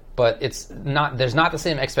 But there's not the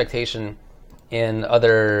same expectation in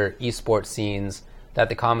other esports scenes that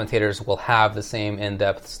the commentators will have the same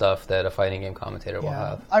in-depth stuff that a fighting game commentator will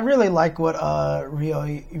have. I really like what Rio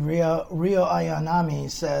Ayanami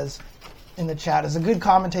says in the chat. As a good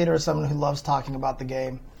commentator is someone who loves talking about the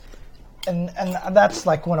game. And that's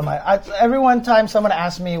like one of my... every one time someone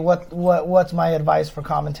asks me what's my advice for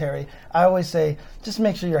commentary, I always say, just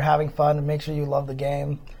make sure you're having fun and make sure you love the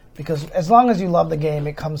game. Because as long as you love the game,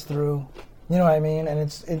 it comes through. You know what I mean? And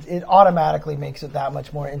it automatically makes it that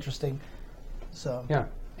much more interesting. So yeah.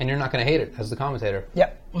 And you're not going to hate it as the commentator.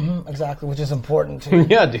 Yeah, exactly, which is important too.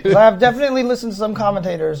 Yeah, dude. I've definitely listened to some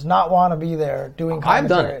commentators not want to be there doing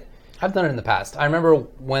commentary. I've done it in the past. I remember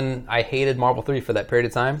when I hated Marble 3 for that period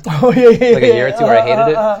of time. Oh, yeah. Like a year or two where I hated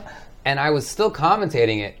it. And I was still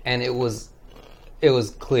commentating it, and it was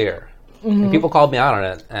clear. And people called me out on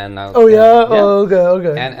it. And I was,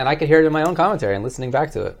 okay. And I could hear it in my own commentary and listening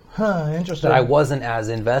back to it. Interesting. That I wasn't as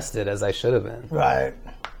invested as I should have been. Right.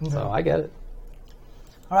 So I get it.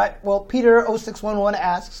 All right. Well, Peter0611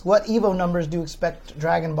 asks, what EVO numbers do you expect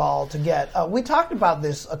Dragon Ball to get? We talked about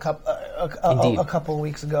this a couple of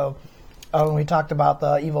weeks ago when we talked about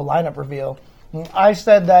the EVO lineup reveal. I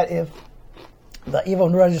said that if the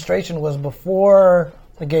EVO registration was before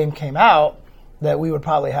the game came out, that we would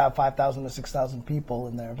probably have 5,000 to 6,000 people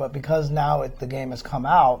in there. But because now the game has come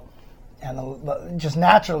out, and just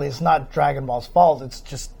naturally, it's not Dragon Ball's fault, it's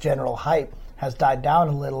just general hype has died down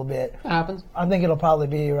a little bit. That happens. I think it'll probably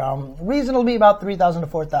be reasonably about 3,000 to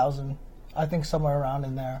 4,000. I think somewhere around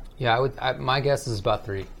in there. Yeah, my guess is about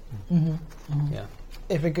 3. Yeah.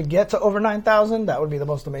 If it could get to over 9,000, that would be the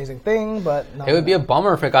most amazing thing. But it would be a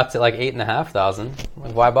bummer if it got to like 8,500.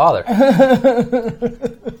 Like, why bother?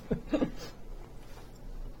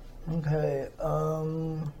 Okay.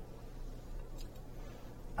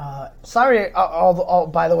 Sorry,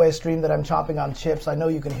 by the way, stream, that I'm chomping on chips. I know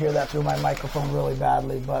you can hear that through my microphone really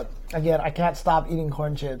badly, but again, I can't stop eating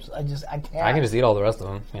corn chips. I can't. I can just eat all the rest of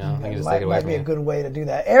them. You know, I can just take it away might be a good way to do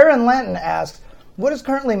that. Aaron Lanton asks, what is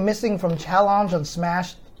currently missing from Challenge on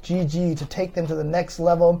Smash GG to take them to the next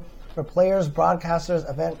level for players, broadcasters,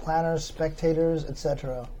 event planners, spectators,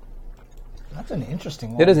 etc.? That's an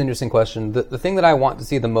interesting one. It is an interesting question. The thing that I want to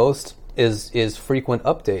see the most is frequent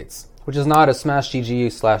updates, which is not a Smash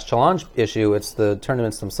GG / Challenge issue. It's the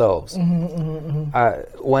tournaments themselves.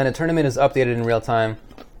 When a tournament is updated in real time,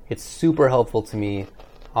 it's super helpful to me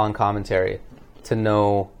on commentary to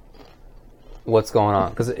know what's going on.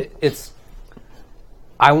 Because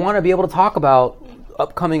I want to be able to talk about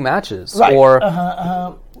upcoming matches. Right. Or,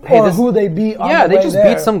 or who they beat on the way there. Yeah, they just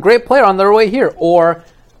beat some great player on their way here. Or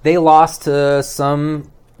they lost to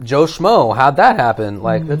some Joe Schmo. How'd that happen?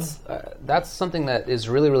 Like, that's something that is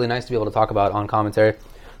really, really nice to be able to talk about on commentary.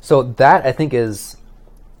 So that, I think, is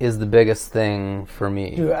the biggest thing for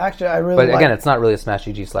me. Dude, actually, I really But again, it's not really a Smash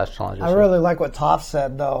GG / Challenge issue. I really like what Toph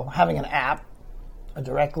said, though. Having an app,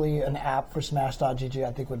 directly an app for Smash.gg,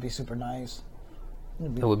 I think would be super nice.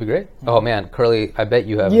 It would be great. Oh, man, Curly, I bet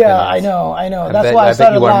you have opinions. I know. That's why I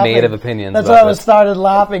started laughing. I bet you are made of opinions. That's why I started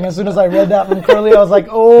laughing. As soon as I read that from Curly, I was like,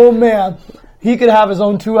 oh, man. He could have his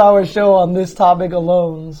own 2-hour show on this topic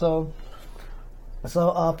alone. So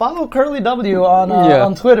follow Curly W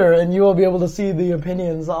on Twitter, and you will be able to see the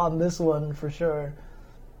opinions on this one for sure.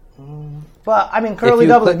 But I mean, Curly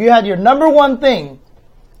W, if you had your number one thing,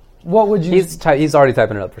 what would you? He's already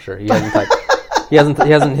typing it up for sure. He hasn't typed. he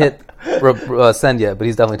hasn't hit send yet, but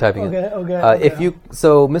he's definitely typing it. Okay.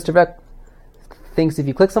 So Mr. Beck thinks if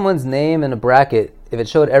you click someone's name in a bracket, if it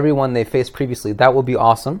showed everyone they faced previously, that would be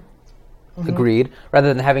awesome. Agreed.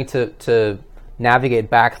 Rather than having to navigate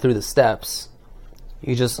back through the steps,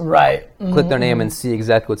 you just click their name and see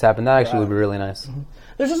exactly what's happened. That actually would be really nice.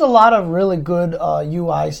 There's just a lot of really good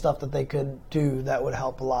UI stuff that they could do that would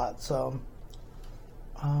help a lot. So,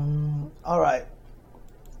 all right.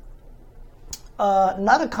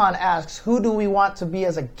 Nutacon asks, who do we want to be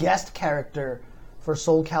as a guest character for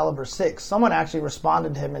Soul Calibur 6? Someone actually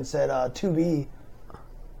responded to him and said 2B.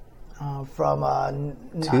 from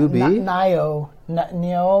 2B?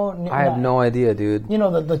 Neo. I have no idea, dude. You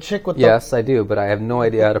know the chick with the... Yes, I do, but I have no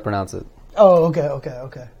idea how to pronounce it. Oh,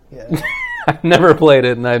 okay. Yeah. I've never played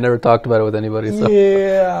it, and I've never talked about it with anybody. So.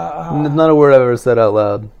 Yeah. Not a word I've ever said out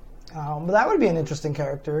loud. But that would be an interesting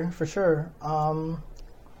character, for sure. Who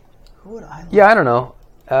would I like? Yeah, I don't know.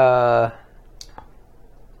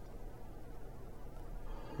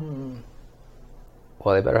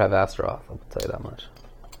 Well, they better have Astaroth, I'll tell you that much.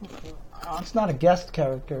 It's not a guest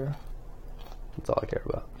character. That's all I care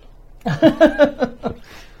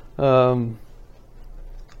about.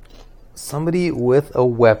 Somebody with a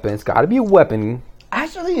weapon. It's got to be a weapon.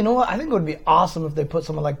 Actually, you know what? I think it would be awesome if they put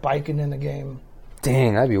someone like Baiken in the game.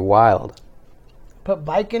 Dang, that'd be wild. Put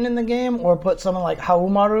Baiken in the game, or put someone like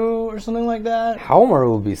Haomaru or something like that.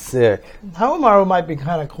 Haomaru would be sick. Haomaru might be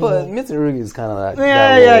kind of cool. But Mitsurugi is kind of that.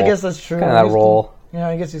 Yeah, I guess that's true. Kind of that role. Yeah,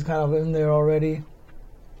 I guess he's kind of in there already.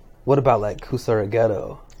 What about like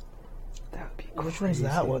Kusarageto? That would be crazy. Which one's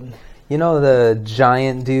that one? You know the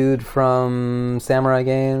giant dude from Samurai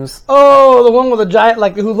Games? Oh, the one with the giant,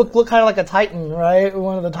 like who look kind of like a Titan, right?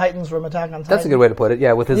 One of the Titans from Attack on Titan. That's a good way to put it.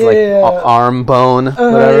 Yeah, with his arm bone,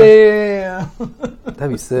 whatever. Yeah.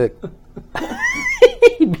 That'd be sick.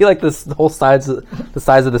 He'd be like the size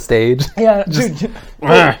of the stage. Yeah, dude.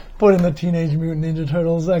 Put in the Teenage Mutant Ninja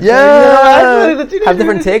Turtles. Actually. Yeah, have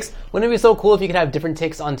different takes. Wouldn't it be so cool if you could have different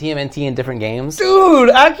takes on TMNT in different games?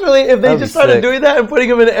 Dude, actually, if they just started doing that and putting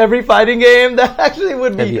them in every fighting game, that actually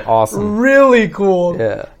would be awesome. Really cool.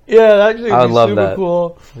 Yeah. Yeah, that actually would be love super that.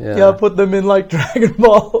 Cool. Yeah, put them in like Dragon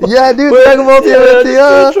Ball. Yeah, dude, Dragon Ball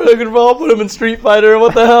TMNT. Dragon Ball, put them in Street Fighter.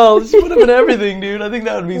 What the hell? Just put them in everything, dude. I think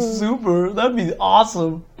that would be super. That'd be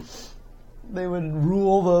awesome. They would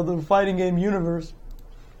rule the fighting game universe.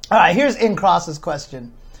 All right, here's Incross's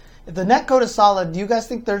question. If the netcode is solid, do you guys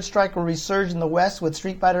think Third Strike will resurge in the West with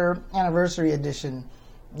Street Fighter Anniversary Edition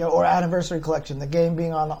or Anniversary Collection? The game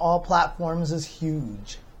being on all platforms is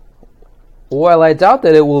huge. Well, I doubt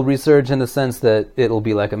that it will resurge in the sense that it'll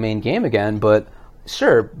be like a main game again, but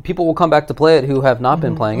sure, people will come back to play it who have not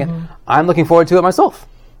been playing it. I'm looking forward to it myself.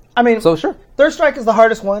 I mean, so sure. Third Strike is the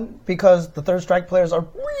hardest one because the Third Strike players are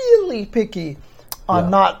really picky on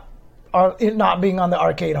not being on the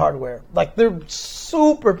arcade hardware. Like, they're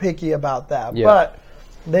super picky about that. Yeah. But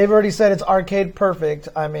they've already said it's arcade perfect.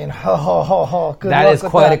 I mean, good that luck is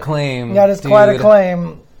with quite that. a claim. That is quite a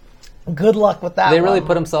claim. Good luck with that. They really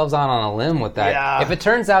put themselves on a limb with that. Yeah. If it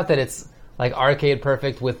turns out that it's like arcade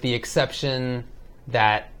perfect with the exception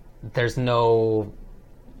that there's no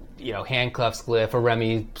handcuffs glyph or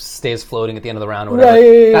Remy stays floating at the end of the round or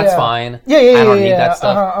whatever, that's fine. I don't need that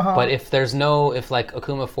stuff. But if like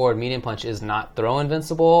Akuma forward medium punch is not throw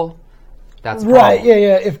invincible, that's a problem. Right,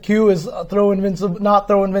 yeah. If Q is not throw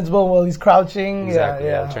invincible while he's crouching. Exactly,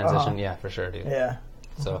 transition, for sure, dude. Yeah.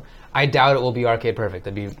 So I doubt it will be arcade perfect.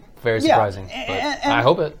 That'd be very surprising. But I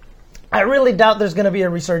hope it. I really doubt there's going to be a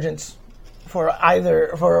resurgence for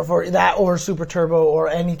either for that or Super Turbo or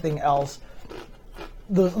anything else.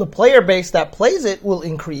 The player base that plays it will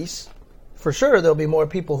increase. For sure, there'll be more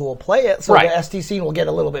people who will play it, so the ST scene will get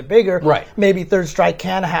a little bit bigger. Right. Maybe Third Strike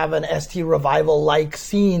can have an ST Revival-like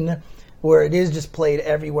scene where it is just played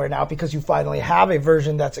everywhere now because you finally have a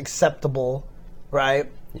version that's acceptable,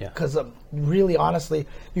 right? Yeah. Because really, honestly,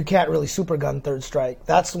 you can't really super gun Third Strike.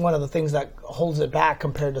 That's one of the things that holds it back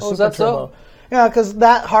compared to Super Turbo. So? Yeah, because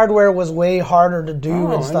that hardware was way harder to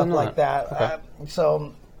do and stuff like that.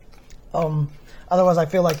 Okay. Otherwise, I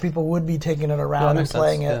feel like people would be taking it around and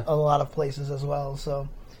playing it a lot of places as well. So,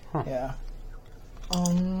 yeah.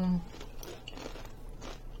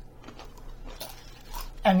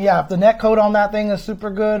 And yeah, if the netcode on that thing is super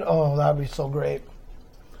good, that'd be so great.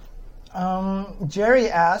 Jerry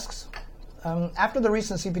asks, after the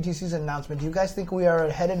recent CPT season announcement, do you guys think we are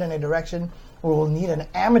headed in a direction where we'll need an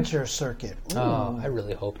amateur circuit? Ooh. Oh, I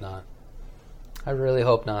really hope not.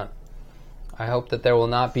 I hope that there will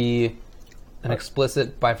not be an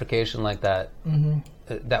explicit bifurcation like that.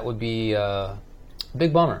 That would be a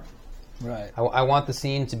big bummer. Right. I want the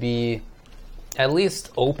scene to be at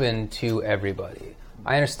least open to everybody.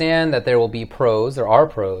 I understand that there will be pros. There are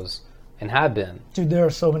pros and have been. Dude, there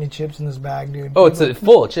are so many chips in this bag, dude. Oh, it's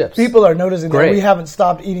full of chips. People are noticing that we haven't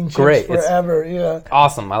stopped eating chips forever. It's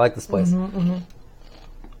awesome. I like this place.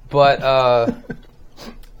 But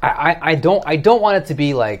I don't want it to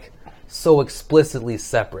be like so explicitly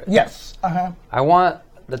separate. Yes. I want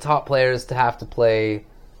the top players to have to play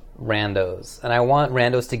randos, and I want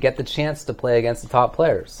randos to get the chance to play against the top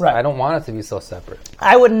players. Right. I don't want it to be so separate.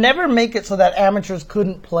 I would never make it so that amateurs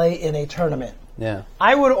couldn't play in a tournament. Yeah.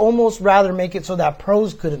 I would almost rather make it so that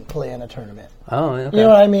pros couldn't play in a tournament. Oh, okay. You know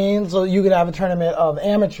what I mean? So you could have a tournament of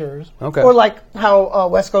amateurs. Okay. Or like how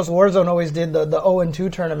West Coast Warzone always did the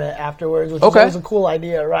 0-2 tournament afterwards, which was a cool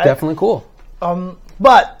idea, right? Definitely cool.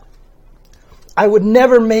 But I would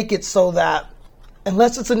never make it so that,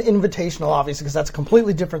 unless it's an invitational, obviously, because that's a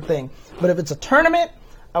completely different thing. But if it's a tournament,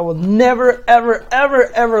 I will never, ever, ever,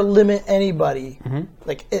 ever limit anybody. Mm-hmm.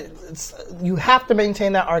 Like it's you have to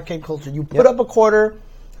maintain that arcade culture. You put up a quarter.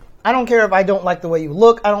 I don't care if I don't like the way you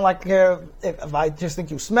look. I don't care if I just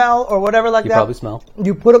think you smell or whatever like that. You probably smell.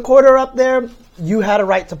 You put a quarter up there. You had a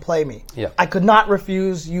right to play me. Yeah. I could not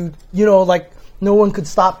refuse you. You know, like no one could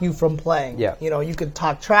stop you from playing. Yeah. You know, you could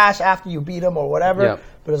talk trash after you beat them or whatever. Yeah.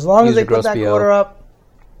 But as long as they put that BO. quarter up,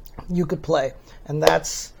 you could play, and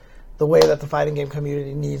that's the way that the fighting game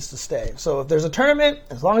community needs to stay. So if there's a tournament,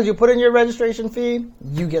 as long as you put in your registration fee,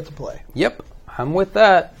 you get to play. Yep, I'm with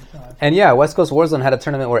that. And yeah, West Coast Warzone had a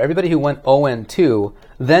tournament where everybody who went 0-2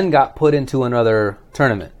 then got put into another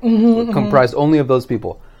tournament, comprised only of those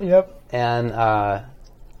people. Yep. And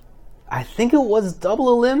I think it was double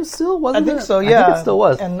a limb still, wasn't it? I think so, yeah. I think it still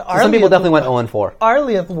was. And so some people definitely went 0-4.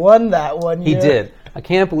 Arlieth won that one year. He did. I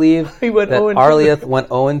can't believe that Arlieth went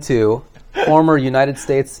 0-2. Former United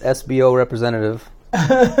States SBO representative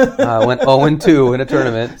went 0-2 in a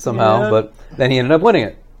tournament somehow, but then he ended up winning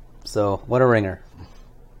it. So, what a ringer.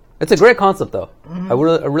 It's a great concept, though. Mm-hmm.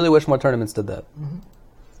 I really wish more tournaments did that. Mm-hmm.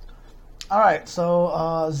 All right, so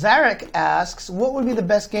Zarek asks, what would be the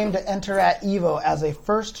best game to enter at EVO as a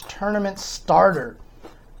first tournament starter?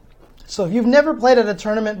 So if you've never played at a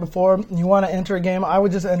tournament before and you want to enter a game, I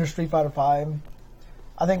would just enter Street Fighter V.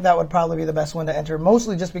 I think that would probably be the best one to enter,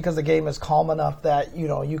 mostly just because the game is calm enough that, you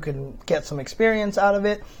know, you can get some experience out of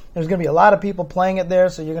it. There's going to be a lot of people playing it there,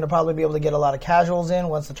 so you're going to probably be able to get a lot of casuals in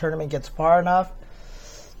once the tournament gets far enough.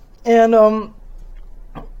 And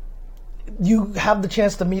you have the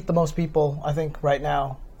chance to meet the most people, I think, right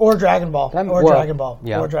now. Or Dragon Ball. Dragon Ball.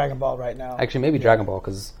 Yeah. Or Dragon Ball right now. Actually, maybe Dragon Ball,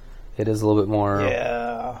 because it is a little bit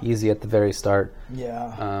more easy at the very start.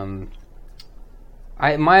 Yeah.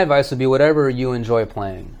 My advice would be whatever you enjoy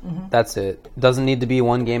playing. Mm-hmm. That's it. Doesn't need to be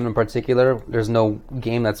one game in particular. There's no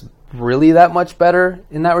game that's really that much better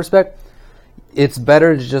in that respect. It's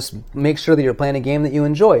better to just make sure that you're playing a game that you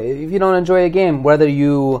enjoy. If you don't enjoy a game, whether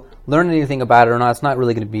you learn anything about it or not, it's not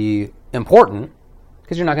really going to be important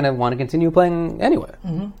because you're not going to want to continue playing anyway.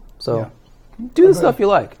 Mm-hmm. So do the stuff you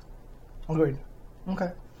like. Agreed. Okay.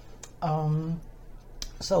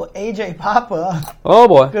 So AJ Papa, oh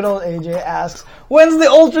boy, good old AJ asks, when's the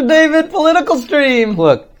Ultra David political stream?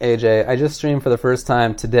 Look, AJ, I just streamed for the first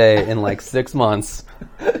time today in like 6 months.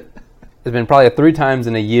 It's been probably 3 times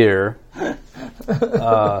in a year.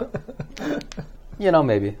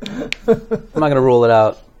 Maybe. I'm not gonna rule it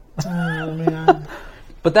out. Oh man!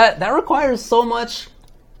 But that requires so much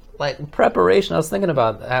like preparation. I was thinking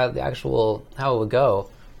about how it would go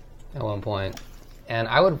at one point. And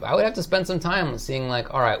I would have to spend some time seeing,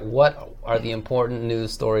 like, all right, what are the important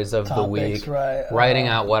news stories of the week? Right. Writing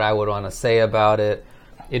out what I would want to say about it.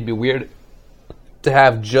 It'd be weird to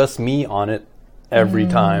have just me on it every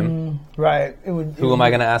time. Right. Who am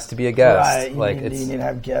I going to ask to be a guest? Right. You need to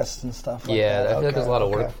have guests and stuff like that. Yeah, I feel like there's a lot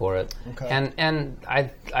of work for it. Okay. And I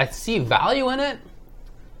see value in it,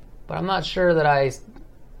 but I'm not sure that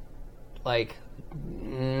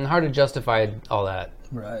hard to justify all that.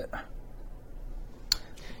 Right.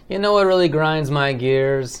 You know what really grinds my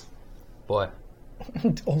gears? Boy.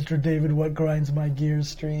 Ultra David, what grinds my gears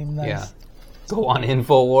stream. Nice. Yeah. Go on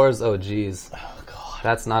InfoWars. Oh, geez. Oh, God.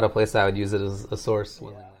 That's not a place I would use it as a source.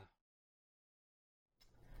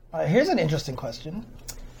 Here's an interesting question.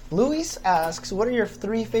 Luis asks, what are your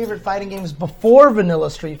 3 favorite fighting games before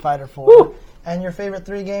Vanilla Street Fighter 4? Woo! And your favorite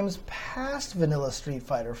 3 games past Vanilla Street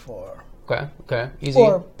Fighter 4? Okay, easy.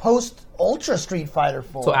 Or post Ultra Street Fighter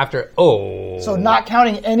 4. So after, So not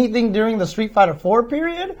counting anything during the Street Fighter 4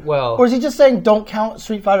 period? Well. Or is he just saying don't count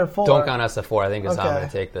Street Fighter 4? Don't count SF4, I think is how I'm going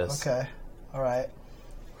to take this. Okay, all right.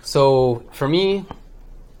 So for me,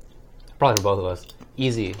 probably for both of us,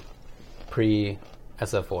 easy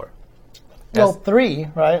pre-SF4. Well, 3,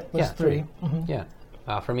 right? There's 3. Mm-hmm. Yeah.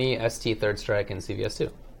 For me, ST, Third Strike, and CVS2.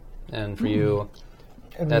 And for you,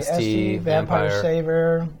 ST, Vampire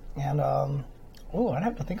Saver, and I'd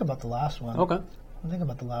have to think about the last one. Okay. Think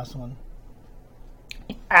about the last one.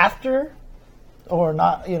 After, or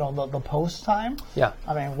not, the post time. Yeah.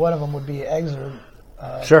 I mean, one of them would be Exer.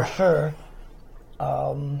 Sure. For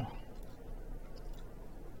sure.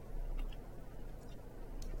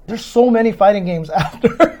 There's so many fighting games after.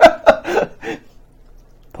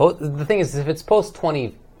 The thing is, if it's post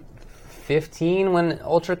 2015 when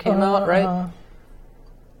Ultra came out, right?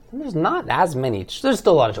 There's not as many. There's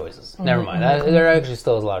still a lot of choices. Never mind. There actually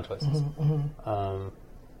still is a lot of choices.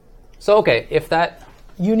 So, okay, if that...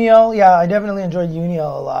 Unio, yeah, I definitely enjoyed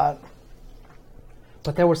Unio a lot.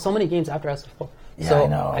 But there were so many games after SF4. Yeah, so I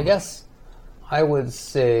know. I guess I would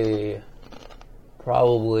say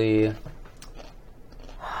probably...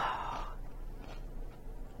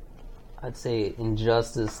 I'd say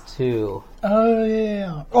Injustice 2. Oh,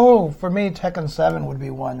 yeah. Oh, for me, Tekken 7 would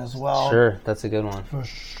be one as well. Sure, that's a good one. For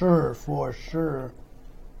sure.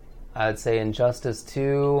 I'd say Injustice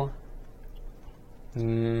 2.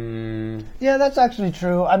 Yeah, that's actually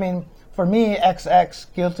true. I mean, for me,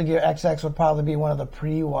 Guilty Gear XX would probably be one of the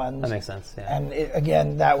pre-ones. That makes sense, yeah. And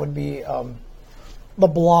again, that would be the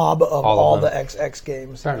blob of all the XX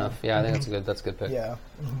games. Fair enough. Yeah, I think that's a good pick. Yeah.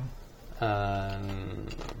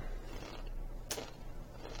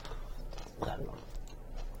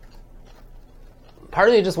 Part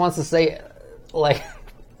of me just wants to say, like,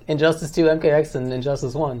 Injustice 2, MKX, and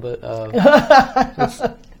Injustice 1, but...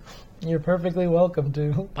 You're perfectly welcome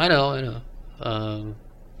to. I know. I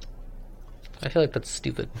feel like that's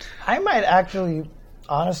stupid. I might actually,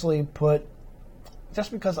 honestly, put...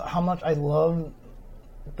 Just because of how much I love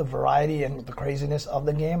the variety and the craziness of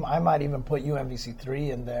the game, I might even put UMVC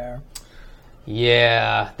 3 in there.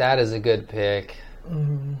 Yeah, that is a good pick.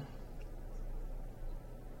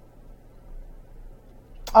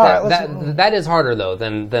 That is harder though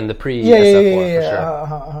than the pre SF4 for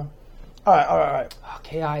sure. All right. Oh,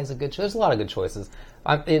 KI is a good choice. There's a lot of good choices.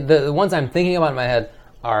 The ones I'm thinking about in my head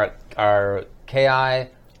are KI,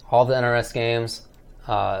 all the NRS games.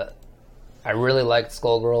 I really liked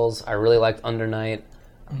Skullgirls. I really liked Under Night.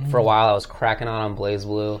 For a while, I was cracking on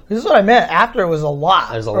BlazBlue. This is what I meant. After it was a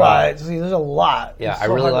lot. There's a lot. lot. See, there's a lot. Yeah, I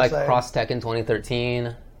really liked Cross Tekken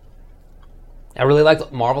 2013. I really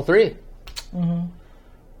liked Marvel 3.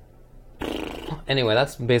 Anyway,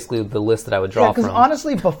 that's basically the list that I would draw from. Because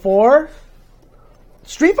honestly, before,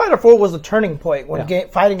 Street Fighter 4 was a turning point when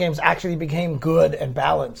fighting games actually became good and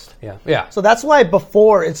balanced. Yeah. So that's why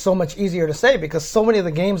before it's so much easier to say, because so many of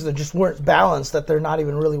the games that just weren't balanced that they're not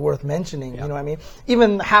even really worth mentioning. You know what I mean?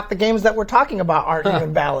 Even half the games that we're talking about aren't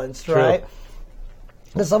even balanced, right?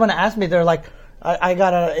 Because someone asked me, they're like, I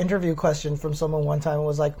got an interview question from someone one time. It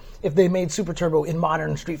was like, if they made Super Turbo in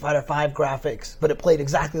modern Street Fighter V graphics, but it played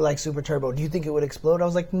exactly like Super Turbo, do you think it would explode? I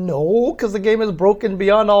was like, no, because the game is broken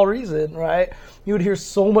beyond all reason, right? You would hear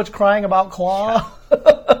so much crying about Claw.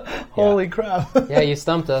 Holy crap. Yeah, you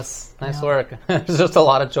stumped us. Nice work. There's just a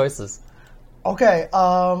lot of choices. Okay,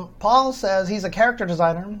 Paul says he's a character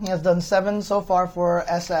designer. He has done 7 so far for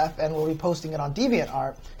SF and will be posting it on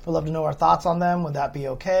DeviantArt. We'd love to know our thoughts on them. Would that be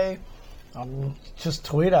okay? Just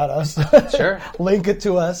tweet at us. Sure. Link it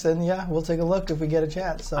to us, and we'll take a look if we get a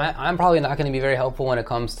chance. So. I'm probably not going to be very helpful when it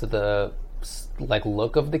comes to the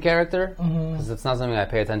look of the character, because it's not something I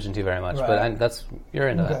pay attention to very much. Right. But you're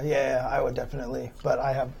into that. Yeah, I would definitely. But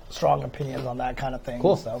I have strong opinions on that kind of thing.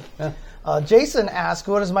 Cool. So. Yeah. Jason asked,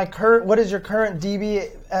 "What is your current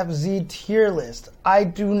DBFZ tier list?" I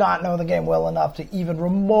do not know the game well enough to even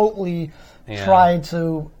remotely try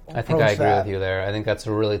to. I think I agree with you there. I think that's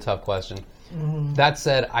a really tough question. That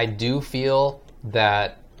said, I do feel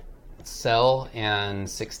that Cell and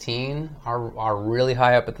 16 are really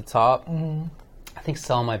high up at the top. I think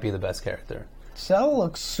Cell might be the best character. Cell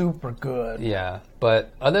looks super good. Yeah,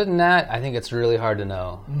 but other than that, I think it's really hard to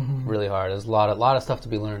know. Really hard. There's a lot of stuff to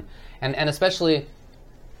be learned, and especially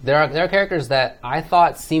there are characters that I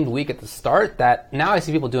thought seemed weak at the start that now I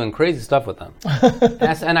see people doing crazy stuff with them.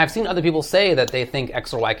 And I've seen other people say that they think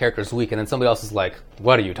X or Y character is weak, and then somebody else is like,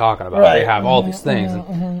 "What are you talking about? Right. They have all these things."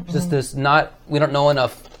 And just there's not. We don't know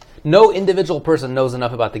enough. No individual person knows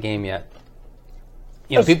enough about the game yet.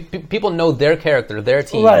 You know, people know their character, their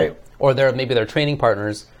team, or maybe their training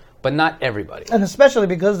partners, but not everybody. And especially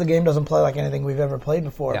because the game doesn't play like anything we've ever played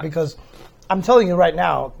before. Because I'm telling you right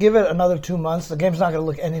now, give it another 2 months, the game's not going to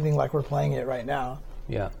look anything like we're playing it right now.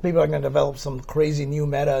 Yeah. People are going to develop some crazy new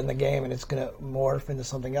meta in the game, and it's going to morph into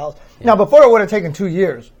something else. Now, before it would have taken 2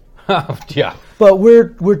 years. Yeah. But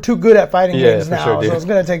we're too good at fighting games now, sure, so it's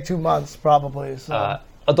going to take 2 months probably. So.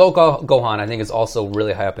 Adult Gohan, I think, is also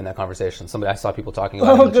really high up in that conversation. I saw people talking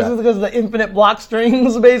about it. Because of the infinite block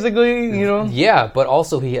strings, basically, you know? Yeah, but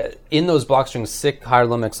also in those block strings, sick higher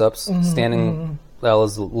low mix-ups, standing L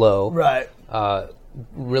is low. Right.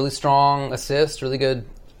 Really strong assist, really good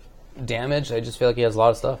damage. I just feel like he has a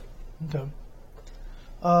lot of stuff. Okay.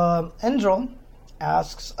 Endrel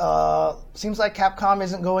asks, seems like Capcom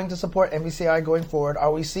isn't going to support MVCI going forward.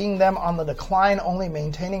 Are we seeing them on the decline, only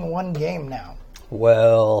maintaining one game now?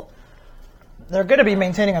 Well, they're going to be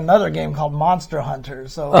maintaining another game called Monster Hunter,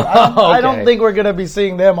 so I don't think we're going to be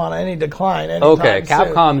seeing them on any decline anytime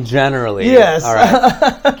Capcom soon. generally. Yes. All right.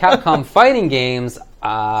 Capcom fighting games,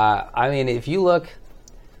 I mean, if you look...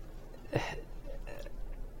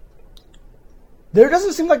 There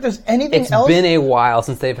doesn't seem like there's anything else. It's been a while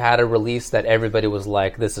since they've had a release that everybody was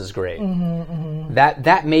like, this is great.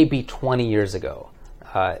 That may be 20 years ago.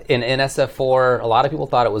 In SF4, a lot of people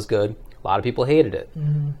thought it was good. A lot of people hated it.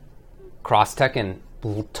 Cross Tekken,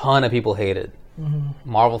 a ton of people hated.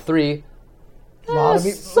 Marvel 3, a lot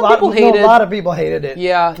of people hated it.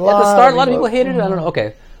 Yeah, at the start, a lot of people hated it. I don't know.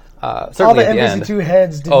 Okay. All the MVC2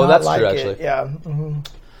 heads did not like it. Actually. Yeah.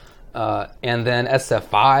 And then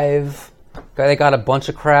SF5, they got a bunch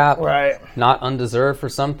of crap. Right. Not undeserved for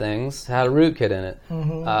some things. Had a rootkit in it.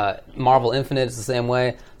 Marvel Infinite is the same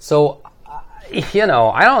way. So,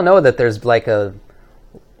 I don't know that there's like a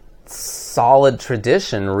solid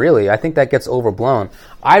tradition, really. I think that gets overblown.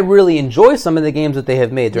 I really enjoy some of the games that they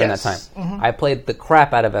have made during that time. I played the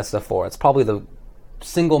crap out of SF4. It's probably the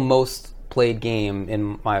single most played game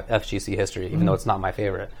in my FGC history, even though it's not my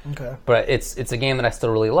favorite. Okay. But it's a game that I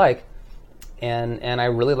still really like. And I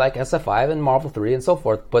really like SF5 and Marvel 3 and so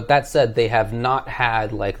forth. But that said, they have not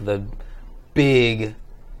had like the big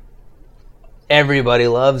everybody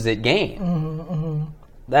loves it game.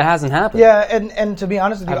 That hasn't happened. Yeah, and to be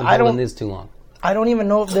honest with you, I don't this too long. I don't even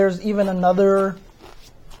know if there's even another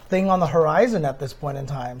thing on the horizon at this point in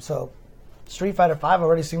time. So Street Fighter V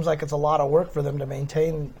already seems like it's a lot of work for them to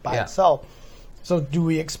maintain by itself. So do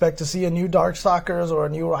we expect to see a new Darkstalkers or a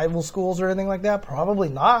new Rival Schools or anything like that? Probably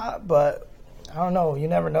not, but I don't know. You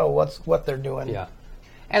never know what they're doing. Yeah.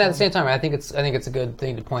 And at the same time, I think it's a good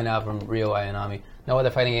thing to point out from Ryo Ayanami. No other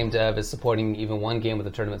fighting game dev is supporting even one game with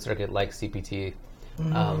a tournament circuit like CPT,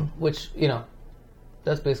 which,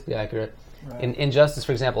 that's basically accurate. Right. Injustice,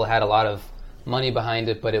 for example, had a lot of money behind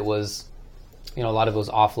it, but it was, a lot of it was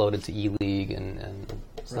offloaded to E-League and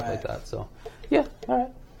stuff like that. So, yeah, all right.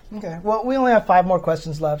 Okay. Well, we only have 5 more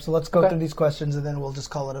questions left, so let's go through these questions and then we'll just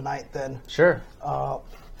call it a night then. Sure.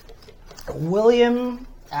 William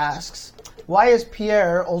asks, why is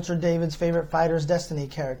Pierre Ultra David's favorite Fighter's Destiny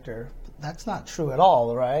character? That's not true at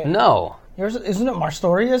all, right? No. Isn't it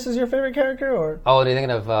Marstorius is your favorite character? Or are you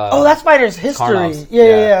thinking of... that's Fighter's History. Karnov's.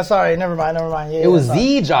 Yeah. Sorry, never mind. Yeah, it was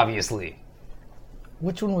Siege, obviously.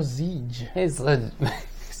 Which one was Siege? He's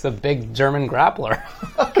a big German grappler.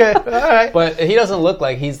 Okay, all right. But he doesn't look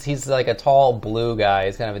like... He's like a tall blue guy.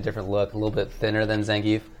 He's kind of a different look, a little bit thinner than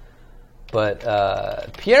Zangief.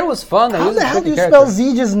 But Pierre was fun. How the hell do you spell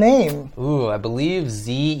Siege's name? Ooh, I believe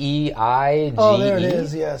Zeige. Oh, there it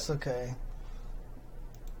is. Yes, okay.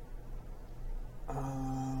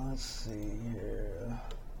 Let's see here.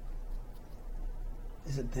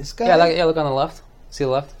 Is it this guy? Yeah, look on the left. See the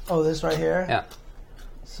left? Oh, this right here? Yeah.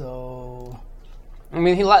 So... I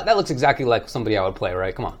mean, that looks exactly like somebody I would play,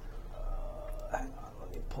 right? Come on. Hang on,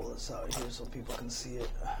 let me pull this out here so people can see it.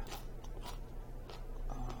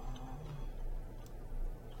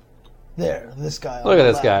 There, this guy. Look at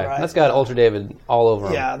this guy. Right? That's got Ultra David all over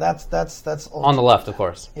him. Yeah, that's Ultra on the left, of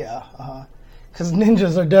course. Yeah, because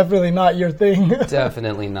ninjas are definitely not your thing.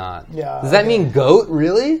 Definitely not. Yeah. Does that mean GOAT?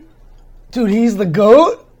 Really? Dude, he's the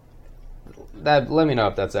GOAT? Let me know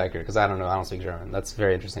if that's accurate, because I don't know. I don't speak German. That's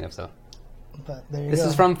very interesting if so. But there you go. This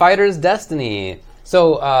is from Fighter's Destiny.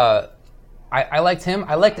 So, I liked him.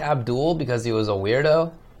 I liked Abdul because he was a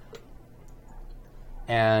weirdo.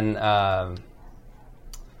 And,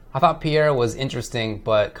 I thought Pierre was interesting,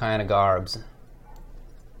 but kind of garbs.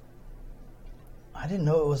 I didn't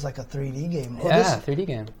know it was like a 3D game. Oh, yeah, 3D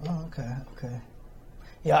game. Oh, okay.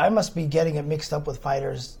 Yeah, I must be getting it mixed up with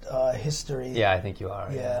Fighter's History. Yeah, I think you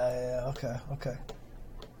are. Yeah, okay.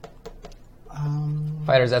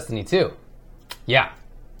 Fighter's Destiny 2. Yeah,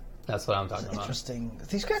 that's what I'm talking about. Interesting.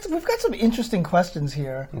 We've got some interesting questions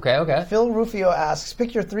here. Okay. Phil Rufio asks,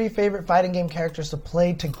 pick your 3 favorite fighting game characters to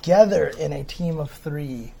play together in a team of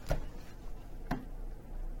 3.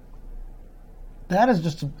 That is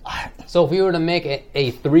just... So if we were to make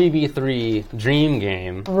a 3v3 dream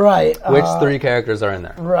game, right? Which 3 characters are in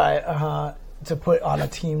there? Right, to put on a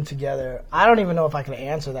team together. I don't even know if I can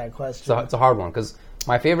answer that question. So it's a hard one, because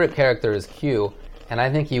my favorite character is Q, and I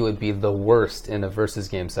think he would be the worst in a versus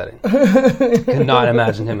game setting. Could not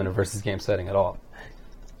imagine him in a versus game setting at all.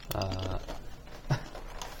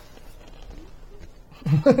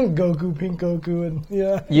 Goku, Pink Goku, and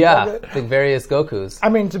yeah, the various Gokus. I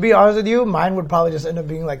mean, to be honest with you, mine would probably just end up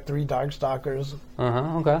being like 3 Darkstalkers.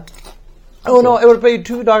 Okay. Oh no, it would be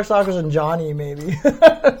 2 Darkstalkers and Johnny maybe.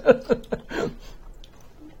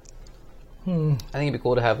 I think it'd be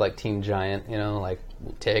cool to have like Team Giant, you know, like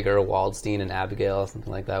Tigger, Waldstein, and Abigail,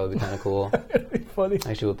 something like that would be kind of cool. That'd be funny.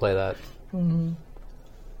 I actually would play that. Mm-hmm.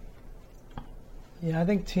 Yeah, I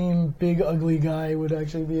think Team Big Ugly Guy would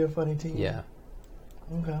actually be a funny team. Yeah.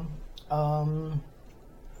 Okay.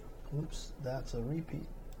 Oops, that's a repeat.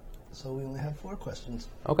 So we only have 4 questions.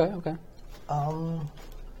 Okay. Oh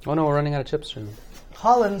no, we're running out of chips soon.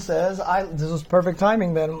 Colin says, this was perfect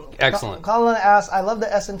timing then. Excellent. Colin asks, I love the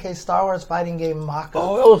SNK Star Wars fighting game Maka.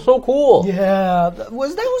 Oh, that was so cool. Yeah. That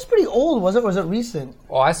was pretty old, was it? Was it recent?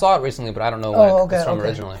 Oh, I saw it recently, but I don't know when it was from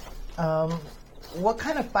originally. What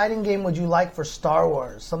kind of fighting game would you like for Star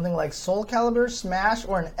Wars? Something like Soul Calibur, Smash,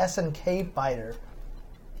 or an SNK fighter?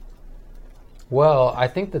 Well, I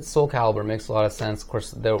think that Soul Calibur makes a lot of sense. Of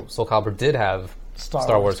course, Soul Calibur did have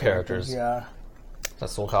Star Wars characters. Yeah.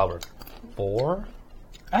 That's Soul Calibur 4?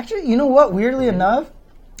 Actually, you know what? Weirdly enough,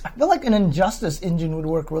 I feel like an Injustice engine would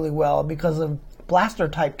work really well because of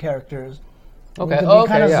blaster-type characters. Okay,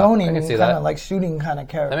 kind of zoning, I can see kind of like shooting kind of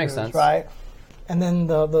characters. That makes sense. Right? And then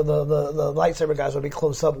the lightsaber guys would be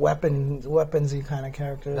close-up weaponsy kind of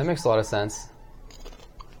characters. That makes a lot of sense.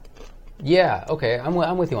 Yeah, okay,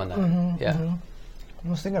 I'm with you on that. Mm-hmm, yeah. Mm-hmm. I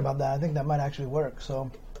was thinking about that. I think that might actually work, so...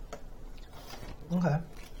 Okay.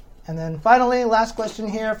 And then finally, last question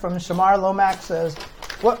here from Shamar Lomax says,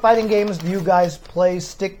 what fighting games do you guys play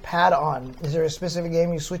stick pad on? Is there a specific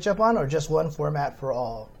game you switch up on or just one format for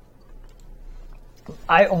all?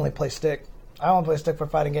 I only play stick. I only play stick for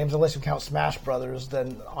fighting games unless you count Smash Brothers,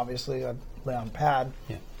 then obviously I play on pad.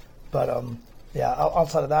 Yeah. But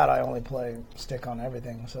outside of that, I only play stick on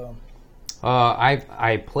everything, so...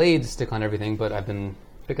 I played stick on everything, but I've been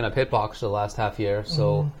picking up Hitbox for the last half year,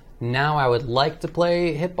 so... Now I would like to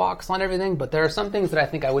play Hitbox on everything, but there are some things that I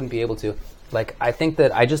think I wouldn't be able to. Like, I think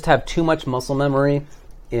that I just have too much muscle memory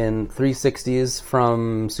in 360s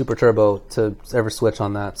from Super Turbo to ever switch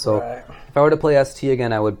on that. So if I were to play ST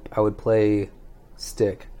again, I would play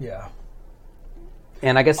stick. Yeah.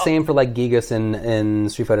 And I guess same for like Gigas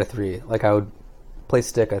in Street Fighter 3. Like I would play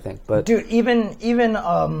stick, I think. But dude, even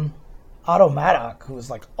Automatic, who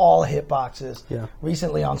was like all hitboxes. Yeah.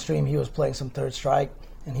 Recently on stream, he was playing some Third Strike.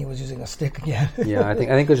 And he was using a stick again. Yeah, I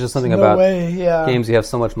think there's just something about games you have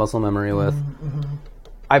so much muscle memory with. Mm-hmm.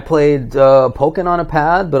 I played Pokken on a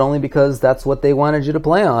pad, but only because that's what they wanted you to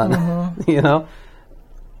play on. Mm-hmm. You know,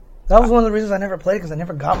 that was one of the reasons I never played because I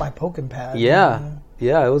never got my Pokken pad. Yeah,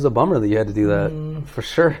 it was a bummer that you had to do that for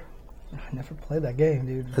sure. I never played that game,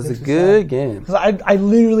 dude. It's a good game. Because I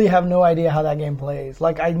literally have no idea how that game plays.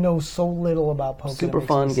 Like I know so little about Pokken. Super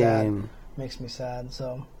fun game. Makes me sad.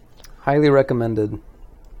 So highly recommended.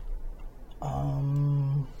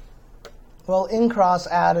 Well, Incross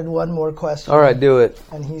added one more question. All right, do it.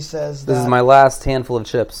 And he says this is my last handful of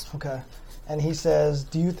chips. Okay. And he says,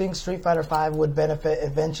 do you think Street Fighter V would benefit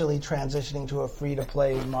eventually transitioning to a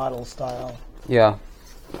free-to-play model style? Yeah,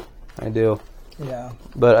 I do. Yeah.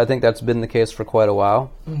 But I think that's been the case for quite a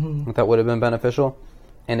while. Mm-hmm. That would have been beneficial.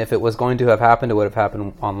 And if it was going to have happened, it would have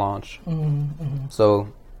happened on launch. Mm-hmm. Mm-hmm.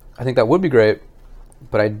 So I think that would be great,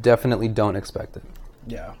 but I definitely don't expect it.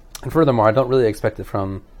 Yeah. And furthermore, I don't really expect it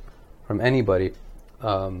from anybody.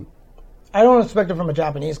 I don't expect it from a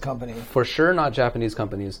Japanese company. For sure not Japanese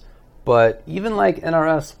companies. But even like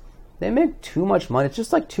NRS, they make too much money. It's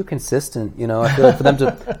just like too consistent, you know. I feel like for them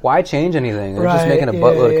to, why change anything? They're just making a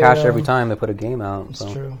buttload of cash every time they put a game out. It's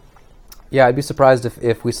true. Yeah, I'd be surprised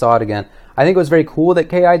if we saw it again. I think it was very cool that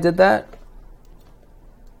KI did that.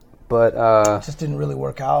 But it just didn't really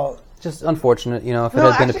work out. Just unfortunate, you know, if it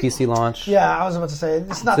had been a PC launch. Yeah, I was about to say,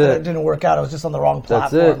 it's not that it didn't work out, it was just on the wrong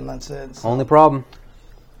platform. That's it. So. Only problem.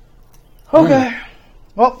 Okay.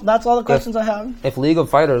 Well, that's all the questions I have. If League of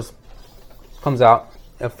Fighters comes out,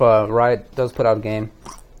 if Riot does put out a game,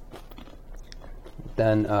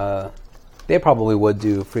 then they probably would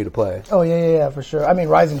do free-to-play. Oh, yeah, for sure. I mean,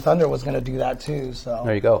 Rising Thunder was going to do that, too, so...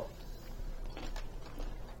 There you go.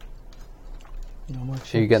 No more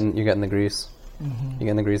So you're getting the grease. Mm-hmm. You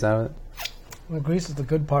getting the grease out of it? The grease is the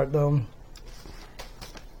good part, though.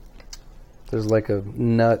 There's like a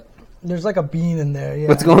nut. There's like a bean in there, yeah.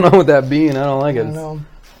 What's going on with that bean? I don't like it. I know.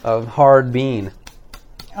 A hard bean.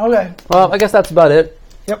 Okay. Well, I guess that's about it.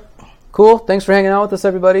 Yep. Cool. Thanks for hanging out with us,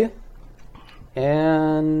 everybody.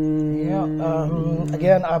 And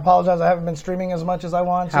again, I apologize. I haven't been streaming as much as I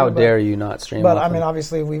want to. How dare you not stream? But often. I mean,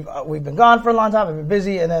 obviously, we've been gone for a long time. I've been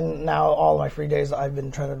busy, and then now all of my free days, I've been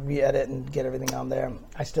trying to re-edit and get everything on there.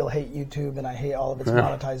 I still hate YouTube, and I hate all of its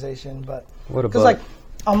monetization. But because like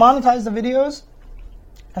I'll monetize the videos,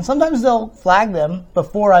 and sometimes they'll flag them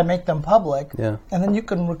before I make them public. Yeah. And then you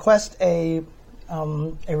can request a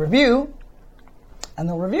review, and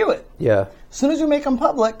they'll review it. Yeah. As soon as you make them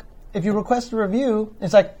public, if you request a review,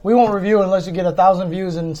 it's like, we won't review unless you get 1,000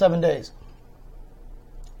 views in 7 days.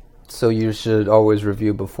 So you should always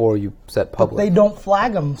review before you set public. But they don't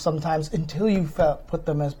flag them sometimes until you put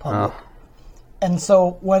them as public. And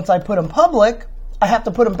so once I put them public, I have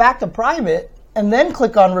to put them back to private and then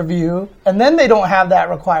click on review, and then they don't have that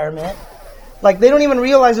requirement. Like, they don't even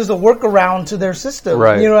realize there's a workaround to their system.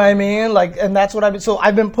 Right. You know what I mean? Like, and that's what so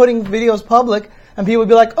I've been putting videos public, and people would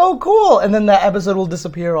be like, oh, cool. And then that episode will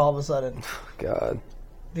disappear all of a sudden. God.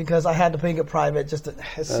 Because I had to make it private just to,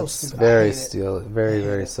 it's so stupid. Very silly.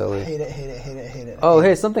 Very silly. Hate it. Oh,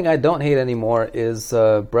 hey, something I don't hate anymore is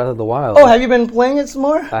Breath of the Wild. Oh, have you been playing it some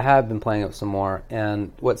more? I have been playing it some more,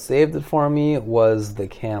 and what saved it for me was the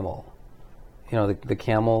camel. You know, the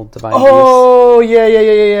camel divine beast. Oh,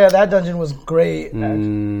 yeah. That dungeon was great.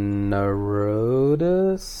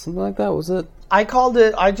 Narodus? Something like that, was it? I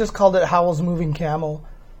just called it Howl's Moving Camel.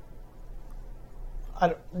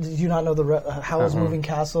 Did you not know the Howl's Moving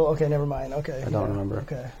Castle? Okay, never mind. Okay. I don't remember.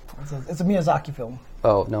 Okay. It's a Miyazaki film.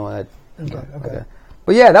 Oh, no. Okay.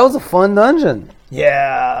 But yeah, that was a fun dungeon.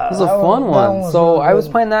 Yeah. It was a fun one. So really I was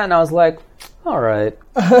playing that and I was like, all right,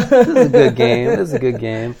 this is a good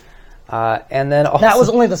game. And then also, that was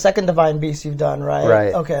only the second Divine Beast you've done, right?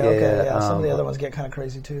 Right. Okay. Yeah. Some of the other ones get kind of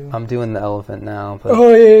crazy too. I'm doing the elephant now. But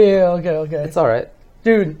oh, yeah. Okay. It's all right.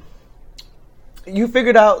 Dude, you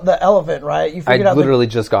figured out the elephant, right? I literally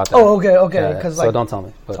just got that. Oh, okay. Yeah, so don't tell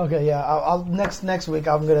me. But. Okay, yeah. I'll next week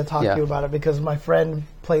I'm going to talk to you about it because my friend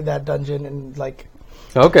played that dungeon and like...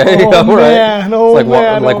 Okay, all right.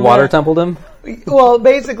 Like water templed him? Well,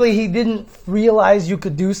 basically he didn't realize you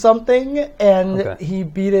could do something and he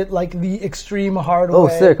beat it like the extreme hard way. Oh,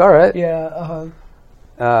 sick. All right. Yeah,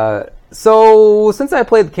 so since I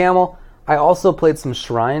played the camel, I also played some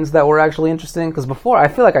shrines that were actually interesting because before I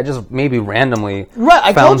feel like I just maybe randomly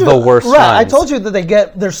found the worst shrines. I told you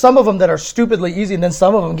that there's some of them that are stupidly easy and then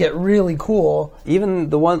some of them get really cool. Even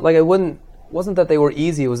the one, like wasn't that they were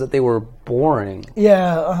easy, it was that they were boring.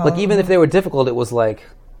 Yeah. Like even if they were difficult, it was like,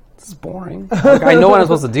 this is boring. Like, I know what I'm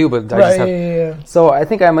supposed to do, but I just have... Yeah. So I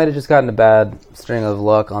think I might have just gotten a bad string of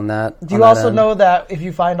luck on that. Do you also know that if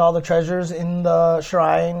you find all the treasures in the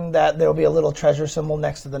shrine, that there'll be a little treasure symbol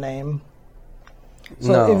next to the name?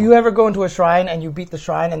 So if you ever go into a shrine and you beat the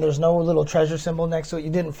shrine and there's no little treasure symbol next to it, you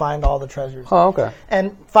didn't find all the treasures. Oh, okay.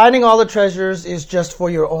 And finding all the treasures is just for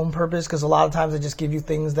your own purpose because a lot of times they just give you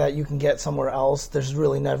things that you can get somewhere else. There's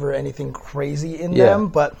really never anything crazy in them,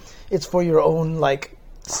 but it's for your own like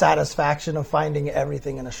satisfaction of finding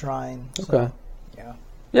everything in a shrine. Okay.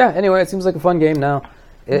 Yeah, anyway, it seems like a fun game now.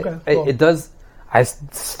 It does... I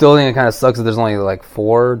still think it kind of sucks that there's only like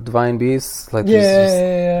 4 divine beasts. Like,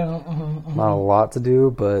 not a lot to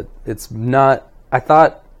do, but it's not. I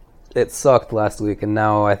thought it sucked last week, and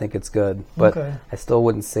now I think it's good. But I still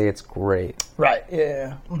wouldn't say it's great. Right?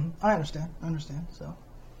 Yeah. Mm-hmm. I understand. So,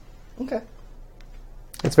 okay.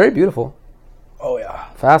 It's very beautiful. Oh yeah.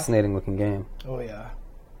 Fascinating looking game. Oh yeah.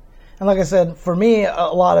 And like I said, for me, a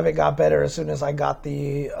lot of it got better as soon as I got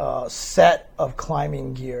the set of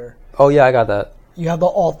climbing gear. Oh yeah, I got that. You have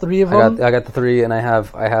all 3 of them? I got the 3, and I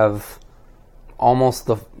have almost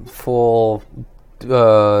the full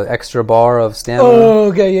extra bar of stamina. Oh,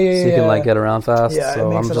 okay, yeah. So you can like get around fast. Yeah, so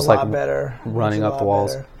it makes I'm it just a lot like better. Running up the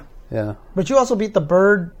walls. Better. Yeah. But you also beat the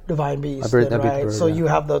bird divine beast, right? The bird, so you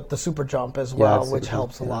have the super jump as well, which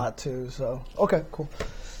helps a lot too. So okay, cool.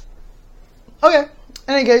 Okay.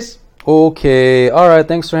 Any case. Okay. All right.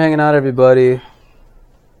 Thanks for hanging out, everybody.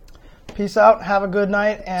 Peace out. Have a good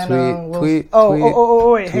night. And wait.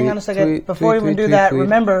 Hang on a second. Before we do that,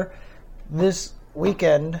 remember, this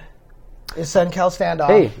weekend is Senkel Standoff.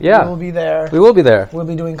 Hey, yeah. We will be there. We'll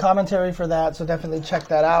be doing commentary for that, so definitely check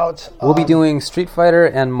that out. We'll be doing Street Fighter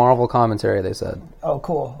and Marvel commentary, they said. Oh,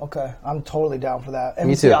 cool. Okay. I'm totally down for that.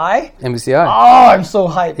 Me too. MVCI? Oh, I'm so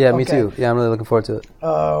hyped. Yeah, me too. Yeah, I'm really looking forward to it.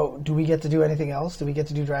 Do we get to do anything else? Do we get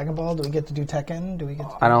to do Dragon Ball? Do we get to do Tekken?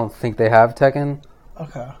 I don't think they have Tekken.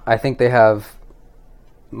 Okay. I think they have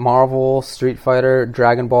Marvel, Street Fighter,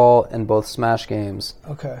 Dragon Ball, and both Smash games.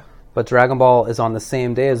 Okay. But Dragon Ball is on the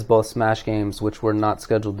same day as both Smash games, which we're not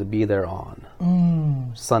scheduled to be there on.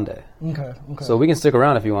 Sunday. Okay. So we can stick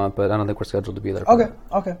around if you want, but I don't think we're scheduled to be there. Okay,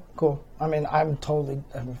 cool. I mean, I'm totally,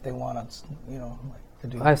 if they want us, to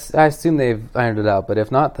do that. I assume they've ironed it out, but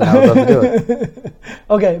if not, then I would love to do it.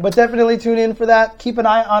 Okay, but definitely tune in for that. Keep an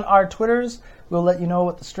eye on our Twitters. We'll let you know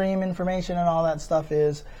what the stream information and all that stuff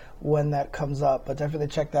is when that comes up. But definitely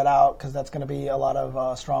check that out because that's going to be a lot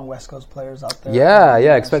of strong West Coast players out there.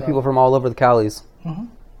 Yeah. Expect people from all over the Calis. Mm-hmm.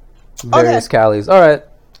 Various Calis. All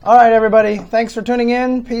right, everybody. Thanks for tuning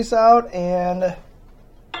in. Peace out and...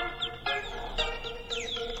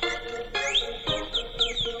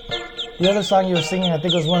 The other song you were singing, I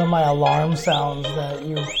think, was one of my alarm sounds that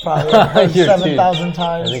you probably heard 7,000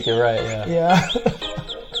 times. I think you're right, yeah. Yeah.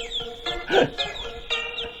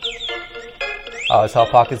 Oh, is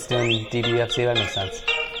Hot Pockets doing DBFC? That makes sense.